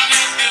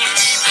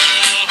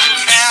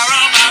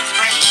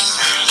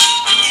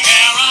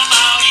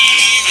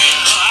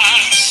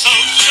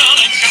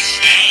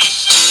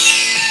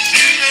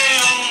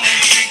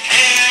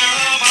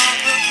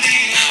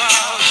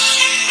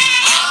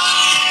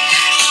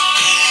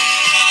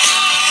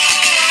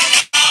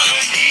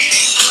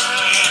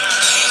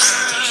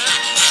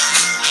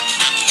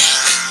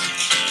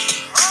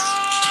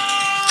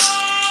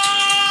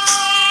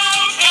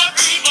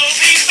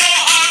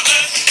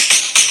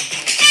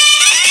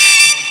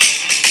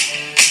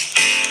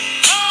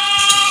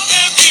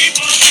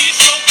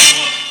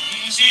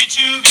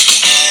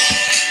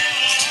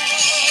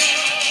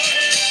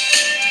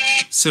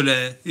 So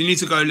there, you need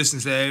to go listen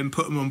to them,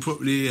 put them on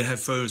properly,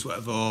 headphones,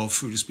 whatever, or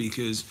through the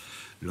speakers,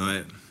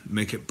 like,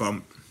 make it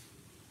bump.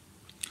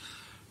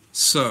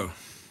 So,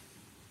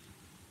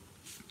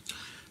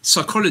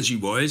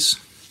 psychology-wise,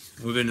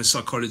 within the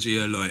psychology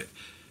of, like,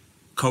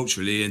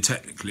 culturally and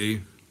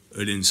technically,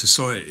 and in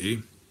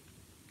society,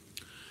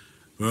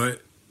 right,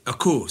 of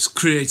course,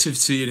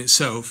 creativity in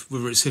itself,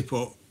 whether it's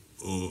hip-hop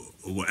or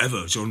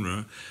whatever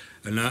genre,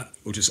 and that,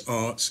 or just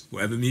arts,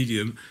 whatever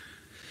medium,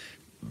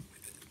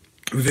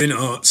 within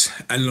arts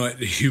and like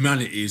the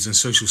humanities and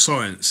social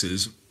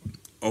sciences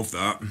of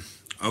that,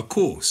 of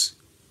course,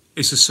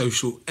 it's a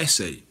social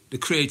essay. The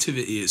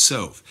creativity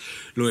itself,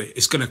 like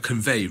it's going to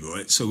convey,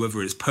 right? So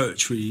whether it's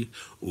poetry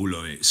or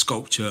like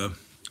sculpture,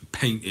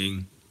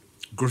 painting,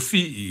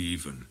 graffiti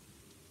even,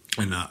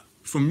 and that,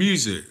 from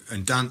music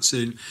and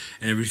dancing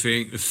and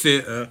everything, the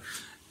theatre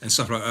and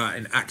stuff like that,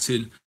 and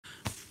acting.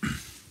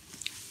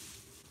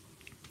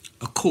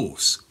 Of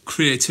course,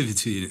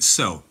 creativity in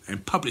itself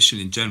and publishing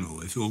in general.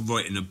 If you're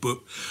writing a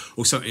book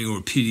or something, or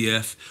a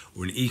PDF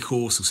or an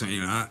e-course or something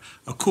like that,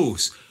 of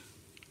course,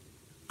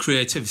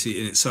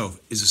 creativity in itself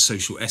is a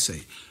social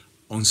essay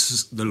on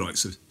the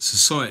likes of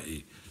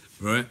society,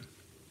 right?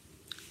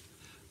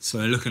 So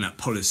we're looking at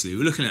policy,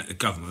 we're looking at the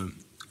government,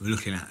 we're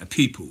looking at the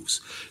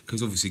peoples,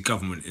 because obviously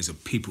government is a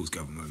people's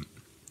government.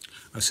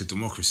 That's a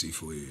democracy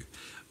for you,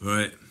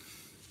 right?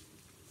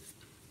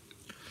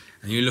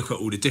 And you look at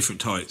all the different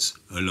types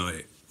of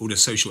like all the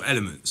social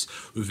elements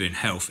within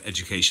health,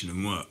 education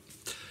and work,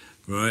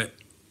 right?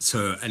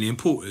 So, and the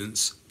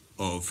importance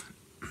of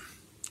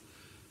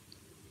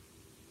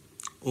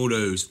all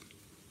those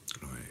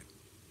like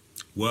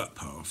work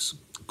paths,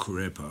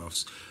 career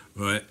paths,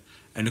 right?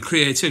 And the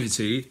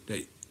creativity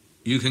that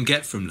you can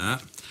get from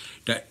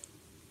that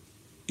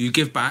you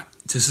give back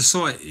to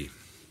society,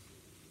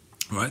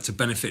 right? To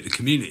benefit the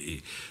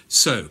community.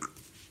 So,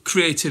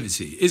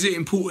 creativity, is it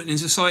important in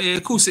society?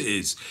 Of course it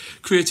is.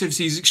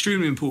 Creativity is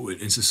extremely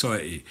important in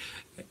society.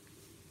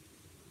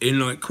 In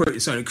like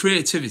quoting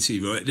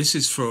creativity, right? This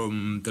is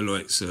from the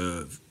likes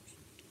of,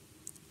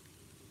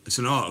 it's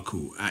an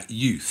article at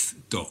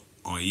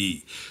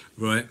youth.ie,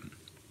 right?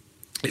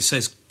 It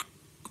says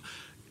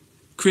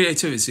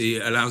creativity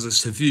allows us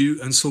to view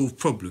and solve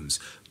problems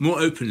more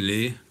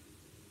openly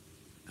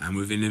and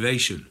with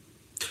innovation.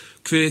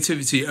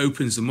 Creativity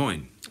opens the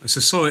mind. A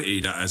society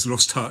that has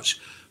lost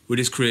touch with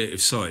its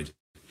creative side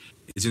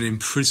is an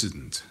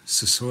imprisoned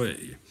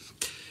society.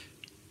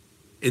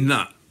 In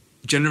that,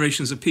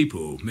 generations of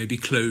people may be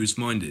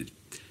closed-minded.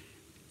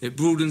 It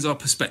broadens our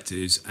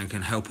perspectives and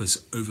can help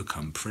us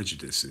overcome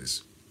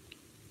prejudices.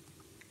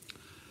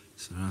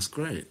 So that's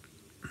great.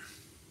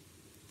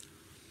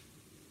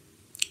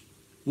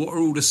 What are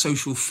all the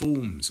social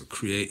forms of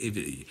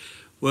creativity?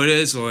 Well,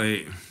 there's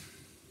like,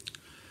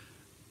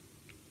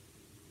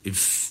 in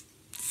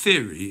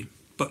theory,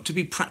 but to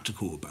be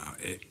practical about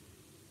it,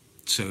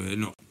 so they're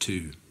not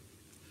too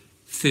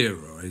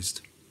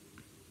theorised,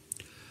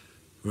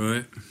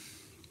 right?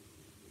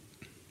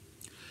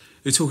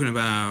 We're talking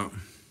about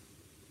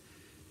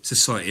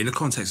society, in the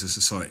context of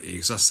society,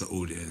 because that's the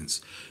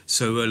audience.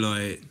 So we're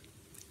like,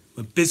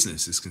 when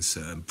business is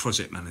concerned,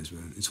 project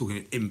management, we're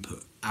talking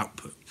input,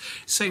 output.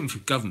 Same for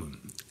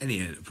government, any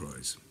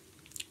enterprise,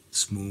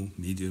 small,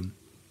 medium,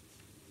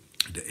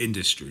 the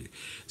industry.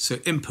 So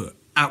input,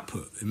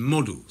 output, and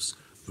models,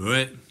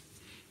 right?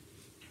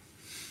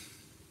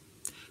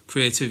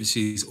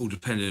 Creativity is all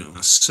dependent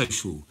on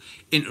social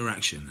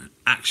interaction and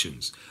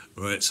actions,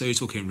 right? So you're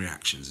talking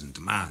reactions and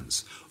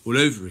demands all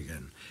over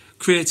again.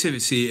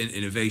 Creativity and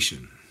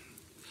innovation,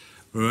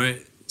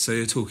 right? So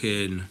you're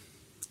talking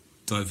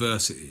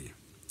diversity,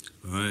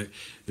 right?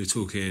 You're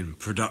talking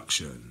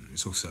production.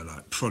 It's also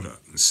like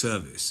product and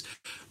service,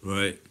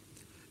 right?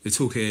 You're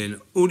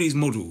talking all these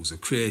models of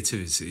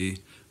creativity,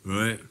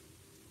 right?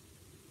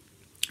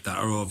 That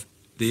are of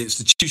the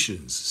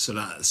institutions, so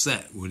that's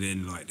set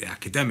within like the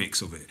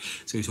academics of it.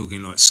 So you're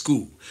talking like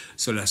school,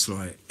 so that's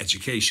like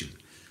education.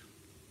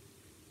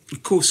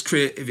 Of course,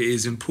 creativity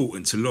is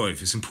important to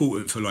life. It's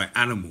important for like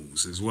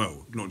animals as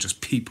well, not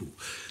just people.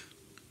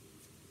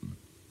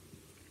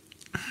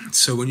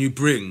 So when you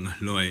bring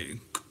like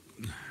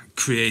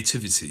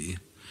creativity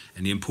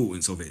and the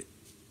importance of it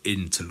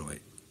into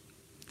like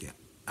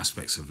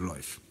aspects of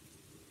life,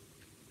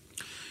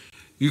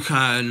 you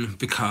can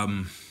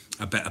become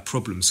a better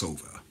problem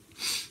solver,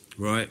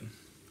 right?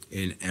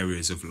 In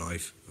areas of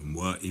life and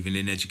work, even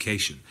in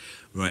education,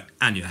 right?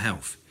 And your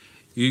health.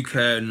 You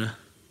can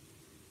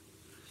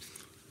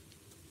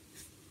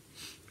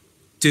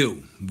deal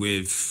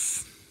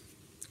with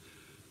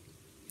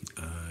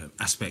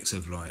aspects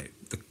of like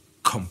the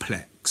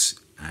complex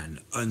and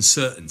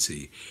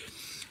uncertainty.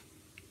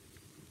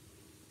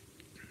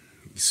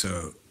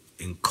 So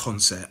in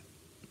concept,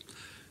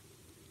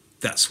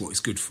 that's what it's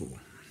good for.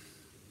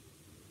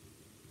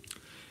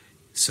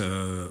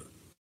 So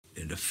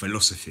in the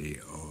philosophy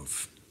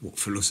of what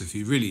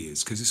philosophy really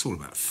is, because it's all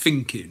about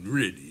thinking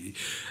really,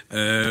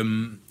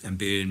 and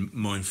being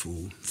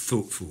mindful,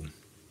 thoughtful,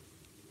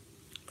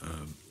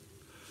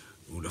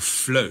 all the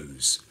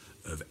flows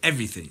of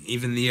everything,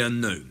 even the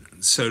unknown.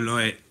 So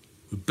like,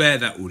 we bear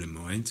that all in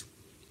mind,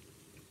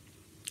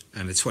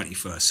 and the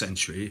 21st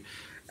century,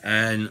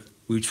 and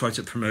we try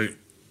to promote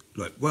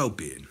like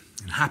well-being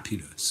and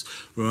happiness,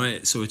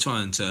 right? So we're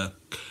trying to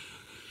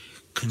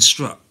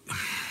construct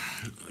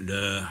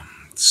the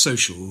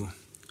social,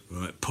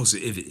 right,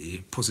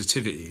 positivity,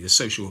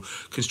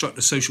 construct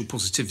the social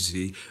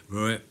positivity,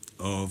 right,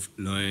 of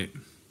like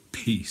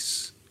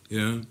peace,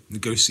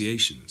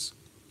 negotiations,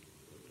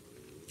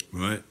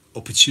 right,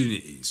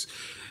 opportunities,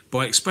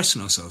 by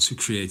expressing ourselves through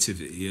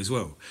creativity as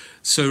well.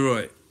 So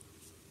right,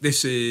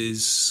 this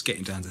is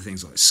getting down to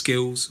things like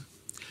skills,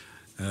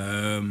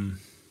 and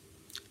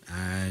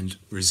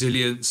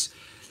resilience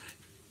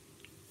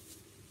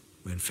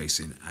when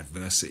facing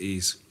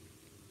adversities,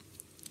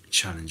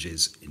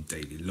 challenges in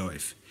daily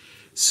life.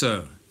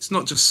 So it's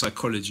not just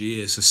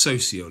psychology, it's a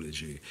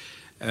sociology.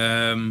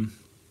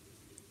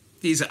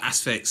 These are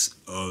aspects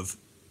of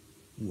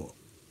what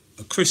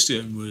a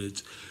Christian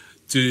would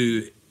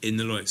do in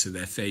the lights of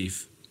their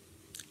faith,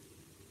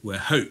 where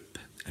hope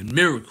and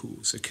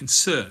miracles are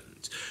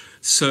concerned.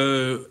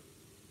 So,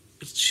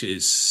 which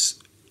is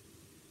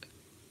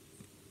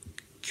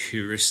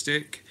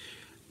heuristic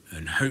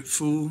and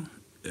hopeful,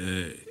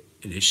 and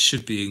it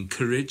should be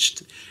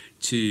encouraged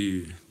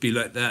to be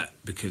like that,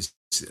 because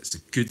that's a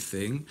good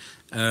thing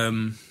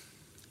in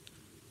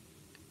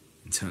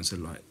terms of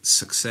like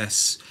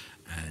success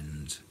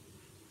and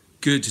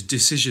good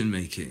decision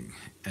making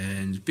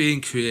and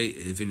being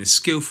creative in a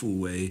skillful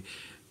way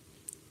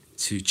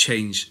to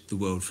change the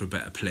world for a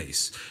better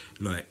place,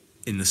 like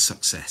in the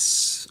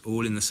success,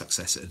 all in the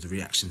success of the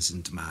reactions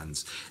and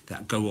demands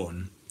that go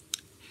on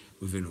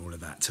within all of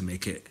that to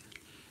make it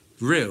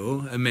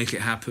real and make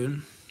it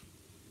happen.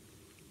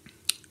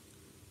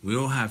 We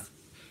all have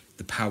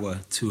the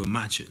power to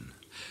imagine,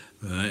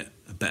 right,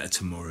 a better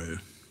tomorrow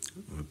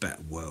or a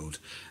better world,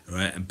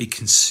 right, and be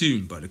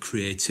consumed by the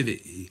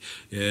creativity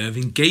of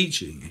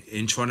engaging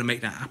in trying to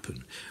make that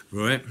happen,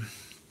 right,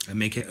 and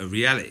make it a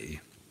reality.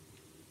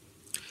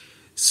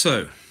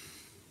 So,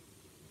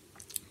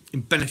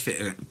 in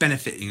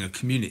benefiting a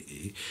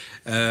community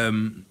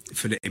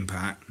for the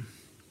impact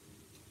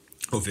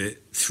of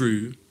it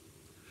through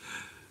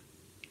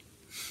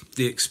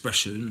the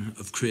expression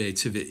of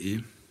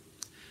creativity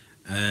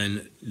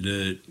and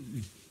the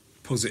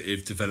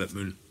positive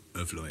development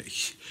of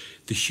like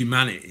the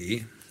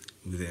humanity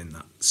within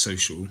that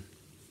social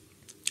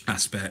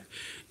aspect.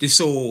 This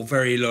is all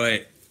very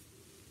like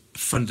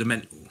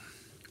fundamental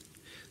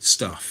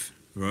stuff,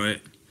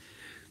 right?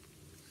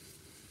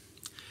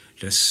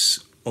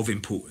 That's of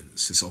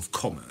importance. It's of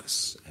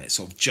commerce. It's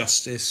of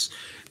justice,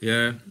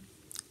 yeah,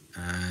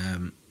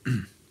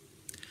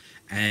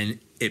 and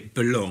it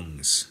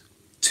belongs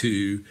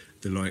to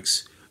the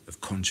likes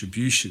of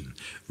contribution,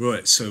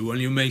 right? So when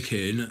you're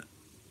making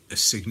a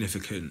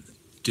significant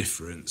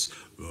difference,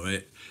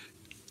 right,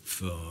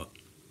 for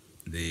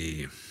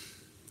the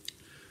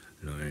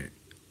like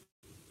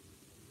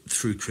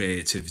through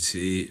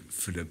creativity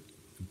for the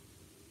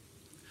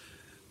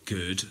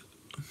good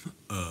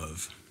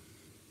of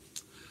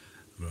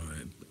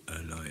right,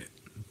 like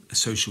a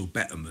social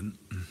betterment,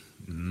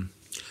 and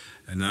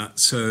that.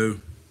 So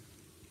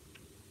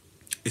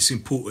it's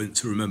important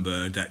to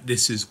remember that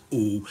this is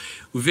all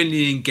within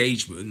the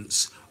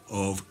engagements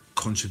of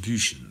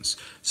contributions.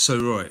 So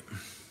right,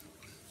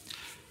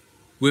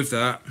 with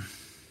that,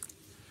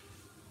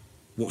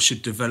 what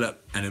should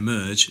develop and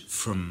emerge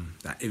from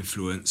that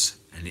influence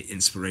and the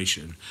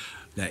inspiration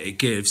that it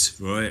gives,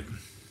 right,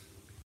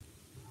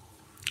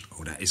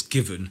 or that is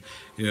given,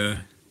 yeah,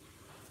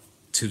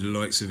 to the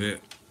likes of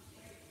it,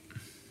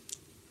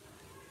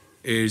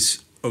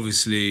 is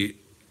obviously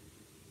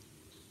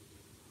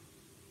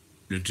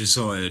the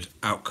desired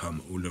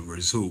outcome or the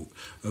result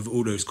of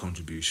all those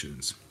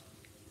contributions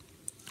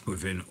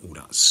within all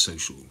that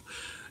social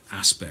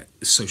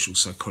aspect, social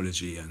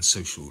psychology and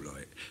social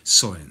like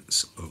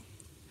science of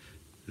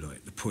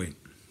like the point.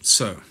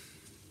 So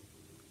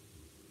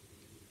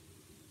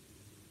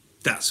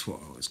that's what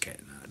I was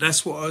getting at.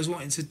 That's what I was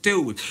wanting to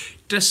deal with.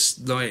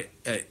 Just like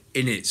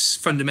in its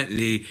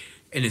fundamentally,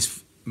 in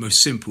its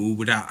most simple,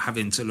 without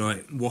having to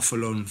like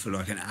waffle on for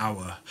like an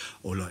hour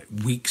or like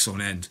weeks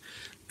on end.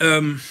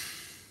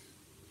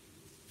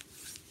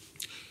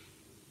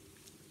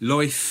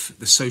 Life,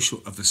 the social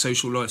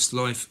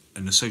life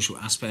and the social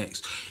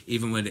aspects,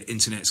 even when the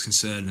internet's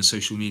concerned and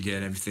social media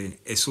and everything,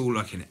 it's all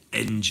like an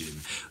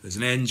engine. There's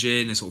an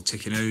engine, it's all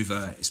ticking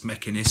over, it's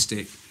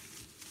mechanistic.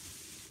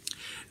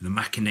 And the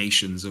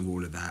machinations of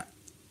all of that,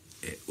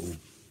 it all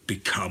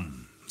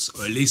becomes,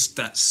 or at least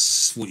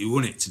that's what you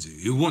want it to do.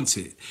 You want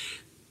it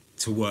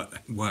to work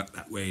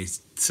that way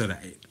so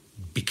that it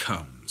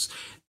becomes.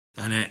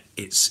 And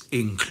it's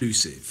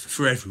inclusive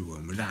for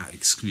everyone without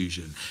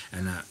exclusion,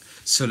 and that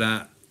so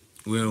that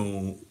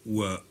we'll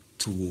work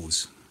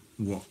towards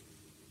what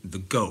the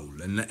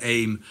goal and the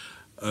aim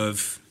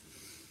of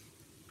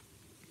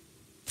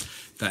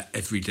that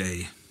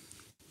everyday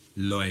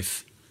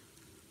life,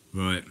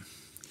 right,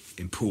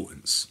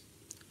 importance.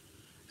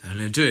 And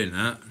in doing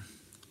that,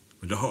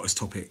 with the hottest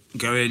topic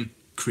going,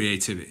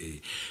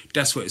 creativity.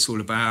 That's what it's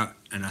all about,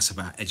 and that's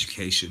about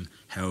education,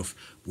 health,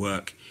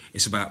 work.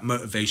 It's about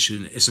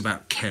motivation, it's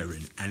about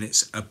caring, and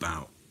it's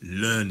about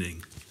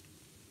learning.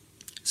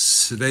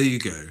 So there you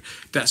go.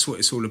 That's what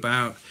it's all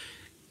about.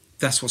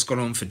 That's what's gone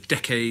on for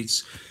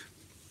decades,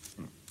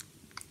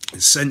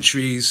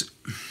 centuries.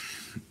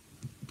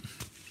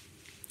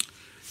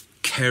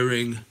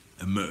 Caring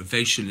and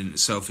motivation in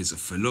itself is a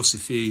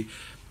philosophy,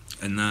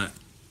 and that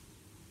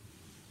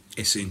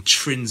it's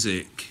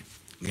intrinsic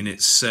in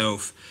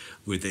itself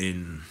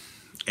within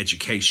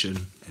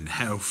education and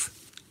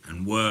health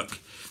and work.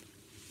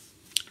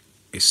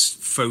 It's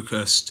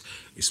focused,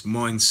 it's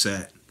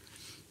mindset.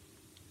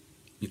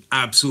 You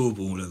absorb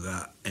all of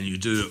that and you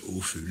do it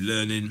all through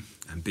learning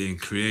and being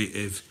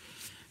creative.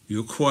 You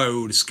acquire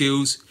all the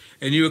skills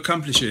and you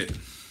accomplish it.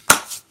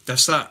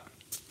 That's that.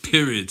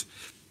 Period.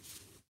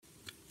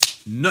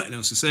 Nothing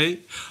else to say.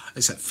 I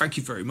said thank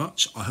you very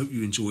much. I hope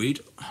you enjoyed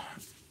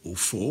all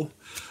 4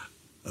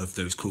 of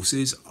those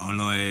courses. I'm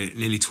like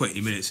nearly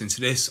 20 minutes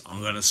into this.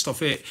 I'm going to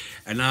stop it,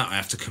 and now I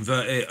have to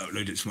convert it,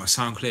 upload it to my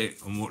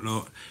SoundClick and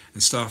whatnot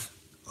and stuff.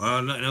 I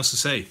have nothing else to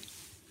say.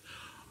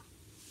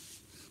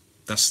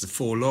 That's the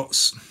 4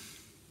 lots.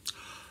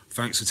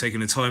 Thanks for taking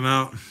the time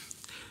out.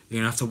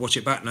 You're going to have to watch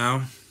it back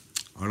now.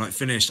 I like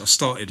finished. I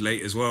started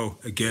late as well,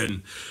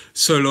 again.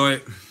 So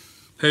like,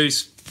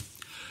 peace.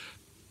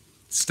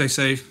 Stay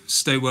safe,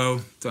 stay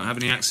well, don't have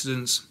any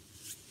accidents.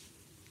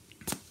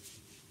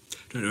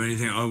 Don't do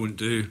anything I wouldn't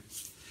do.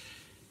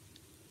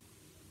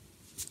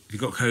 If you've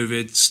got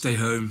COVID, stay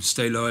home,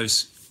 stay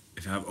lives.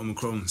 If you have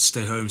Omicron,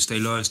 stay home, stay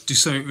lives. Do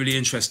something really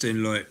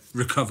interesting, like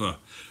recover.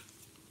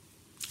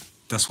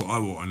 That's what I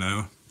want to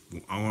know.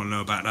 I want to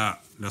know about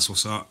that. That's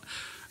what's up.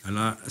 And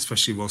that,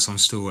 especially whilst I'm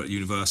still at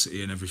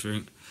university and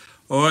everything.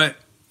 All right,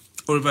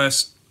 all the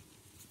best.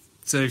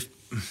 Safe.